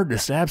fucking hard to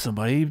stab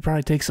somebody. He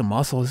probably takes some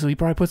muscle, so he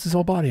probably puts his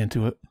whole body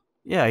into it.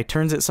 Yeah, he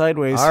turns it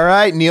sideways. All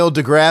right, Neil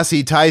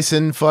deGrasse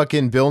Tyson,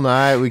 fucking Bill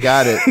Nye, we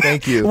got it.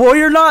 Thank you. Well,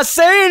 you're not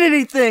saying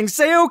anything.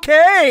 Say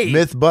okay.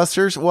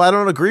 Mythbusters? Well, I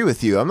don't agree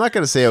with you. I'm not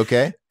going to say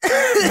okay.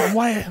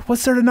 Why?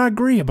 What's there to not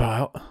agree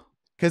about?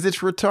 Because it's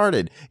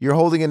retarded. You're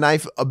holding a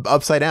knife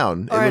upside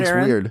down. It looks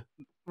Aaron. weird.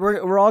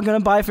 We're all gonna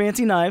buy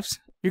fancy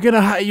knives. You're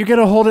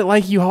gonna hold it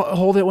like you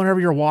hold it whenever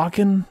you're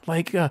walking.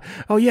 Like,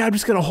 oh yeah, I'm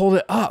just gonna hold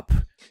it up.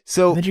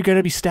 So and then you're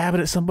gonna be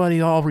stabbing at somebody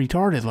all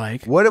retarded.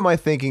 Like, what am I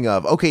thinking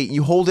of? Okay,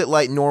 you hold it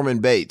like Norman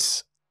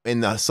Bates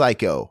in the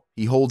Psycho.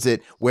 He holds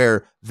it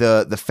where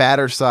the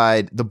fatter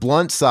side, the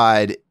blunt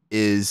side,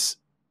 is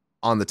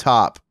on the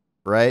top,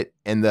 right,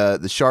 and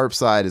the sharp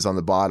side is on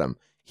the bottom.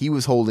 He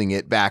was holding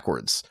it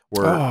backwards,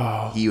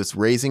 where he was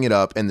raising it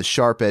up, and the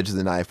sharp edge of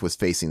the knife was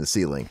facing the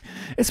ceiling.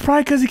 It's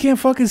probably because he can't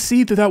fucking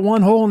see through that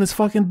one hole in his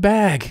fucking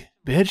bag,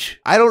 bitch.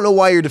 I don't know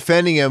why you're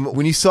defending him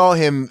when you saw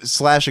him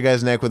slash a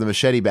guy's neck with a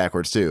machete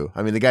backwards, too.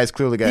 I mean, the guy's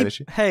clearly got an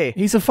issue. Hey.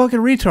 He's a fucking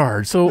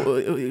retard,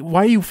 so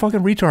why are you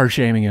fucking retard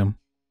shaming him?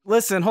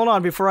 Listen, hold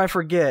on, before I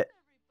forget.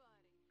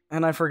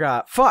 And I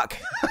forgot. Fuck.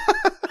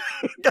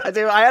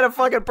 Dude, I had a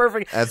fucking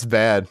perfect. That's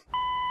bad.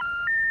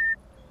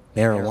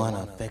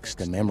 Marijuana affects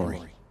the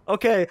memory.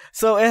 Okay,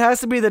 so it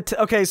has to be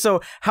the. Okay,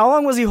 so how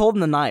long was he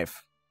holding the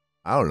knife?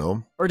 I don't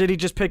know. Or did he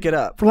just pick it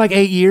up? For like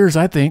 8 years,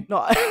 I think.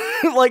 No,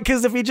 like,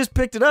 because if he just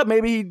picked it up,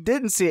 maybe he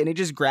didn't see it and he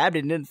just grabbed it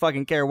and didn't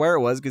fucking care where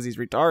it was because he's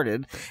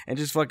retarded and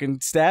just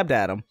fucking stabbed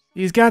at him.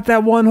 He's got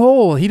that one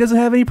hole. He doesn't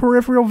have any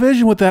peripheral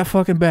vision with that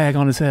fucking bag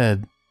on his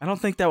head. I don't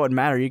think that would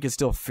matter. You could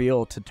still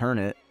feel to turn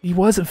it. He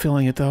wasn't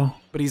feeling it, though.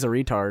 But he's a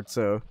retard,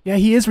 so... Yeah,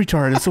 he is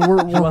retarded, so we're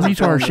wasn't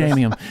feeling retard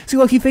shaming him. See,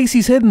 look, he thinks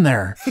he's hidden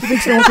there. He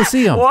thinks no one can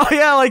see him. Well,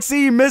 yeah, like,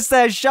 see, he missed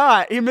that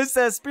shot. He missed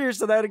that spear,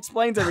 so that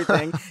explains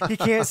everything. He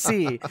can't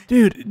see.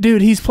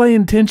 Dude, he's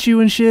playing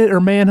Tenchu and shit,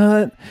 or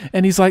Manhunt,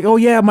 and he's like, oh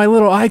yeah, my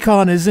little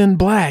icon is in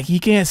black. He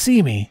can't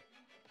see me.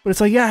 But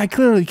it's like, yeah, I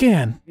clearly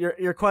can.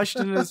 Your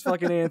question is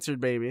fucking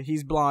answered, baby.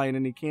 He's blind,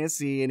 and he can't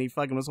see, and he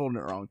fucking was holding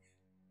it wrong.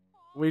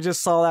 We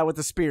just saw that with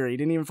the spear. He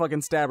didn't even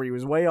fucking stab her. He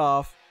was way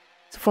off.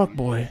 It's a fuck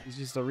boy. He's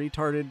just a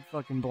retarded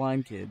fucking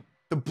blind kid.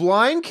 The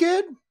blind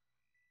kid?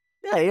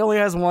 Yeah, he only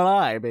has one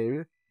eye,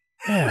 baby.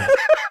 Yeah.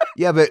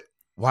 Yeah, but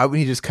why wouldn't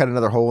he just cut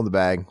another hole in the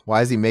bag?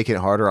 Why is he making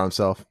it harder on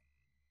himself?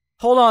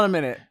 Hold on a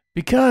minute.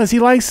 Because he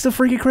likes to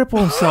freaking cripple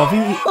himself.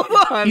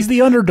 Hold on. He's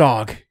the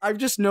underdog. I've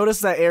just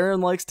noticed that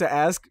Aaron likes to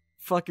ask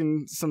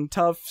fucking some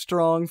tough,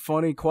 strong,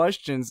 funny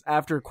questions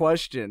after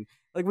question.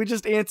 Like, we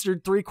just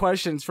answered 3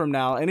 questions from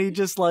now, and he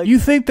just like... You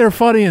think they're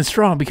funny and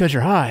strong because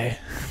you're high.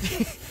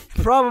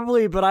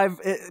 Probably, but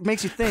it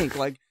makes you think,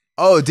 like...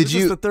 Oh, this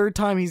is the 3rd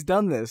time he's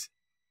done this.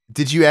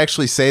 Did you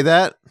actually say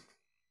that?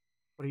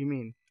 What do you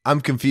mean?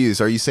 I'm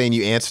confused. Are you saying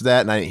you answered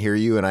that and I didn't hear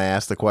you and I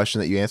asked the question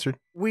that you answered?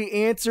 We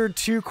answered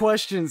 2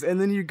 questions, and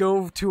then you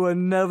go to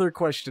another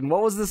question.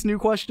 What was this new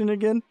question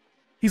again?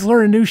 He's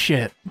learning new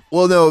shit.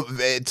 Well, no,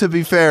 to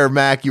be fair,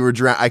 Mac, you were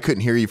I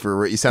couldn't hear you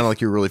you sounded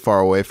like you were really far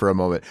away for a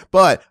moment.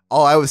 But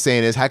all I was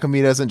saying is, how come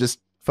he doesn't just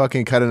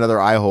fucking cut another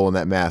eye hole in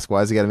that mask?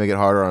 Why does he got to make it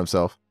harder on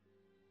himself?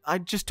 I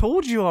just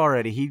told you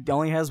already. He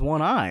only has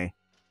one eye.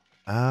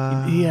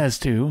 He has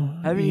 2.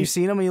 Haven't you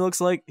seen him? He looks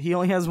like he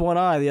only has one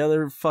eye. The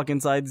other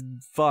fucking side's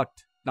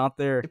fucked. Not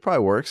there. It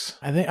probably works.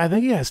 I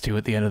think he has 2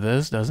 at the end of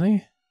this, doesn't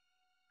he?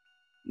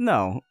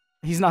 No.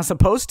 He's not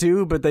supposed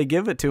to, but they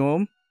give it to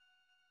him.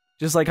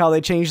 Just like how they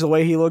change the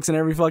way he looks in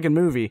every fucking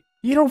movie.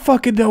 You don't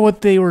fucking know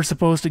what they were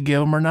supposed to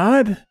give him or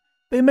not.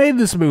 They made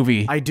this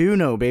movie. I do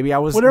know, baby.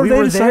 Whatever we they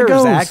were decide there,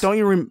 goes. Zach. Don't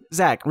you,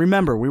 Zach?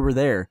 Remember, we were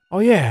there.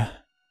 Oh yeah.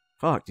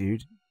 Fuck,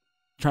 dude.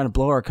 Trying to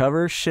blow our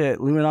cover? Shit,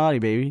 Illuminati,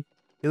 baby.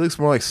 He looks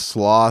more like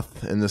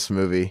Sloth in this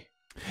movie.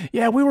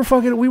 Yeah, we were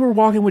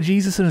walking with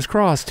Jesus and his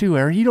cross too,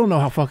 Aaron. You don't know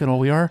how fucking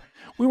old we are.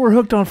 We were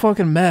hooked on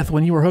fucking meth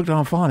when you were hooked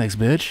on phonics,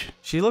 bitch.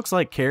 She looks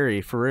like Carrie,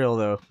 for real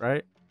though,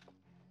 right?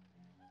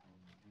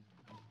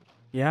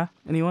 Yeah?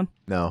 Anyone?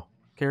 No.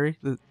 Carrie,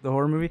 the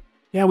horror movie?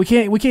 Yeah, we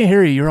can't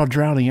hear you. You're all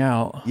drowning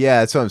out.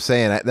 Yeah, that's what I'm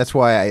saying. That's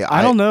why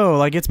I don't know.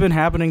 Like, it's been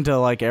happening to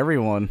like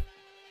everyone.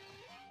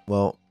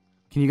 Well,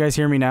 can you guys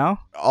hear me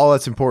now? All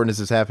that's important is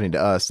it's happening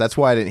to us. That's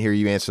why I didn't hear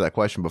you answer that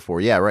question before.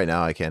 Yeah, right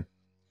now I can.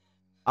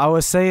 I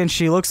was saying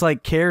she looks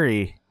like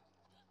Carrie.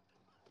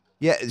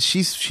 Yeah,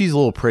 she's a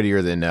little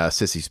prettier than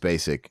Sissy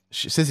Spacek.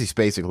 Sissy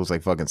Spacek looks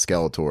like fucking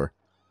Skeletor.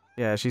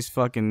 Yeah, she's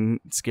fucking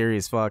scary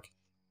as fuck.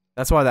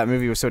 That's why that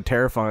movie was so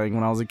terrifying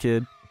when I was a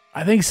kid.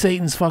 I think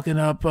Satan's fucking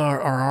up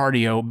our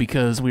audio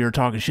because we were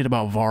talking shit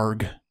about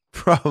Varg.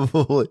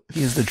 Probably.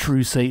 He is the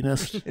true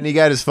Satanist. And he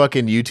got his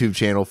fucking YouTube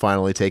channel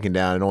finally taken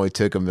down. It only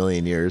took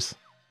 1,000,000 years.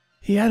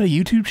 He had a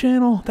YouTube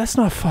channel? That's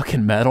not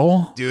fucking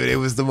metal. Dude, it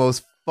was the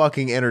most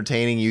fucking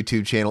entertaining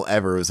YouTube channel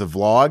ever. It was a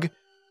vlog,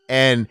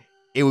 and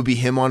it would be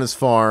him on his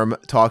farm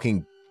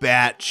talking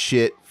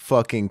batshit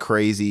fucking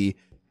crazy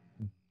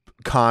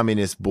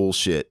communist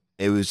bullshit.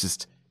 It was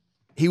just,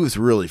 he was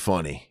really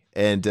funny.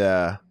 And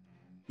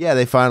yeah,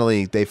 they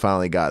finally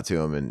got to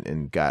him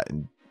and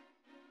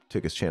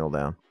took his channel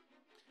down.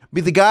 I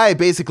mean, the guy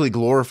basically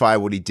glorified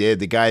what he did.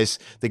 The guy's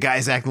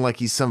acting like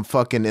he's some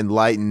fucking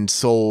enlightened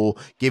soul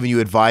giving you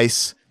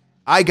advice.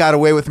 I got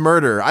away with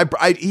murder. I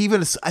think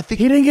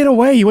he didn't get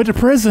away. He went to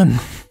prison.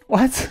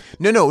 What?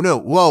 No.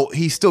 Well,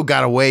 he still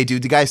got away,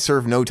 dude. The guy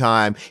served no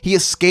time. He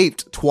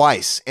escaped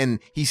twice, and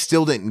he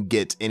still didn't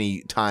get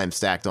any time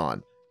stacked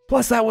on.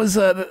 Plus, that was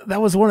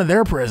one of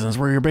their prisons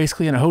where you're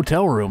basically in a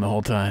hotel room the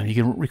whole time. You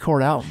can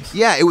record albums.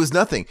 Yeah, it was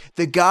nothing.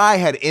 The guy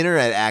had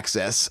internet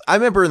access. I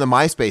remember in the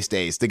MySpace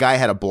days, the guy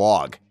had a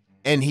blog,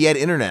 and he had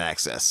internet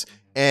access.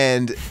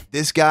 And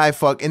this guy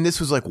and this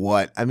was like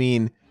what? I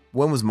mean,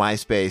 when was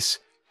MySpace?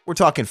 We're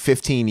talking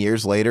 15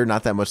 years later,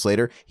 not that much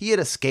later. He had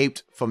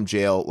escaped from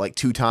jail like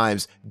 2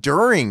 times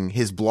during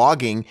his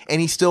blogging,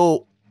 and he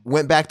still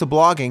went back to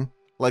blogging.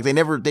 Like they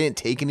didn't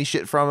take any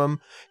shit from him.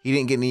 He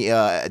didn't get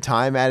any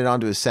time added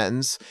onto his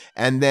sentence.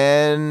 And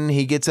then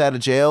he gets out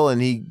of jail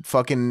and he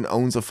fucking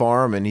owns a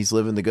farm and he's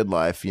living the good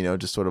life, you know,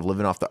 just sort of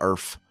living off the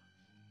earth.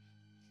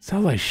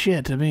 Sounds like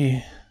shit to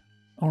me.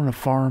 Owning a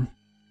farm.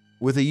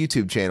 With a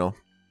YouTube channel.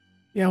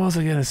 Yeah, what was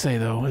I gonna say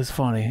though? It was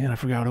funny and I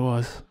forgot what it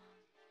was.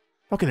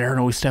 Fucking Aaron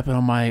always stepping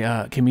on my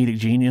comedic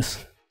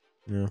genius.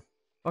 Yeah.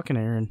 Fucking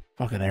Aaron.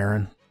 Fucking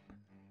Aaron.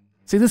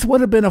 See, this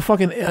would have been a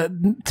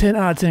fucking 10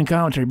 out of 10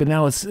 commentary, but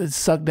now it's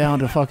sucked down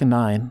to fucking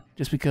 9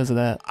 just because of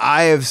that.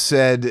 I have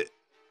said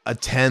a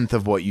tenth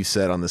of what you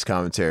said on this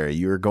commentary.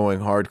 You were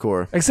going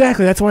hardcore.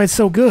 Exactly. That's why it's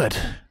so good.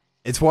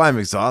 It's why I'm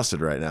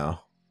exhausted right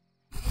now.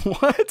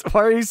 What?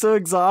 Why are you so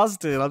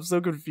exhausted? I'm so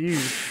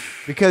confused.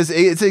 Because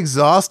it's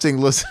exhausting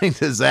listening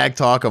to Zach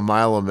talk a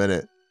mile a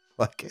minute.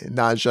 Like,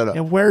 nah, shut up.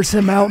 It wears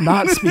him out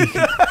not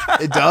speaking.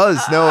 It does.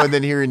 No, and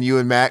then hearing you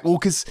and Mac. Well,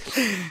 because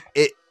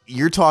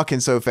you're talking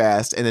so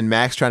fast, and then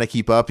Mac's trying to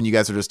keep up, and you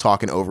guys are just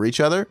talking over each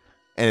other,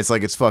 and it's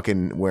like it's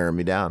fucking wearing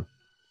me down.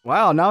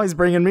 Wow, now he's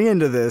bringing me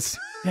into this.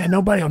 Yeah,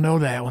 nobody will know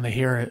that when they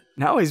hear it.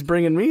 Now he's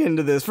bringing me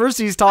into this. First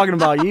he's talking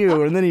about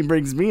you, and then he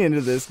brings me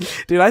into this.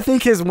 Dude, I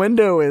think his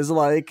window is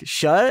like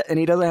shut, and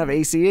he doesn't have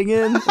AC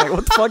again. Like,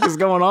 what the fuck is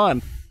going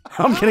on?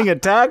 I'm getting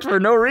attacked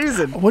for no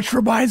reason. Which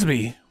reminds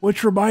me,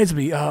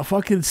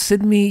 fucking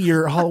send me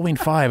your Halloween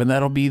 5, and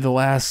that'll be the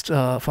last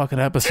fucking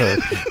episode.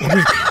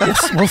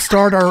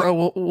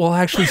 We'll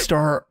actually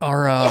start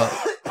our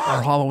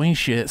Halloween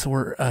shit, so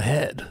we're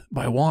ahead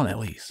by 1 at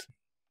least.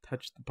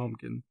 Touch the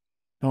pumpkin.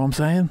 Know what I'm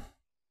saying?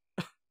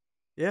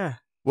 Yeah.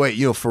 Wait,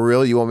 for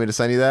real? You want me to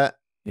send you that?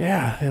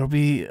 Yeah, it'll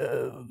be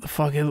the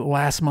fucking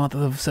last month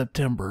of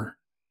September.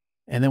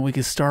 And then we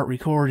can start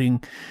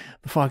recording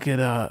the fucking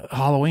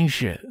Halloween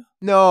shit.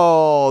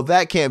 No,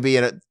 that can't be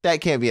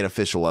an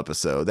official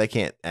episode. That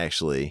can't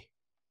actually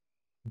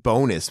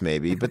bonus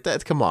maybe, but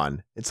come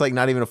on. It's like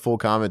not even a full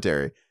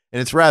commentary. And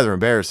it's rather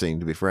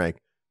embarrassing, to be frank.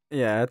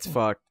 Yeah, it's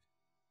fucked.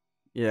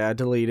 Yeah,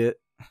 delete it.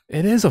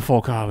 It is a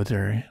full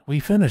commentary. We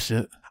finished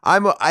it.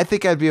 I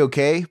think I'd be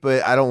okay,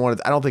 but I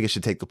don't think it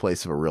should take the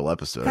place of a real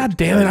episode. God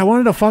damn it, I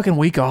wanted a fucking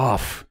week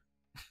off.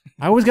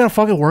 I always gotta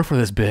fucking work for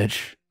this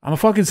bitch.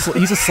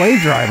 He's a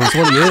slave driver, is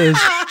what he is.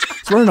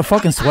 He's running a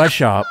fucking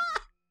sweatshop.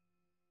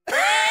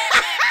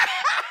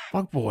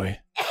 Fuck boy.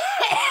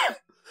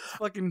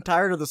 Fucking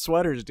tired of the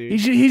sweaters, dude.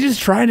 He's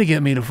just trying to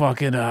get me to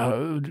fucking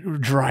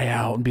dry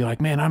out and be like,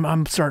 man,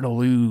 I'm starting to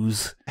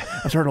lose.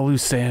 I'm starting to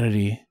lose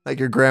sanity. Like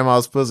your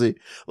grandma's pussy.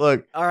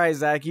 Look. All right,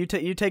 Zach, you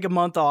take a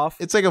month off.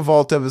 It's like a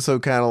vault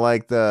episode, kind of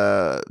like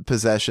the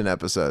possession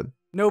episode.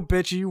 No,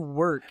 bitch, you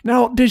work.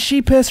 Now, did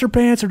she piss her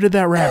pants or did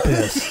that rat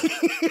piss?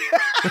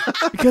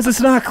 Because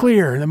it's not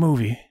clear in the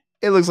movie.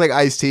 It looks like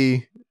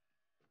Ice-T.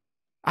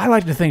 I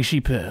like to think she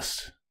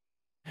pissed.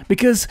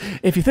 Because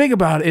if you think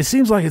about it, it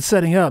seems like it's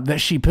setting up that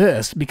she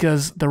pissed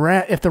because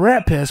if the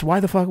rat pissed, why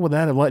the fuck would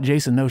that have let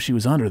Jason know she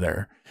was under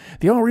there?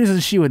 The only reason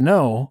Jason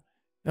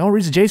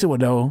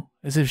would know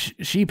is if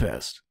she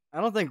pissed.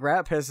 I don't think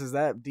rat piss is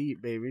that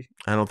deep, baby.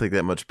 I don't think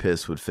that much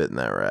piss would fit in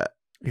that rat.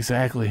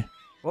 Exactly.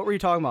 What were you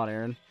talking about,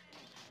 Aaron?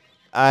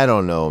 I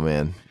don't know,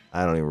 man.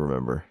 I don't even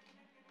remember.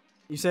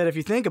 You said if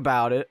you think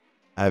about it.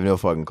 I have no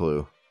fucking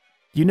clue.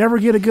 You never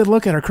get a good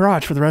look at her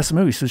crotch for the rest of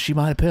the movie, so she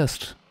might have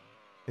pissed.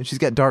 And she's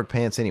got dark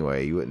pants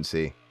anyway. You wouldn't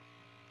see.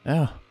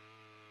 Yeah.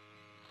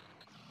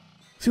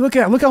 See, look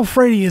how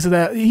afraid he is of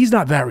that. He's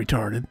not that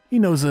retarded. He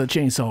knows a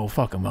chainsaw will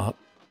fuck him up.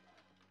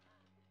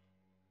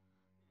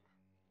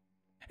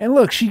 And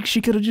look, she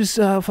could have just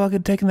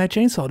fucking taken that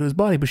chainsaw to his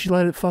body, but she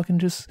let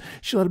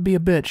it be a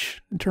bitch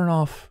and turn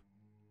off.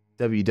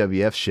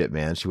 WWF shit,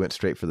 man. She went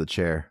straight for the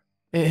chair.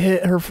 It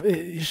hit her.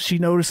 She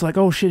noticed like,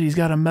 oh shit, he's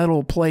got a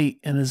metal plate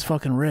in his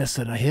fucking wrist,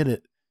 and I hit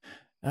it.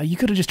 You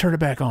could have just turned it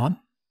back on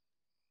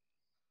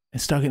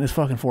and stuck it in his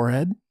fucking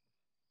forehead.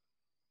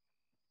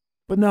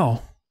 But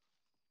no.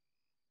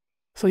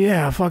 So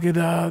yeah, fucking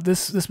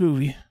this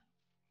movie,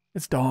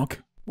 it's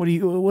donk. What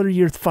are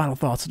your final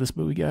thoughts of this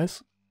movie,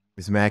 guys?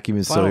 Is Mac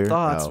even still Final here?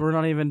 thoughts. Oh. We're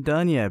not even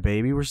done yet,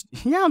 baby.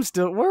 I'm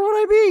still. Where would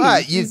I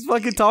be? He's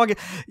fucking talking.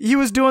 He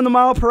was doing the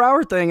mile per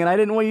hour thing, and I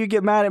didn't want you to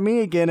get mad at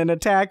me again and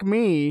attack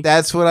me.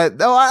 That's what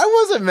I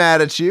wasn't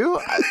mad at you.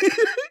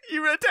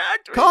 You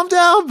attacked me. Calm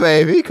down,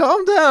 baby.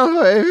 Calm down,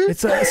 baby.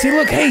 It's see,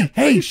 look, hey.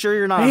 Are you sure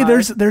you're not? Hey,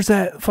 high? there's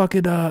that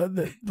fucking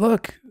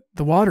look,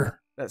 the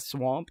water. That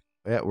swamp.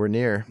 Yeah, we're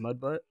near.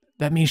 Mud butt.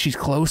 That means she's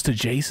close to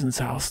Jason's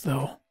house,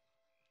 though.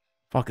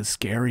 Fucking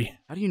scary.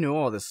 How do you know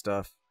all this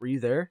stuff? Were you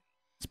there?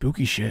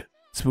 Spooky shit.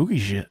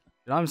 Dude,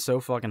 I'm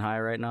so fucking high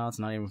right now. It's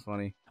not even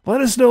funny.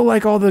 Let us know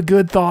like all the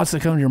good thoughts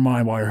that come to your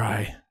mind while you're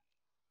high.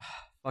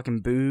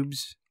 Fucking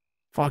boobs.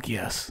 Fuck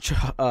yes.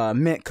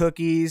 Mint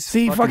cookies.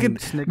 See, fucking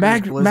Snickers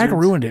Mac Blizzards.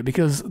 ruined it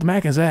because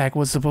Mac and Zach we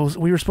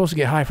were supposed to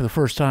get high for the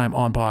first time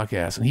on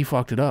podcast, and he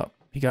fucked it up.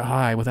 He got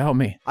high without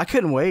me. I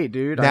couldn't wait,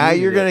 dude. Now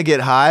you're gonna get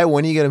high.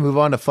 When are you gonna move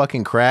on to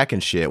fucking crack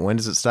and shit? When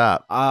does it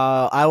stop?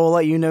 I will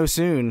let you know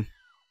soon.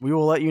 We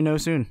will let you know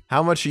soon.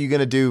 How much are you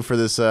gonna do for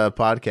this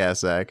podcast,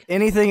 Zach?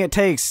 Anything it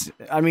takes.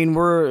 I mean,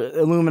 we're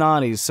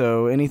Illuminatis,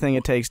 so anything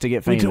it takes to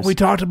get famous. We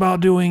talked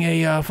about doing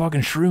a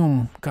fucking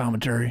shroom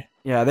commentary.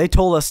 Yeah, they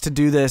told us to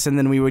do this, and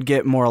then we would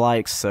get more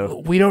likes.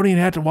 So we don't even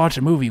have to watch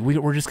a movie.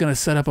 We're just gonna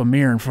set up a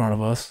mirror in front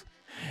of us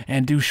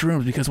and do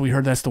shrooms because we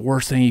heard that's the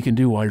worst thing you can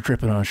do while you're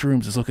tripping on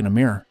shrooms is look in a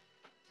mirror.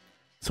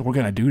 So we're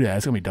gonna do that.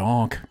 It's gonna be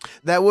donk.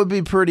 That would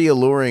be pretty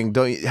alluring.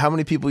 How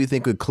many people you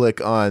think would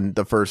click on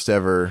the first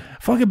ever?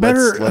 Fucking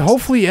better.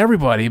 Hopefully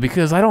everybody,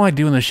 because I don't like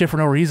doing this shit for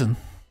no reason.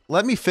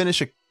 Let me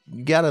finish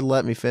you gotta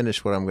let me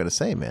finish what I'm gonna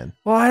say, man.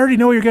 Well, I already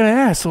know what you're gonna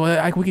ask,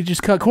 so we could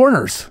just cut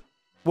corners.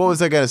 What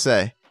was I gonna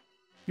say?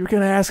 You were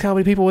gonna ask how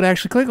many people would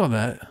actually click on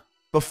that.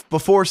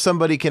 Before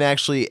somebody can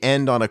actually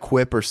end on a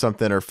quip or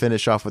something or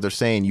finish off what they're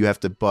saying, you have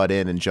to butt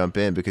in and jump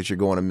in because you're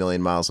going a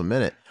million miles a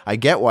minute. I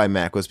get why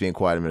Mac was being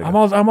quiet a minute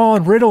ago. I'm all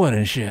in Ritalin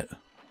and shit.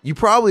 You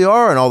probably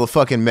are on all the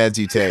fucking meds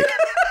you take.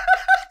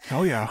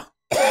 Oh yeah.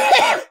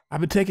 I've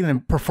been taking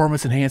them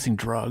performance-enhancing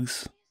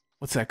drugs.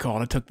 What's that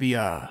called? I took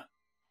the,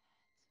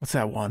 what's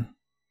that one?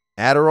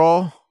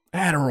 Adderall?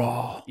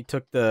 Adderall. You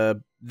took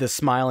the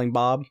Smiling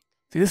Bob.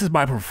 See, this is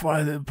my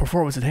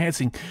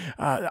performance-enhancing.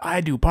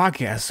 I do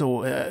podcasts,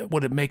 so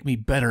would it make me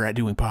better at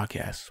doing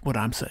podcasts? What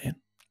I'm saying.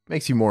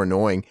 Makes you more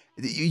annoying.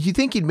 You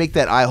think he'd make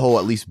that eye hole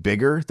at least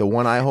bigger, the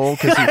one eye hole?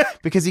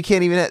 Because he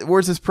can't even...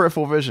 Where's his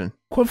peripheral vision?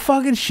 Quit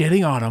fucking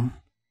shitting on him.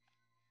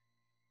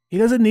 He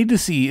doesn't need to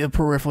see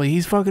peripherally.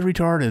 He's fucking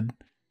retarded.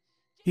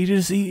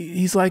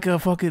 He's like a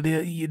fucking,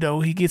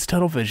 he gets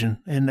tunnel vision,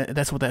 and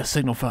that's what that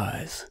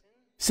signifies.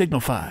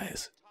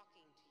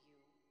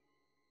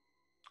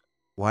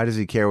 Why does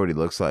he care what he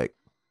looks like?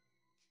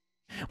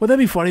 Well, that'd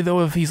be funny,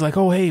 though, if he's like,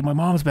 oh, hey, my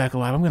mom's back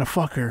alive. I'm going to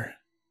fuck her.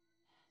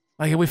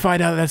 Like, if we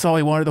find out that's all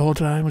he wanted the whole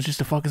time was just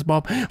to fuck his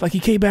mom. Like, he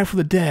came back from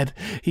the dead.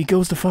 He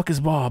goes to fuck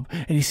his mom,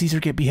 and he sees her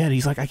get beheaded.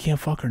 He's like, I can't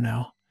fuck her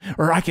now.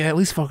 Or I can at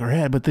least fuck her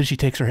head, but then she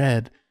takes her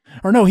head.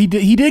 Or no, he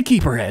did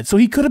keep her head, so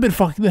he could have been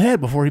fucking the head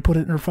before he put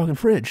it in her fucking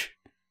fridge.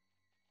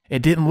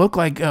 It didn't look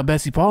like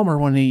Bessie Palmer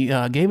when he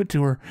gave it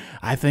to her.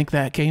 I think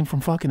that came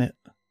from fucking it.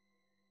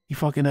 He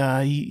fucking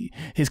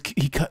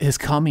his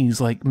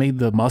cummings like made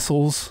the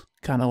muscles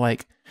kind of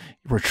like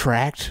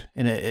retract,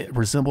 and it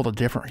resembled a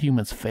different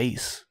human's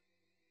face.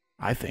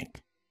 I think.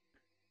 It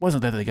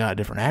wasn't that they got a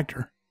different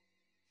actor.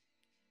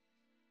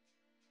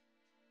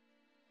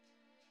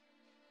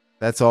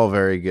 That's all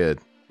very good.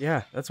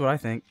 Yeah, that's what I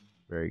think.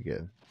 Very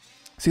good.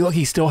 See, look,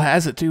 he still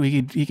has it too.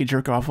 He could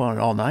jerk off on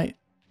it all night.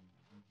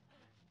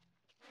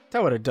 I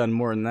would have done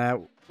more than that.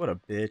 What a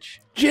bitch.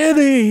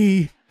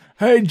 Jenny!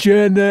 Hey,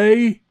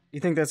 Jenny! You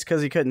think that's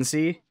because he couldn't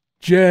see?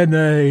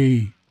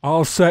 Jenny!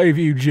 I'll save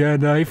you,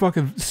 Jenny.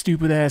 Fucking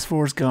stupid ass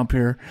Forrest Gump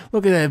here.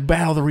 Look at that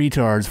battle of the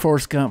retards.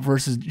 Forrest Gump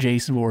versus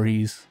Jason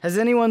Voorhees. Has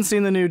anyone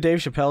seen the new Dave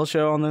Chappelle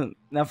show on the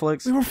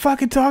Netflix? We were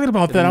fucking talking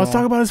about that. I was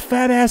talking about his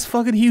fat ass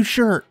fucking huge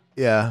shirt.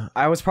 Yeah.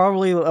 I was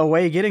probably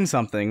away getting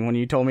something when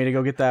you told me to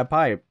go get that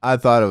pipe. I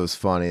thought it was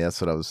funny.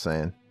 That's what I was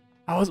saying.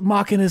 I was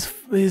mocking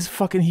his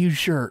fucking huge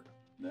shirt.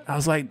 I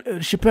was like,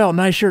 Chappelle,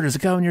 nice shirt. Does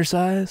it come in your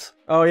size?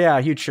 Oh, yeah,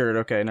 huge shirt.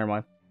 Okay, never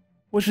mind.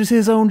 Which is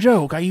his own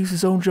joke. I use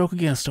his own joke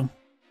against him.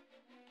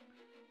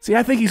 See,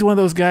 I think he's one of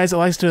those guys that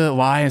likes to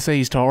lie and say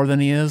he's taller than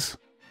he is.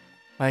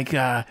 Like,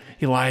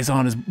 he lies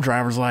on his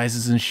driver's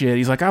license and shit.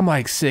 He's like, I'm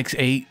like 6'8".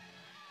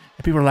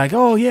 And people are like,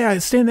 oh, yeah,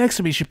 stand next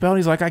to me, Chappelle. And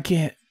he's like, I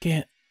can't.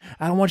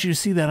 I don't want you to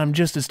see that I'm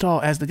just as tall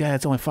as the guy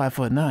that's only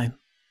 5'9".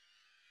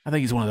 I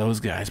think he's one of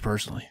those guys,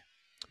 personally.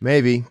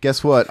 Maybe.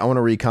 Guess what? I want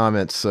to read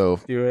comments so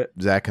Do it.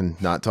 Zach can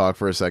not talk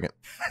for a second.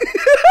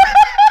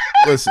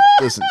 Listen.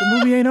 The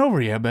movie ain't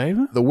over yet,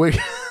 baby.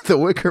 The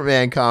Wicker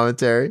Man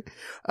commentary.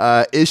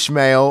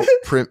 Ishmael.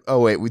 Oh,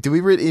 wait. Did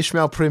we read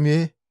Ishmael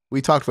Premier?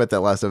 We talked about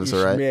that last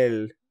episode, right?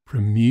 Ishmael.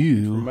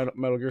 Premier.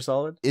 Metal Gear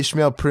Solid?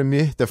 Ishmael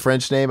Premier, the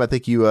French name. I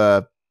think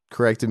you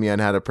corrected me on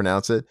how to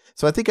pronounce it.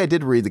 So I think I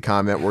did read the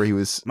comment where he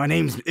was... My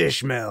name's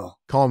Ishmael.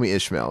 Call me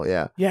Ishmael,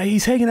 yeah. Yeah,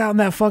 he's hanging out in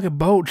that fucking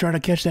boat trying to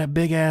catch that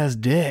big-ass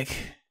dick.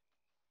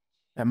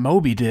 That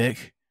Moby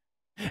Dick.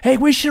 Hey,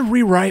 we should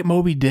rewrite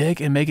Moby Dick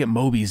and make it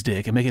Moby's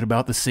dick and make it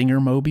about the singer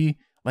Moby.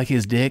 Like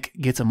his dick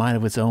gets a mind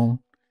of its own.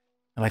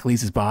 And like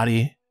leaves his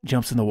body,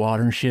 jumps in the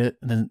water and shit.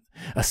 And then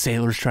a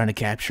sailor's trying to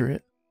capture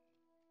it.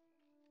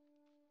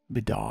 Be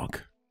dog.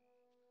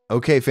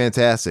 Okay,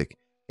 fantastic.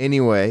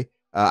 Anyway,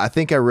 I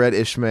think I read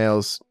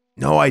Ishmael's...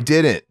 No, I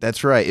didn't.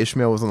 That's right.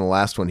 Ishmael was on the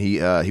last one. He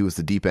was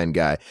the deep end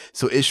guy.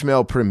 So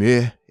Ishmael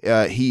Premier,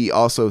 he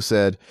also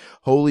said,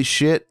 holy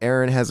shit,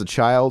 Aaron has a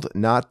child.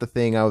 Not the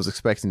thing I was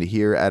expecting to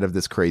hear out of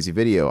this crazy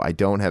video. I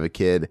don't have a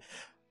kid.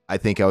 I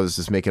think I was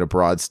just making a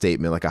broad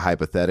statement, like a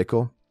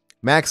hypothetical.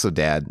 Mac's a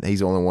dad. He's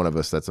the only one of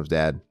us that's a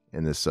dad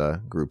in this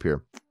group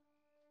here.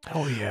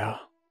 Oh, yeah.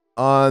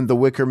 On the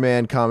Wicker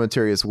Man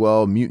commentary as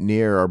well,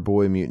 Mutineer, our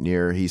boy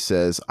Mutineer, he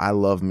says, I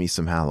love me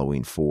some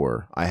Halloween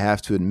 4. I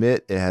have to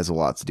admit, it has a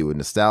lot to do with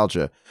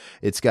nostalgia.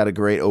 It's got a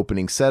great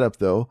opening setup,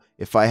 though.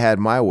 If I had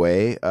my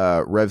way,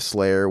 Rev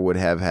Slayer would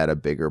have had a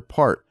bigger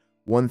part.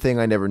 One thing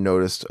I never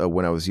noticed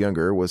when I was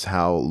younger was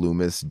how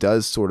Loomis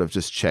does sort of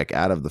just check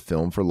out of the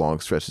film for long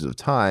stretches of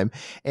time,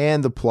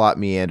 and the plot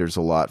meanders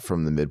a lot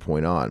from the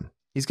midpoint on.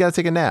 He's got to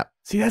take a nap.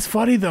 See, that's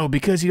funny, though,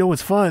 because you know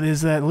what's fun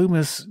is that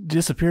Loomis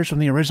disappears from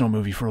the original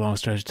movie for a long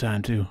stretch of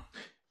time, too.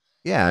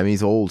 Yeah, I mean,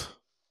 he's old.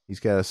 He's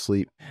got to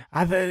sleep.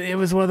 It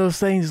was one of those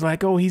things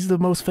like, oh, he's the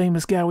most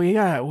famous guy we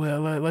got. Well,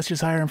 let's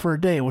just hire him for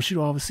a day. We'll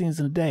shoot all the scenes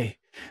in a day.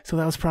 So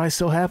that was probably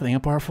still happening in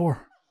part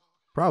 4.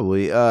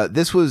 Probably.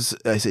 This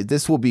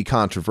will be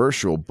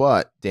controversial,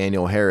 but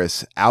Daniel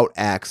Harris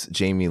outacts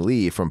Jamie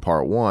Lee from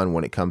part 1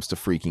 when it comes to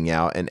freaking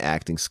out and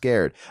acting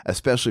scared,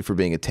 especially for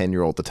being a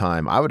 10-year-old at the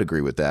time. I would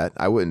agree with that.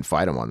 I wouldn't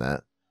fight him on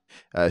that.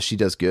 She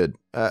does good.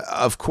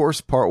 Of course,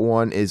 part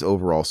 1 is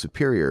overall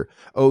superior.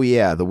 Oh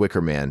yeah, The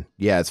Wicker Man.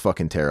 Yeah, it's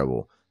fucking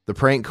terrible. The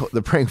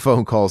prank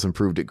phone calls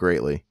improved it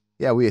greatly.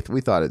 Yeah, we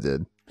thought it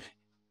did.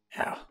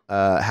 Yeah.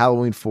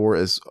 Halloween 4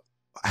 is...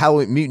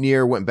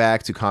 Mutineer went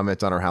back to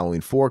comment on our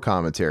Halloween 4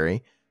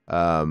 commentary.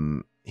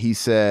 He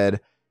said,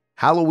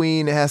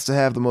 Halloween has to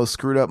have the most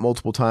screwed up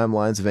multiple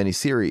timelines of any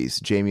series.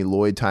 Jamie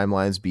Lloyd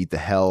timelines beat the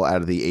hell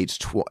out of the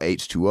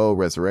H2O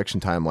Resurrection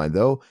timeline,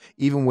 though,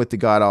 even with the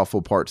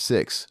god-awful Part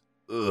 6.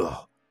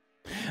 Ugh.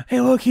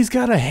 Hey, look, he's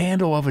got a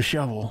handle of a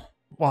shovel.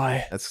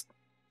 Why? That's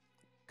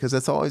because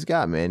that's all he's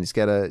got, man. He's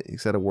got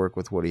to work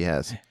with what he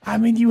has. I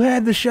mean, you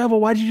had the shovel.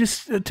 Why'd you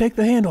just take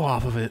the handle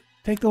off of it?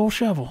 Take the whole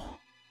shovel.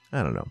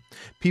 I don't know.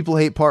 People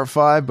hate part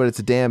 5, but it's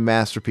a damn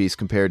masterpiece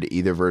compared to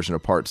either version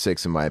of part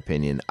 6, in my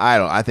opinion.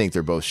 I think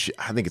they're both shit.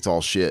 I think it's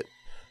all shit.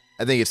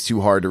 I think it's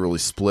too hard to really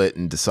split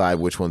and decide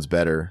which one's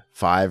better,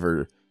 5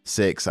 or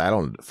 6. I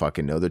don't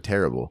fucking know. They're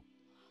terrible.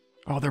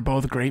 Oh, they're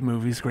both great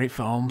movies, great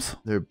films.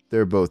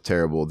 They're both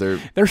terrible.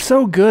 They're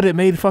so good it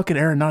made fucking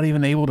Aaron not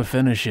even able to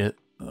finish it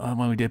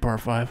when we did part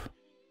 5.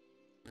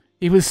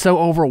 He was so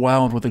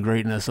overwhelmed with the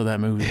greatness of that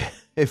movie.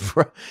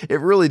 It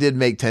really did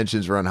make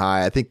tensions run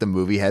high. I think the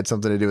movie had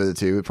something to do with it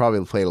too. It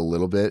probably played a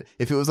little bit.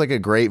 If it was like a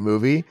great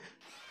movie,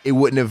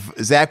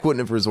 Zach wouldn't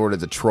have resorted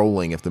to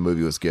trolling if the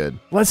movie was good.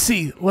 Let's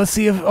see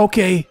if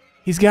okay,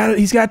 he's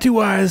got 2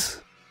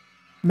 eyes.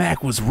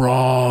 Mac was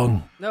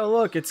wrong. No,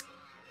 look, it's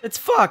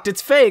fucked.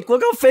 It's fake.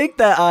 Look how fake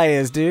that eye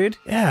is, dude.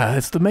 Yeah,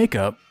 it's the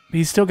makeup.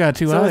 He's still got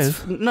 2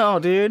 eyes. No,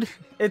 dude.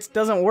 It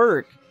doesn't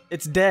work.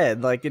 It's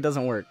dead. Like, it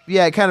doesn't work.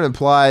 Yeah, it kind of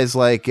implies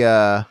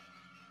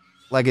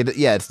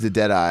it's the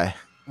dead eye.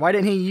 Why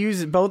didn't he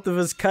use both of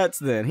his cuts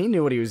then? He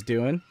knew what he was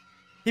doing.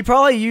 He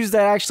probably used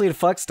that actually to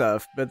fuck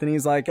stuff, but then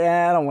he's like,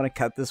 I don't want to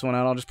cut this one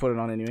out. I'll just put it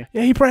on anyway.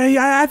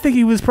 Yeah, I think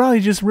he was probably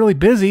just really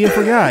busy and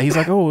forgot. He's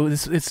like, oh,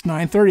 it's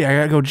 9:30. I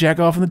gotta go jack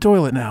off in the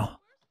toilet now.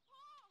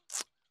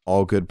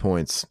 All good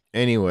points.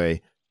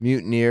 Anyway,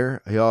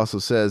 Mutineer, he also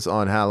says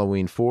on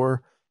Halloween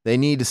 4, they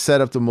need to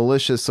set up the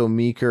militia so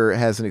Meeker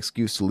has an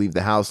excuse to leave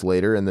the house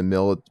later, and the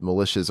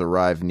militias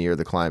arrive near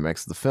the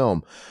climax of the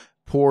film.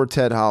 Poor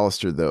Ted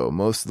Hollister, though.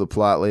 Most of the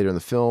plot later in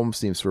the film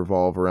seems to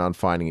revolve around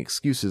finding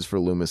excuses for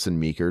Loomis and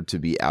Meeker to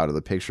be out of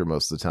the picture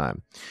most of the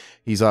time.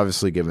 He's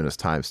obviously given us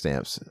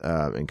timestamps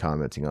and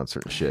commenting on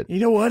certain shit. You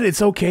know what?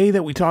 It's okay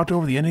that we talked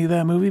over the ending of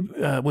that movie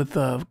with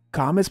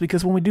comments,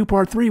 because when we do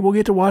part 3, we'll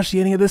get to watch the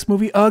ending of this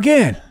movie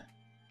again.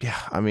 Yeah,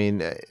 I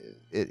mean,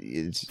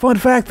 it's... Fun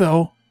fact,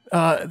 though,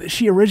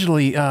 she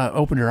originally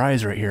opened her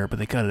eyes right here, but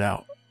they cut it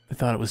out. They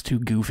thought it was too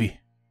goofy.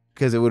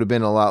 Because it would have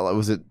been a lot.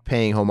 Was it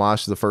paying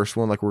homage to the first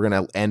one? Like, we're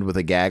going to end with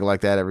a gag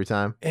like that every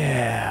time?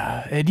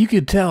 Yeah. And you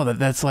could tell that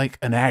that's like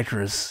an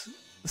actress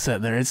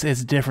sitting there.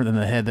 It's different than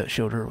the head that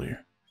showed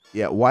earlier.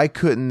 Yeah. Why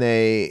couldn't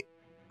they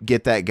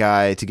get that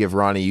guy to give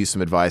Ronnie Yu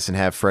some advice and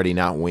have Freddy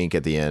not wink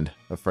at the end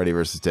of Freddy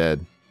vs.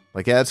 Dead?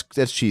 Like, that's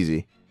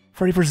cheesy.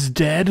 Freddy vs.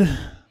 Dead?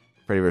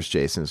 Freddy vs.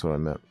 Jason is what I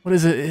meant. What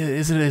is it?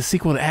 Is it a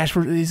sequel to Ash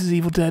vs.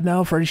 Evil Dead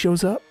now? Freddy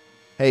shows up?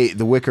 Hey,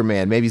 The Wicker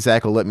Man. Maybe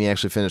Zach will let me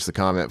actually finish the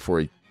comment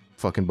before he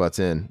fucking butts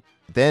in.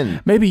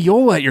 Then maybe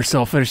you'll let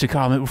yourself finish the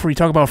comment before you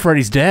talk about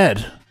Freddy's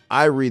dead.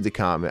 I read the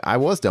comment. I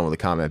was done with the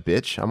comment,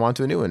 bitch. I'm on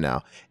to a new one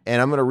now.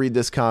 And I'm going to read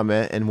this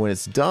comment, and when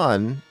it's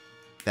done,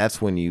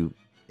 that's when you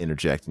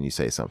interject and you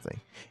say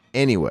something.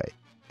 Anyway,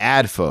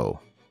 Adfo.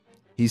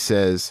 He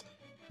says,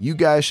 you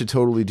guys should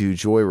totally do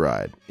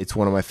Joyride. It's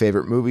one of my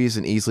favorite movies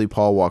and easily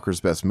Paul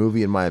Walker's best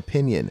movie in my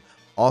opinion.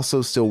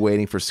 Also still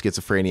waiting for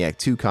Schizophreniac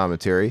 2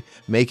 commentary.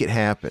 Make it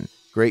happen.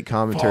 Great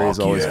commentary as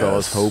always,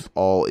 fellas. Hope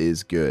all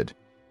is good.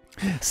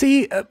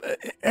 See,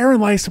 Aaron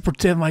likes to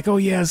pretend like, oh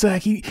yeah,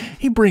 Zach, he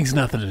brings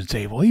nothing to the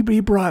table. He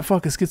brought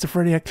fucking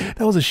Schizophreniac.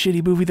 That was a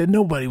shitty movie that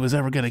nobody was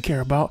ever going to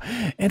care about.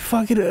 And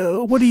fucking,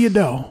 what do you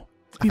know?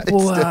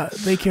 People,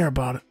 they care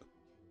about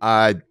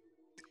it.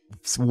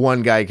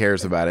 One guy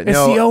cares about it. It's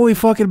the only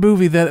fucking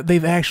movie that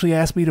they've actually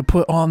asked me to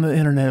put on the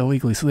internet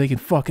illegally so they can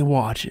fucking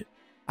watch it.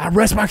 I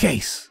rest my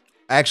case.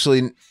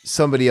 Actually,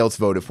 somebody else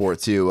voted for it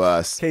too.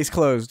 Case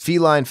closed.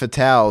 Feline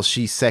Fatale,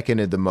 she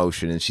seconded the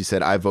motion and she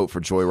said, I vote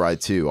for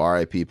Joyride 2.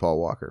 R.I.P. Paul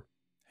Walker.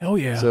 Hell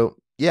yeah. So,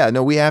 yeah,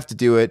 no, we have to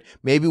do it.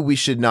 Maybe we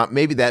should not.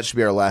 Maybe that should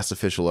be our last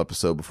official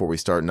episode before we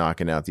start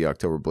knocking out the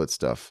October Blitz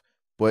stuff.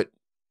 But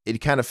it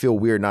kind of feel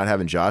weird not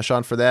having Josh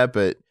on for that,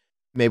 but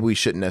maybe we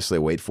shouldn't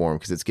necessarily wait for him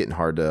because it's getting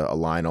hard to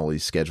align all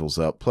these schedules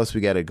up. Plus,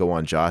 we got to go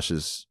on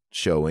Josh's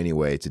show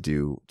anyway to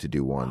do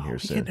one here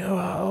soon.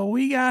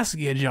 We got to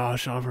get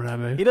Josh on for that,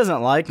 man. He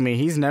doesn't like me.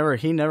 He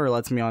never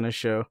lets me on his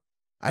show.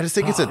 I just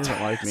think it's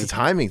a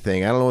timing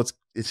thing. I don't know.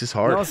 It's just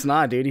hard. No, it's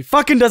not, dude. He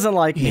fucking doesn't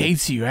like me. He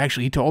hates you.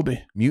 Actually, he told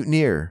me.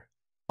 Mutineer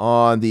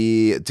on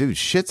the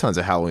shit tons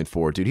of Halloween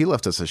 4, dude. He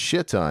left us a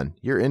shit ton.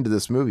 You're into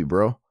this movie,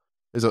 bro.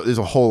 There's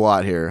a whole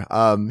lot here.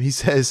 He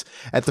says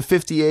at the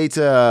 58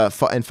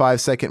 and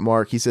 5 second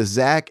mark, he says,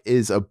 Zach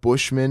is a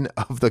bushman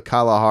of the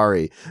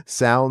Kalahari.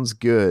 Sounds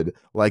good,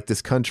 like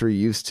this country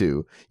used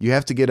to. You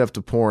have to get up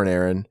to porn,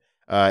 Aaron.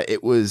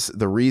 It was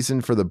the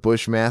reason for the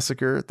Bush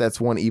massacre.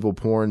 That's one evil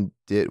porn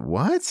did.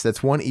 What?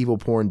 That's one evil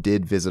porn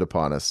did visit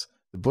upon us.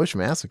 The Bush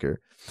massacre.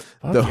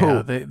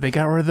 Yeah, they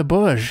got rid of the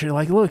Bush.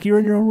 Like, look, you're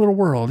in your own little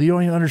world. You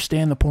don't even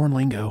understand the porn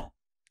lingo.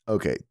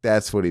 Okay,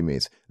 that's what he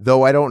means.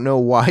 Though I don't know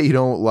why you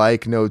don't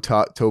like no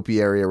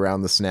topiary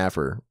around the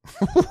snapper.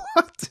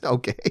 What?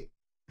 Okay.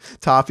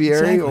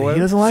 Topiary? Exactly. He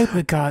doesn't like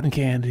the cotton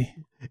candy.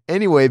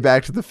 Anyway,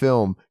 back to the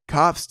film.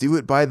 Cops do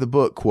it by the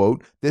book,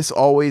 quote. This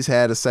always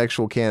had a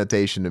sexual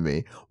connotation to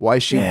me. Why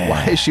is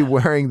she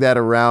wearing that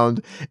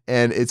around?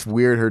 And it's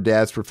weird her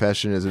dad's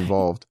profession is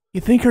involved.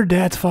 You think her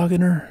dad's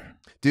fucking her?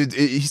 Dude,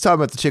 he's talking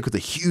about the chick with the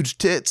huge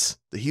tits,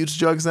 the huge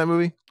jugs in that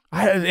movie.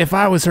 If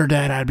I was her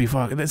dad, I'd be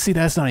fucking. See,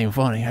 that's not even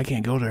funny. I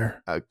can't go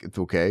there. It's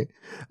okay.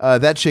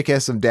 That chick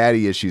has some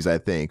daddy issues, I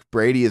think.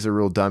 Brady is a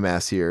real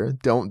dumbass here.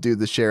 Don't do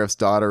the sheriff's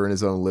daughter in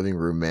his own living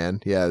room,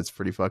 man. Yeah, it's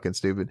pretty fucking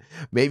stupid.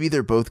 Maybe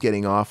they're both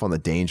getting off on the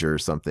danger or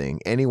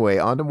something. Anyway,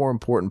 on to more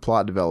important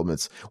plot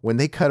developments. When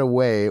they cut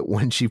away,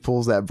 when she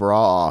pulls that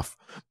bra off,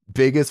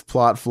 biggest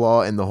plot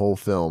flaw in the whole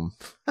film.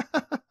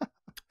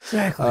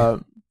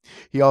 Exactly.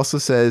 He also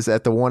says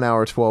at the 1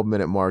 hour, 12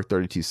 minute mark,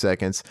 32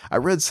 seconds, I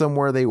read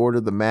somewhere they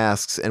ordered the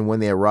masks, and when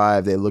they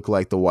arrived, they look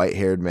like the white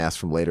haired mask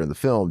from later in the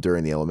film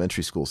during the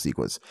elementary school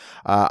sequence.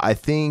 I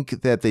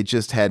think that they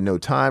just had no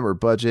time or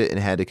budget and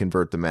had to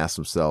convert the masks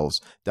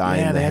themselves,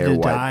 dyeing the hair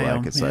white,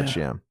 black, and such.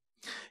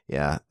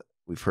 Yeah,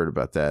 we've heard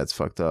about that. It's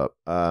fucked up.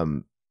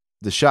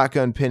 The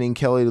shotgun pinning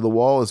Kelly to the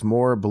wall is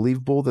more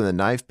believable than the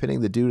knife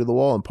pinning the dude to the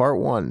wall in part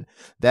 1.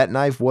 That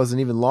knife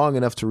wasn't even long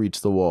enough to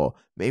reach the wall.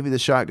 Maybe the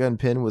shotgun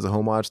pin was a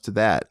homage to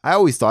that. I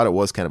always thought it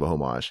was kind of a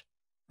homage.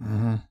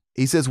 Mm-hmm.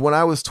 He says, when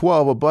I was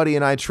 12, a buddy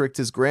and I tricked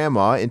his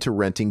grandma into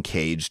renting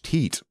caged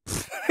heat.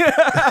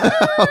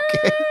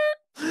 Okay.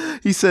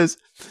 He says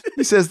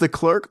the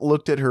clerk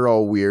looked at her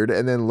all weird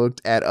and then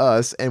looked at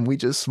us and we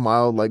just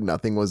smiled like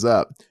nothing was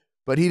up.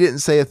 But he didn't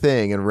say a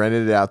thing and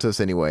rented it out to us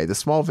anyway. The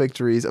small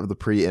victories of the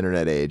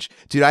pre-internet age.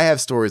 Dude, I have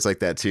stories like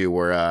that too,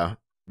 where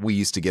we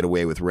used to get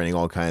away with renting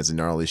all kinds of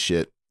gnarly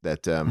shit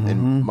that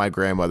and my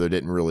grandmother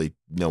didn't really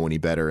know any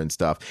better and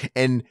stuff.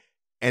 And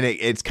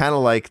it's kind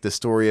of like the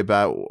story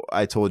about,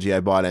 I told you I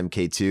bought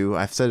MK2.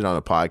 I've said it on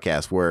a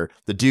podcast where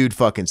the dude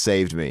fucking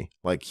saved me.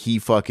 Like, he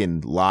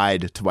fucking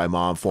lied to my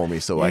mom for me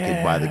so I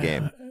could buy the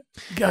game.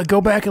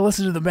 Go back and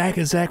listen to the Back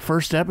of Zach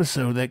first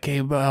episode that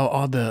came out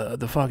on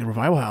the fucking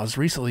Revival House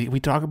recently.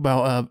 We talk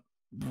about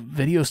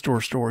video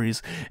store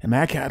stories, and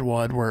Mac had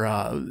one where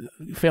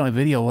Family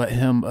Video let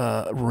him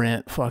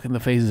rent fucking the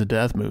Phases of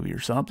Death movie or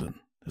something.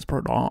 It's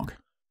per donk.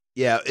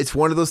 Yeah, it's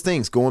one of those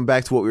things. Going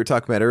back to what we were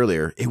talking about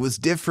earlier, it was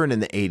different in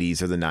the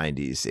 80s or the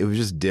 90s. It was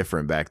just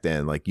different back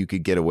then. Like, you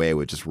could get away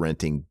with just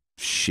renting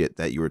shit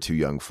that you were too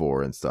young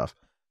for and stuff.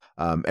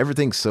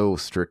 Everything's so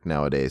strict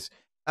nowadays.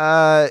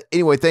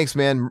 Anyway, thanks,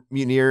 man,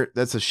 Mutineer.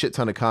 That's a shit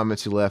ton of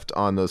comments you left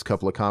on those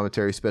couple of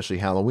commentaries, especially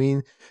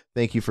Halloween.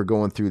 Thank you for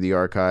going through the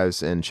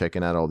archives and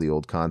checking out all the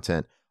old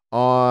content.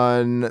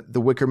 On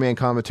the Wicker Man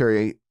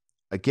commentary,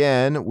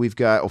 again, we've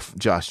got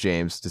Josh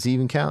James. Does he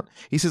even count?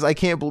 He says, I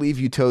can't believe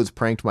you toads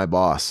pranked my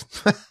boss.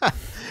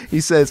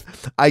 He says,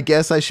 I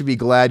guess I should be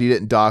glad you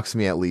didn't dox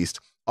me at least.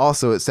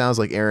 Also, it sounds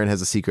like Aaron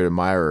has a secret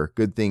admirer.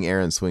 Good thing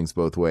Aaron swings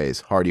both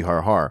ways. Hardy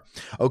har har.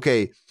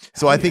 Okay,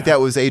 so I think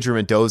that was Adrian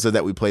Mendoza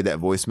that we played that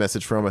voice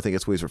message from. I think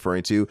that's what he's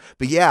referring to.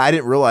 But yeah, I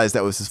didn't realize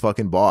that was his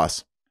fucking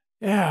boss.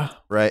 Yeah.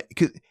 Right?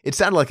 'Cause it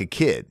sounded like a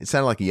kid. It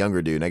sounded like a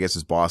younger dude. And I guess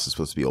his boss is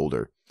supposed to be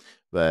older.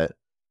 But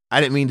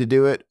I didn't mean to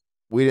do it.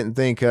 We didn't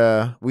think,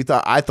 I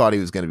thought he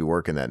was going to be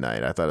working that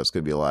night. I thought it was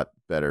going to be a lot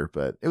better,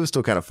 but it was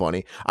still kind of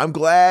funny. I'm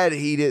glad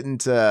he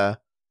didn't,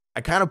 I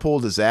kind of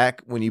pulled a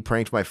Zach when you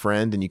pranked my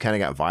friend and you kind of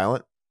got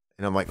violent.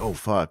 And I'm like, oh,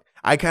 fuck.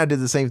 I kind of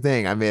did the same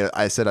thing.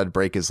 I said I'd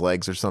break his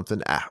legs or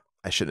something.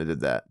 I shouldn't have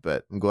did that,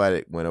 but I'm glad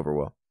it went over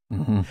well.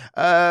 Mm-hmm.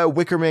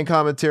 Wickerman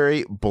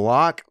commentary,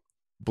 Block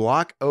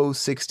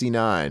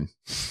 069.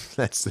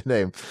 That's the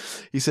name.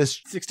 He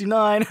says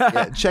 69.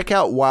 Yeah, check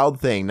out Wild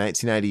Thing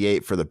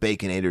 1998 for the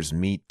Baconators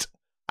meet.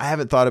 I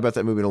haven't thought about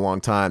that movie in a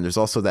long time. There's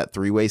also that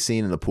 3-way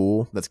scene in the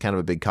pool. That's kind of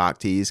a big cock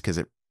tease because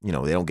they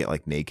don't get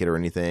like naked or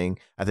anything.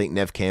 I think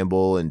Nev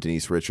Campbell and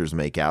Denise Richards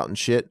make out and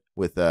shit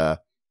with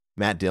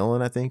Matt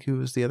Dillon, I think, who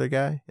was the other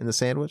guy in The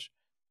Sandwich.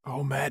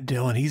 Oh, Matt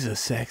Dillon, he's a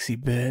sexy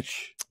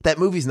bitch. That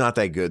movie's not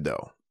that good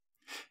though.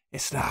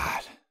 It's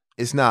not.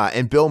 It's not.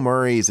 And Bill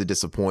Murray is a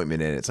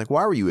disappointment in it. It's like,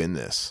 why were you in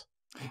this?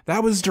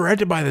 That was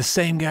directed by the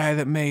same guy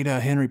that made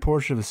Henry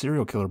Portrait of a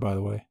Serial Killer, by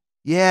the way.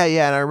 Yeah,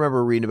 and I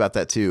remember reading about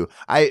that too.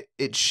 I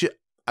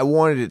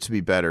wanted it to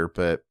be better,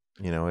 but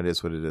it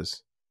is what it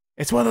is.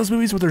 It's one of those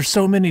movies where there's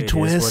so many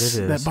twists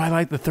that by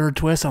like the third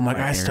twist, I'm like,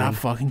 I stopped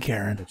fucking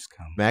caring.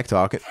 Mac,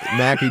 are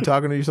you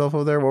talking to yourself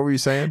over there? What were you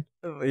saying?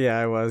 Yeah,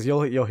 I was.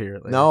 You'll hear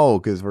it later. No,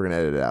 because we're gonna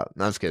edit it out.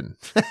 No, I'm just kidding.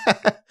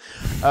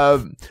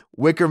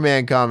 Wicker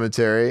Man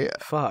commentary.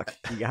 Fuck,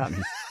 you got me.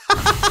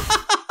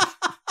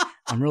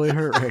 I'm really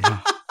hurt right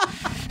now.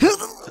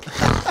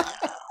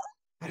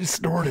 I just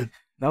snorted.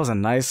 That was a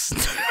nice,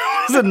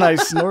 that was a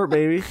nice snort,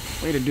 baby.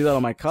 Way to do that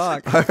on my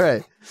cock. All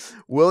right.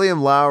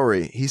 William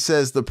Lowry, he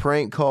says the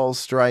prank calls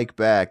strike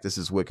back. This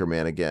is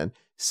Wickerman again.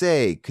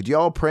 Say, could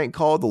y'all prank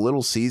call the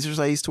Little Caesars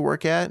I used to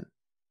work at?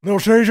 Little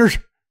Caesars?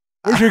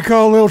 We should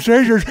call Little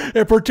Caesars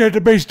and pretend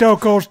to be Stone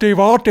Cold Steve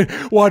Austin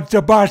wants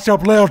to buy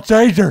some Little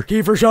Caesar.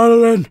 Kiefer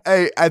Sutherland.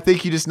 Hey, I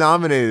think you just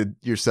nominated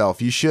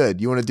yourself. You should.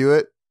 You want to do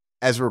it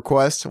as a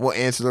request? We'll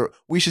answer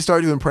we should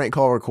start doing prank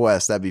call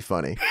requests. That'd be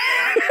funny.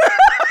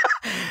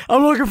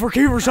 I'm looking for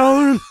Kiefer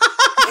Sutherland.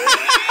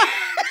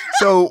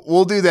 So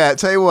we'll do that.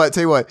 Tell you what.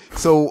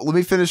 So let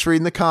me finish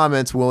reading the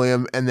comments,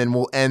 William, and then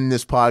we'll end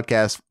this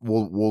podcast.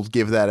 We'll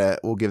give that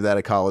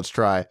a college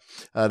try.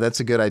 That's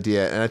a good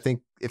idea. And I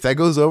think if that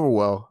goes over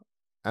well,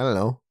 I don't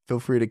know. Feel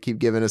free to keep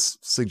giving us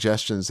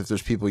suggestions if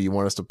there's people you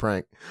want us to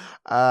prank.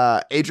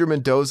 Adrian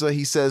Mendoza,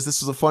 he says,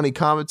 this was a funny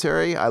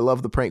commentary. I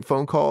love the prank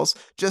phone calls.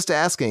 Just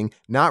asking,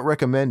 not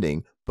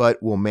recommending,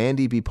 but will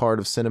Mandy be part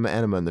of Cinema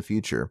Enema in the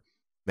future?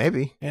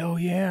 Maybe. Hell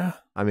yeah.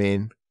 I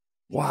mean,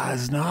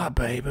 why's not,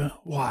 baby?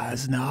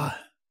 Why's not?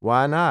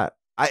 Why not?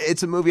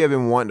 It's a movie I've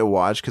been wanting to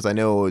watch because I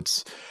know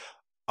it's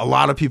a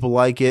lot of people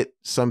like it.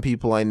 Some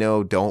people I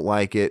know don't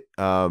like it.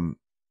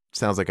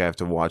 Sounds like I have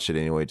to watch it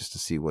anyway just to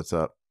see what's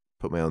up.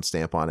 Put my own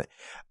stamp on it.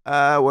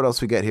 What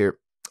else we got here?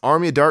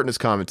 Army of Darkness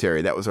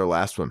commentary. That was our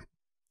last one.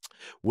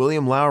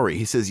 William Lowry,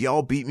 he says,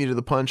 y'all beat me to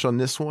the punch on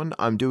this one.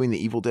 I'm doing the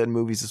Evil Dead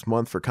movies this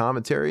month for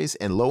commentaries,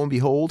 and lo and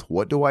behold,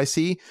 what do I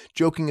see?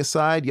 Joking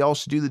aside, y'all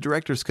should do the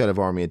director's cut of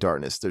Army of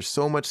Darkness. There's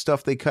so much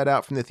stuff they cut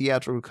out from the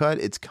theatrical cut,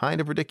 it's kind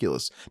of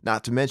ridiculous.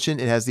 Not to mention,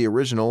 it has the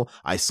original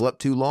I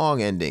slept too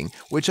long ending,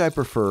 which I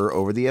prefer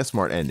over the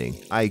S-Mart ending.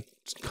 I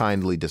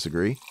kindly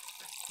disagree.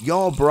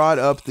 Y'all brought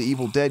up the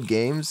Evil Dead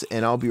games,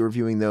 and I'll be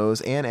reviewing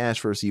those and Ash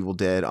vs. Evil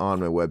Dead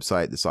on my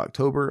website this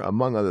October,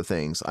 among other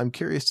things. I'm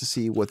curious to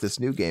see what this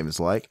new game is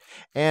like,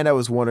 and I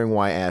was wondering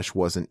why Ash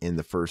wasn't in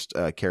the first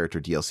character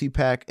DLC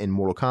pack in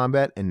Mortal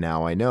Kombat, and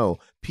now I know.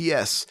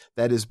 P.S.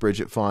 That is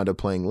Bridget Fonda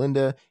playing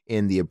Linda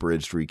in the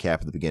abridged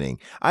recap at the beginning.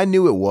 I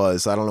knew it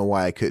was. I don't know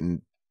why I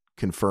couldn't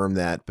confirm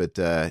that, but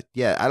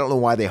yeah, I don't know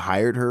why they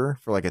hired her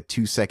for like a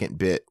 2-second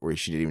bit where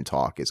she didn't even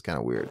talk. It's kind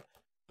of weird,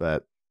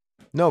 but...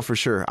 No, for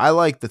sure. I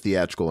like the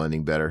theatrical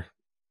ending better.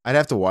 I'd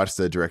have to watch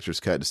the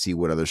director's cut to see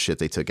what other shit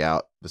they took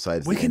out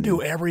besides. We can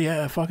do every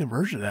fucking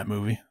version of that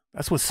movie.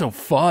 That's what's so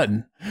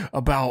fun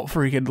about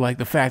freaking like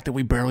the fact that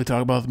we barely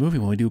talk about the movie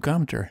when we do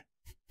commentary.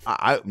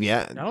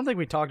 Yeah. I don't think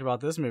we talked about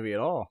this movie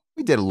at all.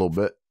 We did a little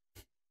bit.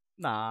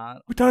 Nah.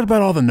 We talked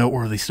about all the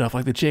noteworthy stuff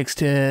like the chick's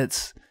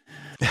tits.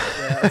 Yeah.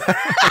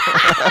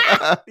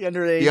 The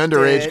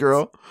underage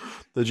girl.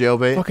 The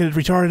jailbait. Fucking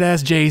retarded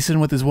ass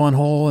Jason with his one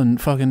hole and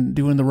fucking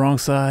doing the wrong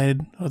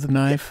side of the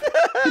knife.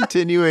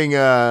 Continuing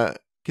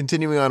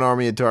on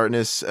Army of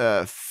Darkness,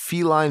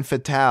 Feline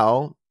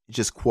Fatale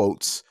just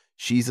quotes,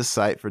 "She's a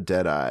sight for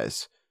dead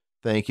eyes."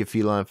 Thank you,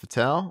 Feline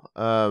Fatale.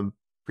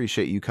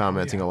 Appreciate you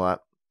commenting a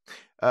lot.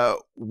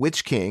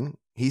 Witch King,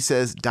 he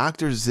says,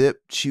 Dr.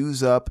 Zip,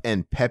 Chews Up,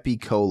 and Peppy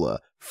Cola,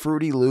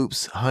 Fruity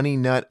Loops, Honey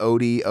Nut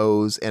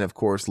ODOs, and of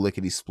course,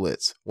 Lickety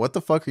Splits. What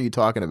the fuck are you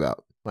talking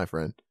about, my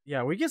friend?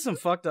 Yeah, we get some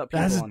fucked up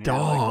people That's on here.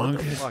 dog. Like,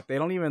 what the fuck? They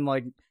don't even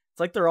like. It's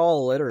like they're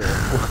all illiterate.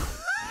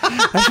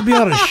 That should be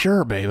on a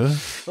shirt, baby.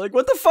 Like,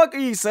 what the fuck are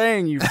you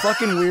saying, you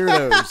fucking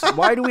weirdos?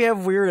 Why do we have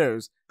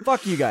weirdos?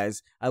 Fuck you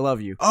guys. I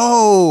love you.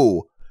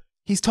 Oh,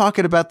 he's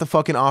talking about the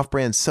fucking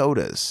off-brand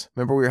sodas.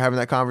 Remember we were having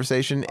that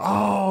conversation?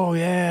 Oh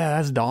yeah,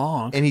 that's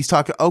donk. And he's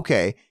talking.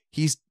 Okay,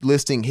 he's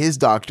listing his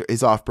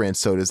off-brand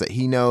sodas that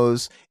he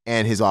knows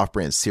and his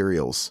off-brand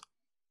cereals.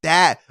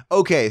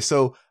 Okay,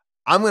 so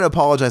I'm gonna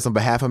apologize on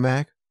behalf of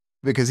Mac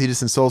because he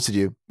just insulted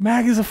you.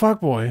 Mac is a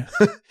fuckboy.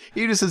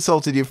 He just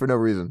insulted you for no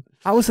reason.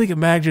 I was thinking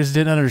Mac just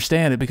didn't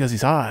understand it because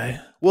he's high.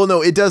 Well,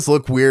 no, it does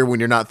look weird when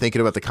you're not thinking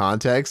about the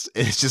context.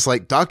 It's just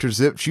like Dr.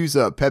 Zip, Chews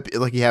Up, Peppy,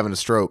 like you having a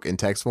stroke in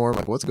text form.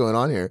 Like, what's going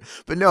on here?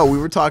 But no, we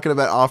were talking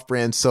about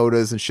off-brand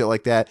sodas and shit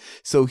like that.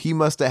 So he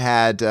must have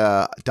had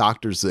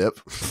Dr. Zip.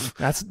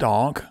 That's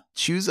donk.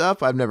 Chews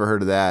Up? I've never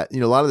heard of that. You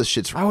know, a lot of the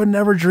shit's... I would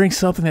never drink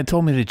something that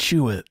told me to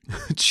chew it.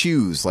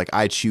 Choose, like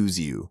I choose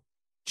you.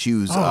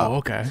 Choose Up. Oh,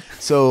 okay.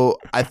 So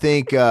I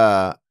think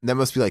that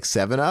must be like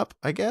 7-Up,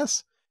 I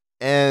guess.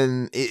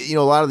 And, a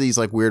lot of these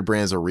like weird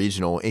brands are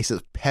regional. And he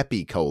says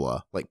Peppy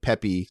Cola, like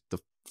Peppy the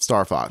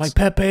Star Fox. Like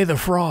Pepe the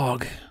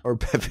Frog. Or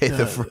Pepe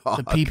the Frog.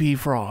 The PP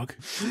Frog.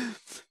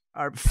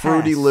 Our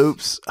Fruity pass.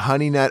 Loops,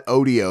 Honey Nut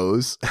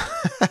Odeos,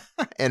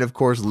 and of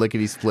course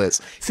Lickety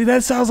Splits. See,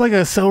 that sounds like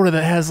a soda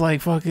that has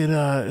like fucking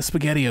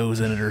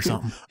SpaghettiOs in it or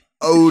something.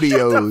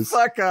 Odeos.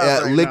 Fuck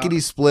up right Lickety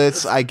now.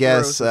 Splits, I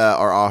guess, gross.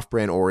 are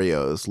off-brand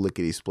Oreos.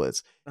 Lickety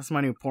Splits. That's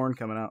my new porn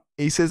coming out.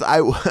 He says,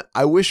 I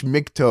wish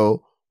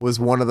Micto was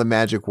one of the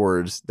magic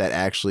words that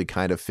actually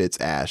kind of fits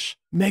Ash.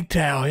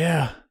 MGTOW,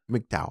 yeah.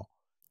 MGTOW.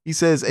 He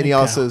says, and he MGTOW.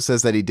 also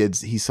says that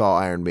he saw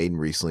Iron Maiden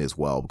recently as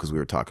well, because we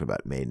were talking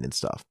about Maiden and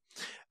stuff.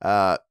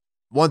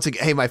 Once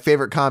again, hey, my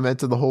favorite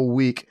comment of the whole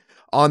week.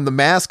 On the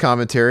Mass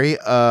commentary,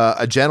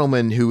 a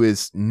gentleman who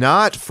is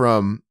not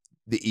from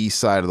the east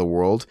side of the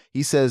world,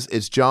 he says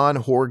it's John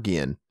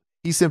Horgian.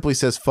 He simply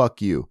says,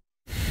 fuck you.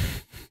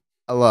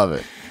 I love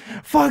it.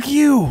 Fuck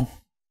you.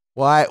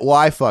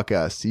 Why fuck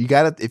us? You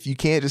gotta, if you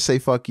can't just say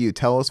fuck you,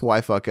 tell us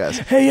why fuck us.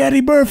 Hey,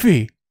 Eddie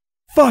Murphy.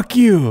 Fuck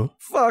you.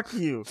 Fuck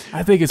you.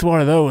 I think it's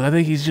one of those. I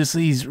think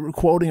he's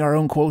quoting our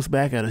own quotes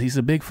back at us. He's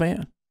a big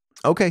fan.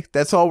 Okay,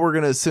 that's all we're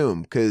gonna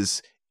assume,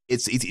 because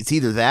it's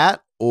either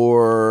that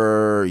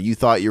or you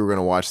thought you were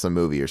gonna watch the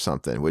movie or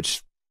something.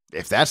 Which,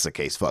 if that's the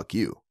case, fuck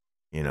you.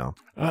 You know,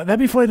 that'd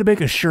be funny to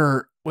make a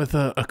shirt with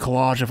a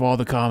collage of all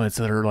the comments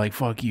that are like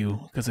 "fuck you"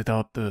 because they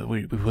thought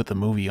we put the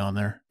movie on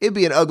there. It'd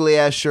be an ugly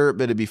ass shirt,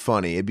 but it'd be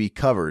funny. It'd be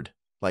covered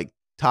like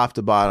top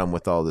to bottom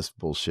with all this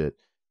bullshit.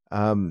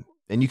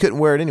 And you couldn't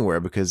wear it anywhere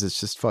because it's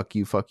just fuck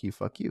you, fuck you,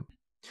 fuck you.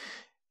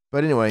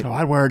 But anyway, so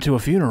I'd wear it to a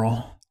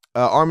funeral.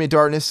 Army of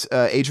Darkness,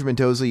 Adrian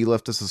Mendoza, you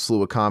left us a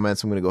slew of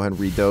comments. I'm going to go ahead and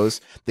read those.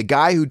 The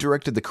guy who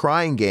directed The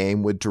Crying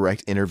Game would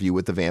direct Interview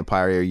with the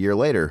Vampire a year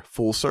later.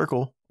 Full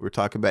circle. We're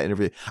talking about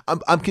Interview.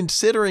 I'm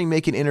considering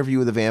making Interview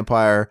with the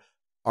Vampire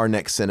our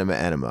next cinema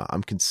enema.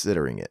 I'm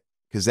considering it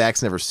because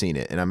Zach's never seen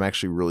it, and I'm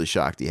actually really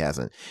shocked he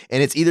hasn't.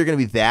 And it's either going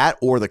to be that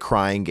or The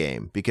Crying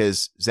Game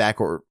because Zach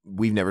or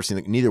we've never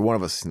seen neither one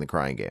of us has seen The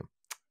Crying Game.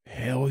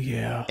 Hell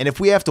yeah! And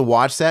if we have to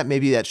watch that,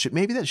 maybe that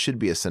should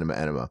be a cinema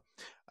enema.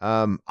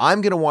 I'm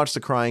going to watch The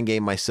Crying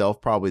Game myself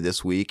probably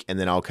this week, and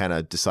then I'll kind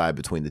of decide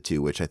between the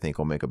two, which I think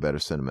will make a better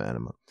cinema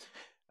enema.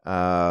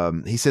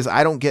 He says,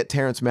 I don't get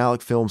Terrence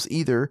Malick films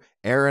either.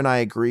 Aaron and I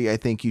agree. I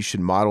think you should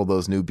model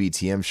those new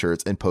BTM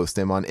shirts and post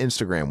them on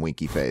Instagram,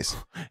 winky face.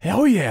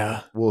 Hell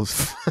yeah. Well,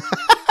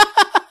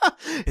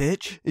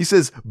 bitch. He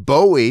says,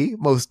 Bowie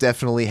most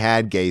definitely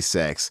had gay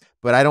sex,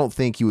 but I don't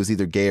think he was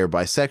either gay or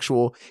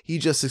bisexual. He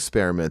just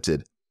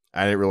experimented.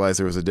 I didn't realize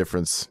there was a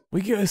difference.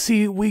 Me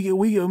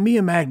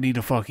and Mac need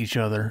to fuck each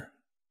other,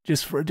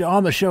 just for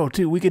on the show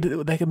too.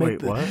 They could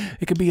make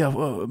it could be a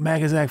Mac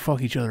and Zach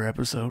fuck each other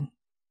episode.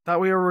 Thought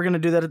we were gonna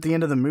do that at the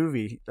end of the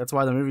movie. That's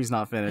why the movie's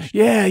not finished.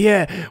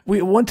 Yeah.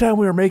 One time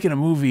we were making a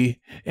movie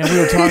and we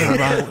were talking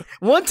about it.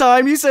 One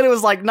time you said it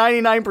was like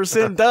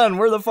 99% done.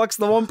 Where the fuck's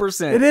the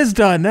 1%? It is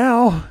done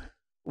now.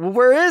 Well,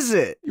 where is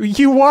it?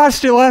 You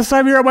watched it last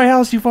time you were at my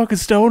house, you fucking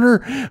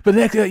stoner. But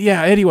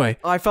anyway.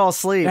 I fell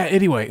asleep.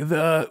 Anyway,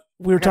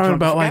 we were talking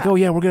about like, oh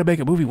yeah, we're gonna make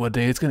a movie one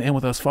day. It's gonna end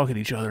with us fucking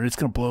each other. It's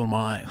gonna blow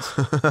minds.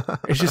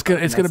 It's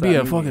gonna be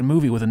a fucking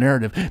movie with a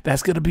narrative.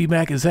 That's gonna be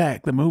Mac and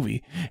Zach, the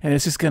movie, and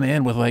it's just gonna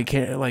end with like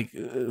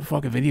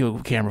fucking video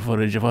camera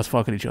footage of us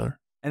fucking each other.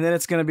 And then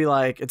it's gonna be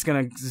like, it's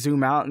gonna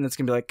zoom out and it's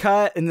gonna be like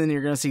cut, and then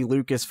you're gonna see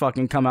Lucas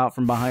fucking come out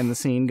from behind the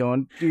scene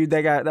going, dude,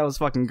 that was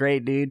fucking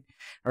great, dude.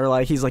 Or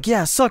like he's like,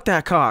 yeah, suck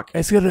that cock.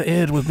 It's gonna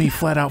end with me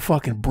flat out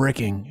fucking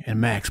bricking in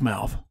Mac's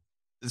mouth.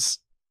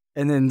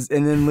 And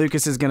then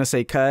Lucas is gonna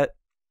say cut,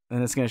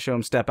 and it's gonna show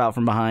him step out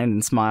from behind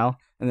and smile,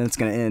 and then it's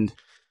gonna end.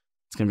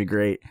 It's gonna be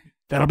great.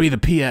 That'll be the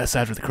PS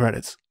after the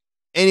credits.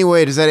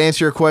 Anyway, does that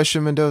answer your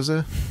question,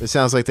 Mendoza? It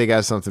sounds like they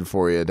got something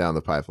for you down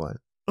the pipeline.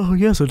 Oh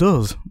yes, it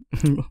does.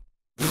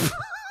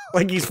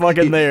 Like he's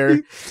fucking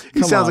there.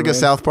 He sounds like a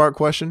South Park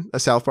question, a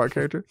South Park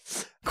character.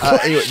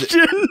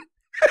 Question.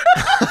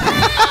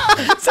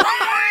 Sounds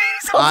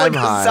like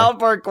a South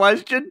Park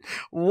question.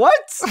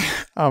 What?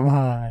 I'm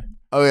high.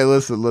 Okay,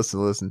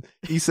 listen.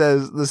 He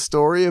says the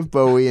story of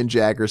Bowie and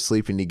Jagger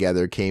sleeping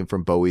together came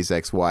from Bowie's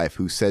ex-wife,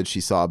 who said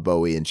she saw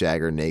Bowie and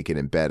Jagger naked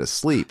in bed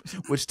asleep,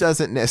 which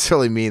doesn't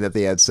necessarily mean that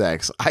they had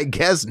sex. I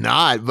guess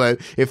not,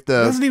 but if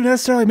the... It doesn't even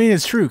necessarily mean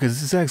it's true, because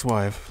it's his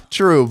ex-wife.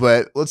 True,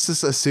 but let's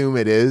just assume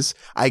it is.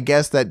 I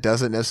guess that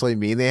doesn't necessarily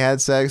mean they had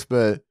sex,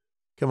 but...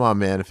 Come on,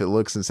 man, if it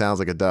looks and sounds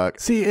like a duck.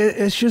 See,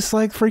 it's just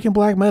like freaking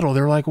black metal.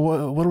 They're like,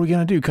 what are we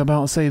going to do? Come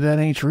out and say that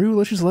ain't true?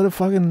 Let's just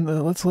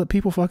let's let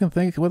people fucking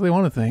think what they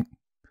want to think.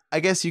 I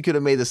guess you could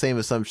have made the same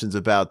assumptions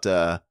about,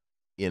 Todd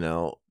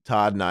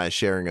and I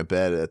sharing a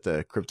bed at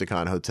the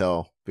Crypticon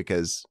Hotel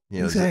because,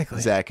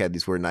 exactly. Zach had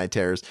these weird night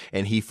terrors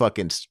and he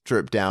fucking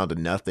stripped down to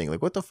nothing.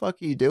 Like, what the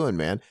fuck are you doing,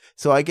 man?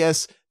 So I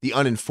guess the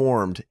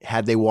uninformed,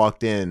 had they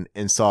walked in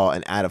and saw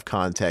an out of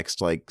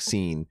context, like,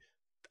 scene,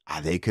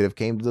 they could have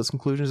came to those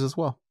conclusions as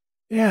well.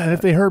 Yeah, and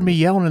if they heard me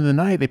yelling in the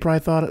night, they probably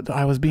thought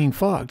I was being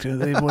fucked.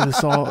 They would have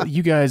saw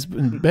you guys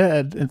in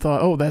bed and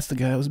thought, oh, that's the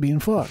guy that was being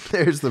fucked.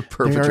 There's the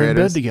perpetrators. They are in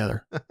bed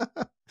together.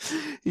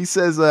 He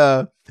says,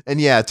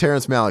 and yeah,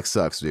 Terrence Malick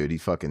sucks, dude.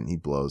 He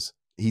blows.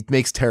 He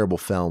makes terrible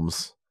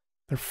films.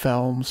 They're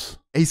films.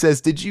 He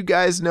says, did you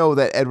guys know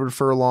that Edward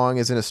Furlong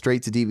is in a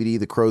straight-to-DVD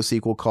The Crow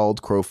sequel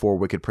called Crow 4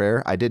 Wicked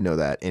Prayer? I did know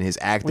that. And his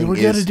acting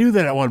we got to do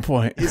that at one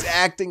point. His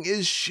acting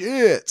is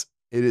shit.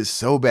 It is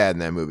so bad in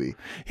that movie.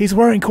 He's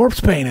wearing corpse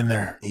paint in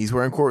there. He's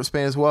wearing corpse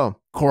paint as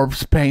well.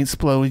 Corpse paint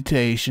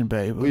exploitation,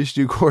 baby. We should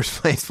do corpse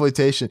paint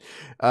exploitation.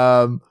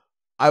 I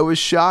was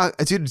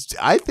shocked. Dude,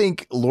 I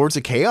think Lords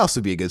of Chaos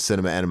would be a good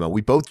cinema enema.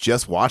 We both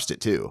just watched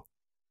it too.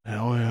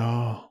 Hell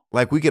yeah.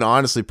 Like we could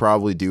honestly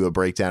probably do a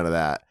breakdown of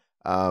that.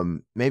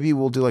 Maybe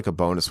we'll do like a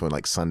bonus one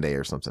like Sunday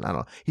or something. I don't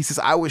know. He says,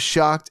 I was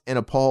shocked and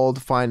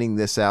appalled finding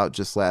this out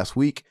just last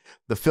week.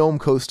 The film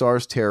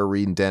co-stars Tara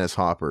Reid and Dennis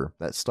Hopper.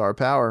 That's star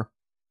power.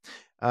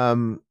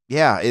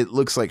 Yeah, it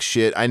looks like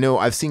shit. I know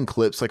I've seen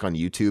clips like on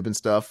YouTube and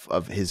stuff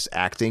of his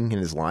acting and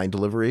his line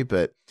delivery,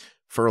 but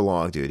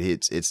Furlong, dude,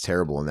 it's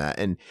terrible in that.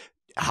 And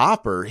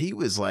Hopper, he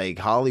was like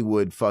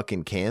Hollywood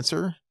fucking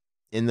cancer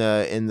in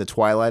the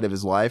twilight of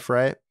his life,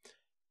 right?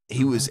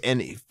 He was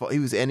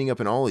ending up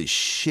in all these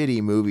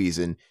shitty movies,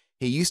 and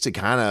he used to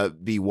kind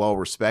of be well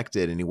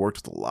respected, and he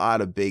worked with a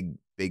lot of big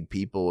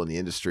people in the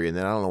industry, and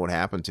then I don't know what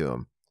happened to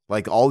him.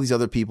 Like all these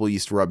other people he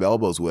used to rub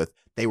elbows with,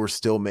 they were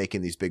still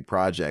making these big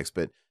projects,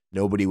 but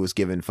nobody was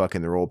giving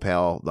fucking their old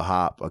pal the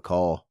Hop a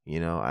call. You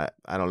know,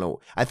 I don't know.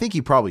 I think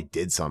he probably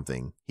did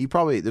something.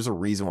 There's a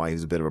reason why he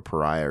was a bit of a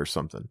pariah or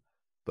something.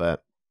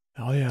 But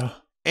oh yeah.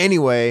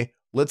 Anyway,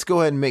 let's go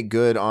ahead and make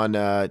good on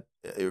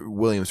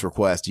William's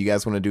request. You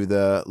guys want to do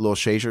the little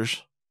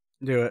shazers?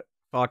 Do it.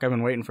 Fuck, I've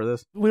been waiting for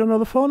this. We don't know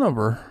the phone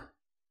number.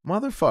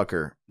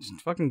 Motherfucker.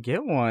 Just fucking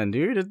get one,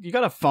 dude. You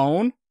got a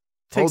phone?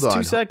 Takes Hold on.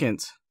 2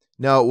 seconds.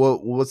 No, well,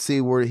 let's see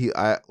where he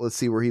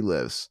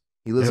lives.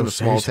 He lives in a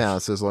small Jesus. town,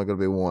 so there's only going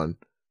to be one.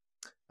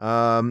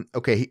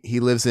 Okay, he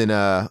lives in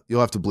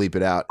you'll have to bleep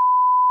it out.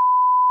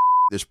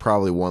 There's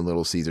probably one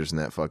Little Caesars in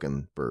that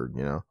fucking bird,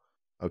 you know?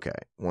 Okay,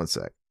 one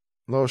sec.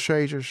 Little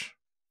Caesars.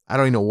 I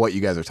don't even know what you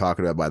guys are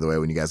talking about, by the way,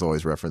 when you guys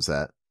always reference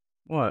that.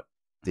 What?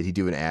 Did he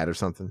do an ad or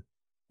something?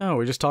 No,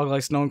 we just talk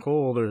like Stone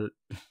Cold or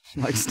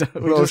like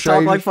we Little just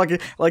talk like Caesars. fucking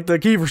like the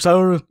Kiefer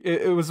soda.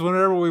 It was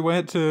whenever we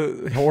went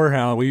to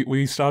Whorehound,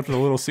 we stopped at the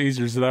Little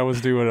Caesars that I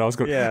was doing it. I was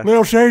going, Yeah.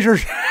 Little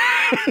Caesars.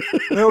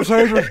 Little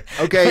Caesars.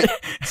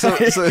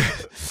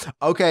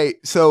 Okay,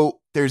 so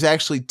there's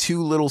actually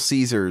 2 Little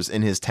Caesars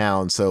in his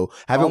town. So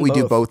how about On we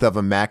do both. both of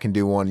them? Matt can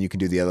do one, you can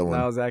do the other one.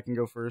 Now Zach can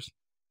go first.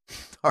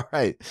 All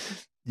right.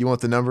 You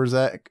want the number,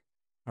 Zach?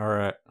 All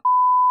right.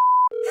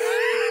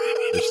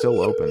 They're still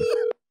open.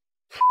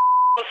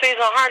 Little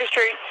Caesars on Hardy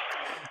Street.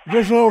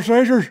 This Little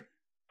Caesars.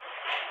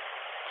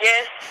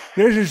 Yes.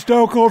 This is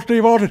Stone Cold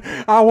Steve Austin.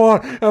 I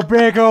want a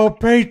big old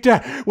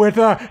pizza with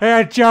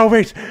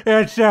anchovies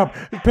and some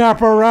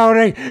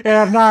pepperoni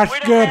and a nice We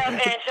don't good. have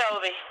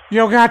anchovy.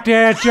 You got the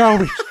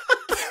anchovies.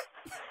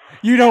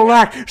 You don't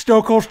like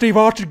Stone Cold Steve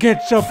Austin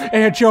getting some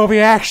anchovy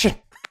action.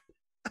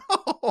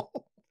 Oh,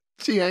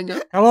 she hang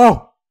up.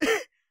 Hello?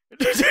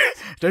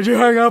 Did you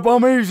hang up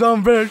on me, son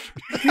of a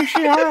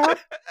bitch?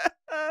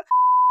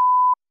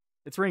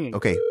 It's ringing.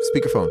 Okay,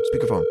 speakerphone.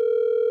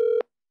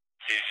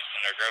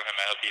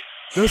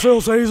 This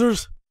Little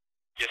Caesars?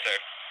 Yes, sir.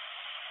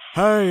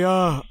 Hey,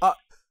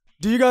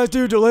 do you guys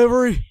do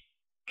delivery?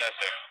 No,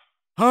 sir.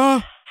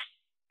 Huh?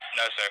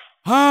 No, sir.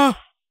 Huh?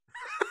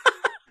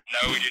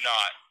 No, we do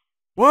not.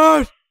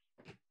 What?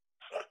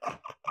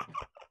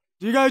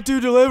 Do you guys do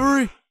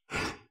delivery?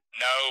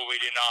 No, we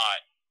do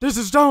not. This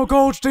is Stone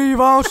Cold Steve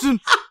Austin.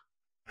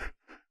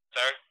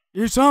 Sir?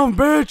 You son of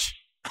a bitch.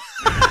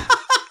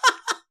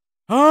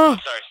 Huh? I'm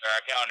sorry, sir.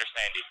 I can't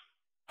understand you.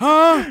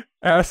 Huh?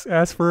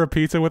 Ask for a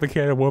pizza with a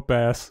can of whoop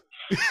ass.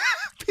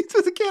 Pizza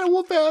with a can of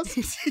whoop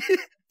ass.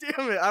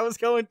 Damn it, I was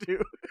going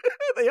to.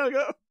 They hung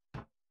up.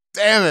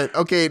 Damn it.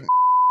 Okay.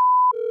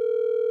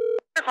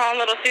 You're calling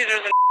Little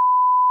Caesars and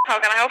how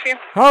can I help you?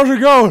 How's it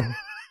going?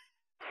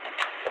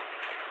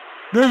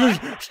 This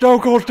is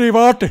Stone Cold Steve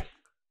Austin.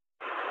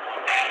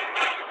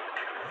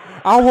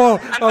 I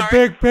want a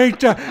big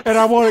pizza, and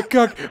I want it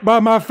cooked by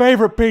my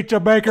favorite pizza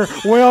maker,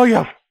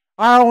 William.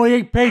 I only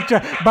eat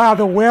pizza by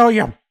the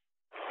William.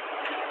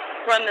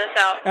 Run this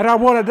out. And I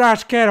want a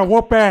nice can of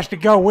whoop ass to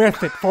go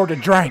with it for the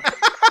drink.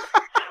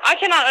 I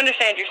cannot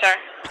understand you, sir.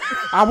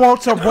 I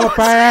want some whoop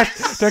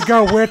ass to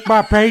go with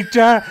my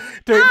pizza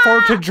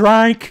to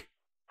drink.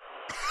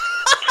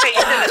 Okay,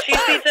 you said a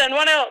cheese pizza and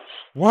what else?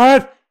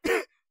 What?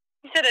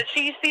 You said a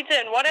cheese pizza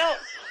and what else?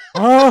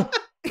 Huh?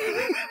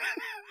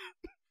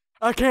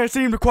 I can't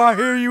seem to quite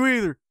hear you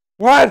either.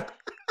 What?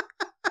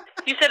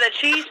 You said a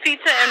cheese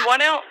pizza and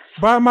what else?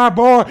 By my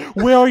boy,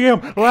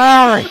 William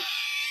Lowry.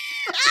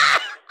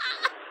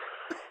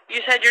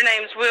 You said your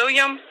name's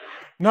William?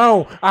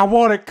 No, I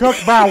want it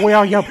cooked by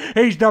William.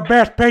 He's the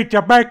best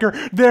pizza maker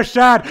this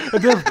side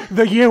of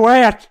the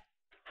U.S.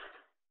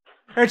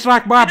 It's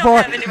like my We don't boy,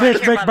 have anybody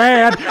Vince here by that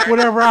name, McMahon, sir.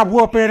 whenever I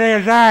whoop in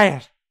his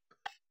ass.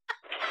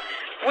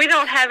 We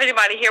don't have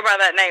anybody here by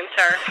that name,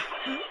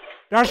 sir.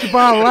 That's the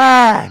bottom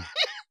line.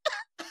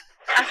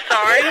 I'm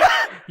sorry.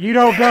 You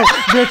don't know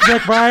Vince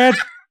McMahon?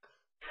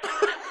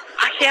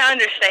 I can't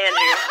understand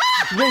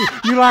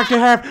you. You like to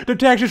have the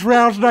Texas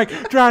Rattlesnake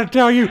trying to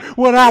tell you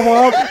what I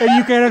want, and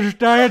you can't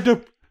understand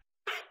the...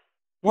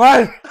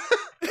 What?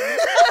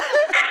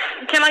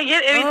 Can I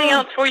get anything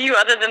else for you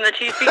other than the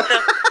cheese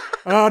pizza?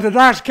 The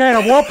nice can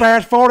of whoop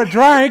ass for the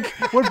drink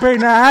would be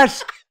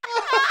nice.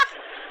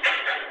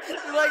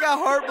 I got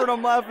heartburn.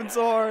 I'm laughing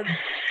so hard.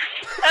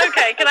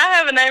 Okay, can I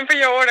have a name for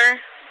your order?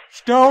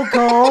 Stone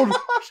Cold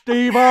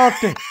Steve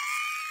Austin.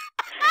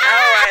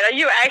 Alright, are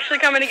you actually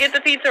coming to get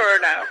the pizza or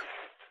no?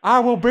 I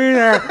will be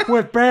there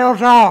with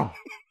bells on.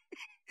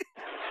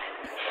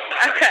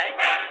 Okay.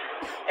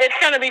 It's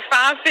going to be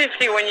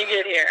 $5.50 when you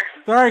get here.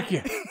 Thank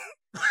you.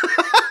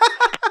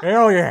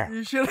 Hell yeah.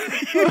 You should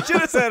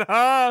have said,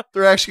 huh?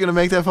 They're actually gonna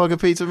make that fucking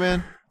pizza,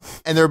 man,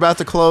 and they're about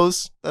to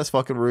close. That's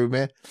fucking rude,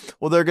 man.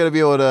 Well, they're gonna be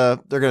able to.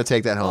 They're gonna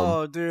take that home.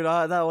 Oh, dude,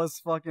 that was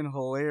fucking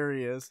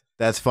hilarious.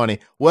 That's funny.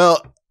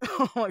 Well,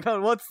 Oh my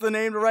god, what's the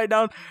name to write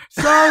down?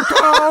 So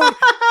cold,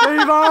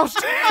 Steve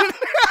Austin.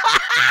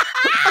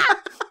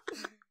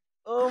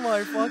 Oh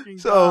my fucking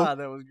god,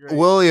 that was great.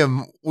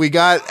 William, we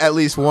got at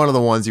least one of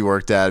the ones you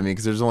worked at me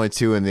because there's only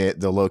two in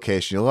the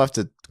location. You'll have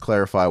to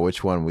clarify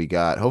which one we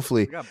got.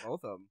 Hopefully, We got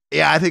both of them.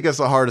 yeah, I think that's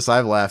the hardest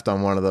I've laughed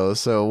on one of those.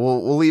 So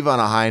we'll leave on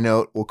a high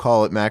note. We'll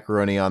call it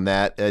macaroni on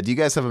that. Do you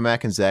guys have a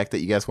Mac and Zach that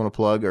you guys want to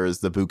plug, or is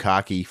the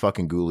Bukkake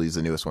fucking Ghoulies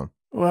the newest one?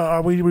 Well,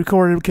 are we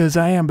recorded because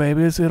I am,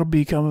 baby? It'll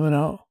be coming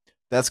out.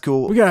 That's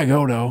cool. We gotta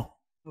go though.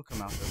 We'll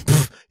come out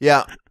there.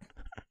 Yeah.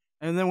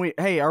 And then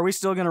are we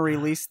still gonna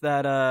release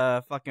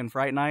that fucking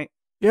Fright Night?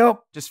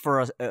 Yep. Just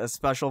for a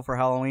special for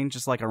Halloween,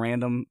 just like a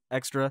random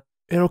extra?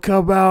 It'll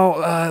come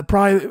out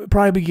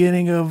probably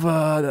beginning of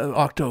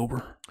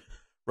October.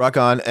 Rock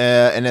on.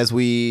 And as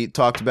we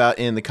talked about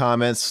in the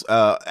comments,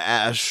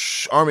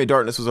 Army of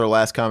Darkness was our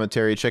last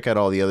commentary. Check out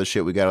all the other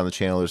shit we got on the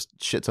channel. There's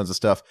shit tons of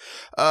stuff.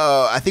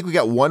 I think we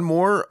got one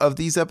more of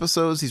these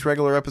episodes, these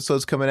regular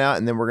episodes coming out,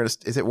 and then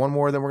is it one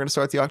more? Then we're going to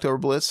start the October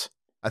Blitz?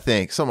 I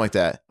think. Something like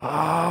that.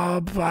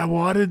 I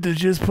wanted to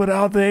just put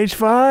out the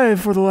H5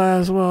 for the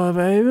last one,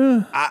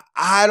 baby.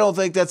 I don't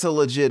think that's a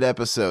legit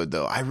episode,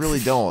 though. I really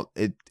don't.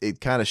 It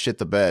kind of shit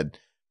the bed.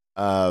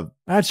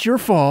 That's your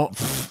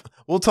fault.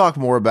 We'll talk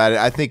more about it.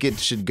 I think it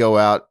should go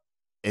out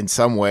in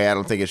some way. I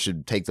don't think it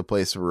should take the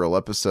place of a real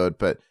episode,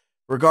 but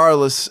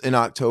regardless, in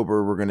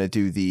October, we're going to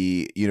do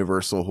the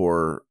Universal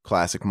Horror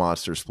Classic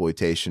Monster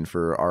Exploitation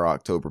for our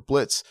October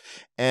Blitz.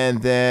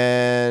 And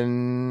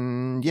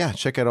then, yeah,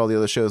 check out all the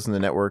other shows in the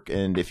network.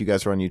 And if you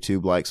guys are on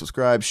YouTube, like,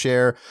 subscribe,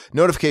 share,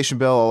 notification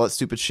bell, all that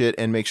stupid shit.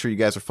 And make sure you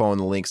guys are following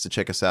the links to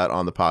check us out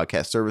on the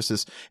podcast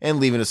services and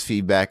leaving us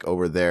feedback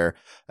over there.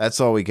 That's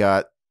all we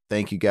got.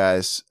 Thank you,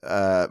 guys.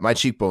 My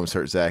cheekbones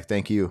hurt, Zach.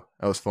 Thank you.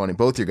 That was funny.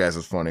 Both your guys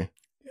was funny.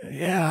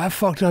 Yeah, I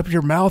fucked up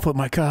your mouth with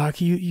my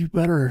cock. You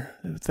better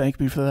thank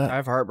me for that. I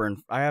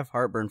have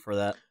heartburn for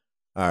that.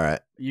 All right.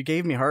 You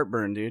gave me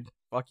heartburn, dude.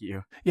 Fuck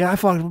you. Yeah, I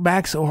fucked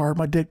back so hard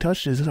my dick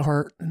touched his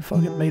heart and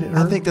fucking made it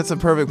hurt. I think that's a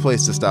perfect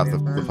place to stop the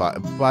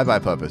bye-bye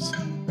puppets.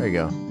 There you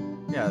go.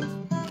 Yeah.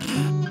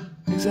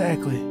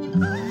 Exactly. End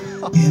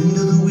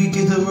of the week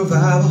at the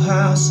Revival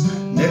House.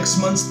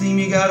 Next month's theme,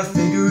 you gotta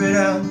figure it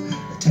out.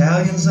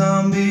 Italian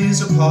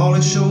zombies or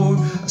Pauly Shore,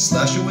 a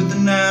slasher with a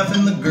knife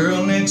and the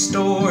girl next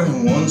door,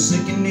 and 1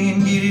 second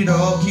in, get it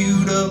all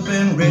queued up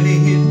and ready,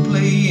 hit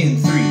play in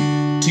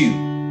 3,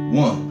 2,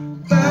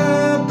 1.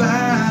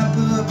 Bye-bye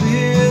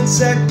puppets,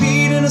 Zach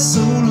Pete and a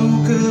solo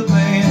cut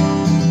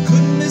band.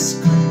 Couldn't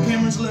miss crew,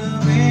 Cameron's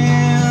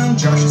loving,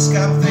 Josh's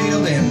Scott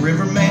failed and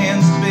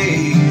Riverman's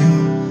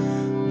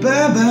bail.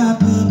 Bye-bye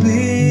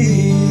puppets.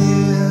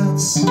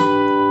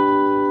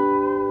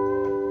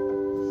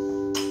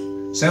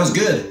 Sounds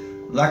good,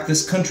 like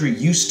this country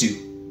used to.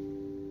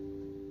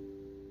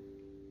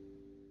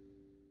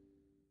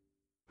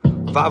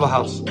 Revival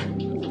House,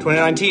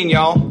 2019,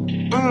 y'all.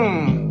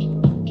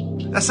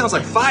 That sounds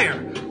like fire,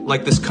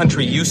 like this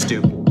country used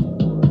to.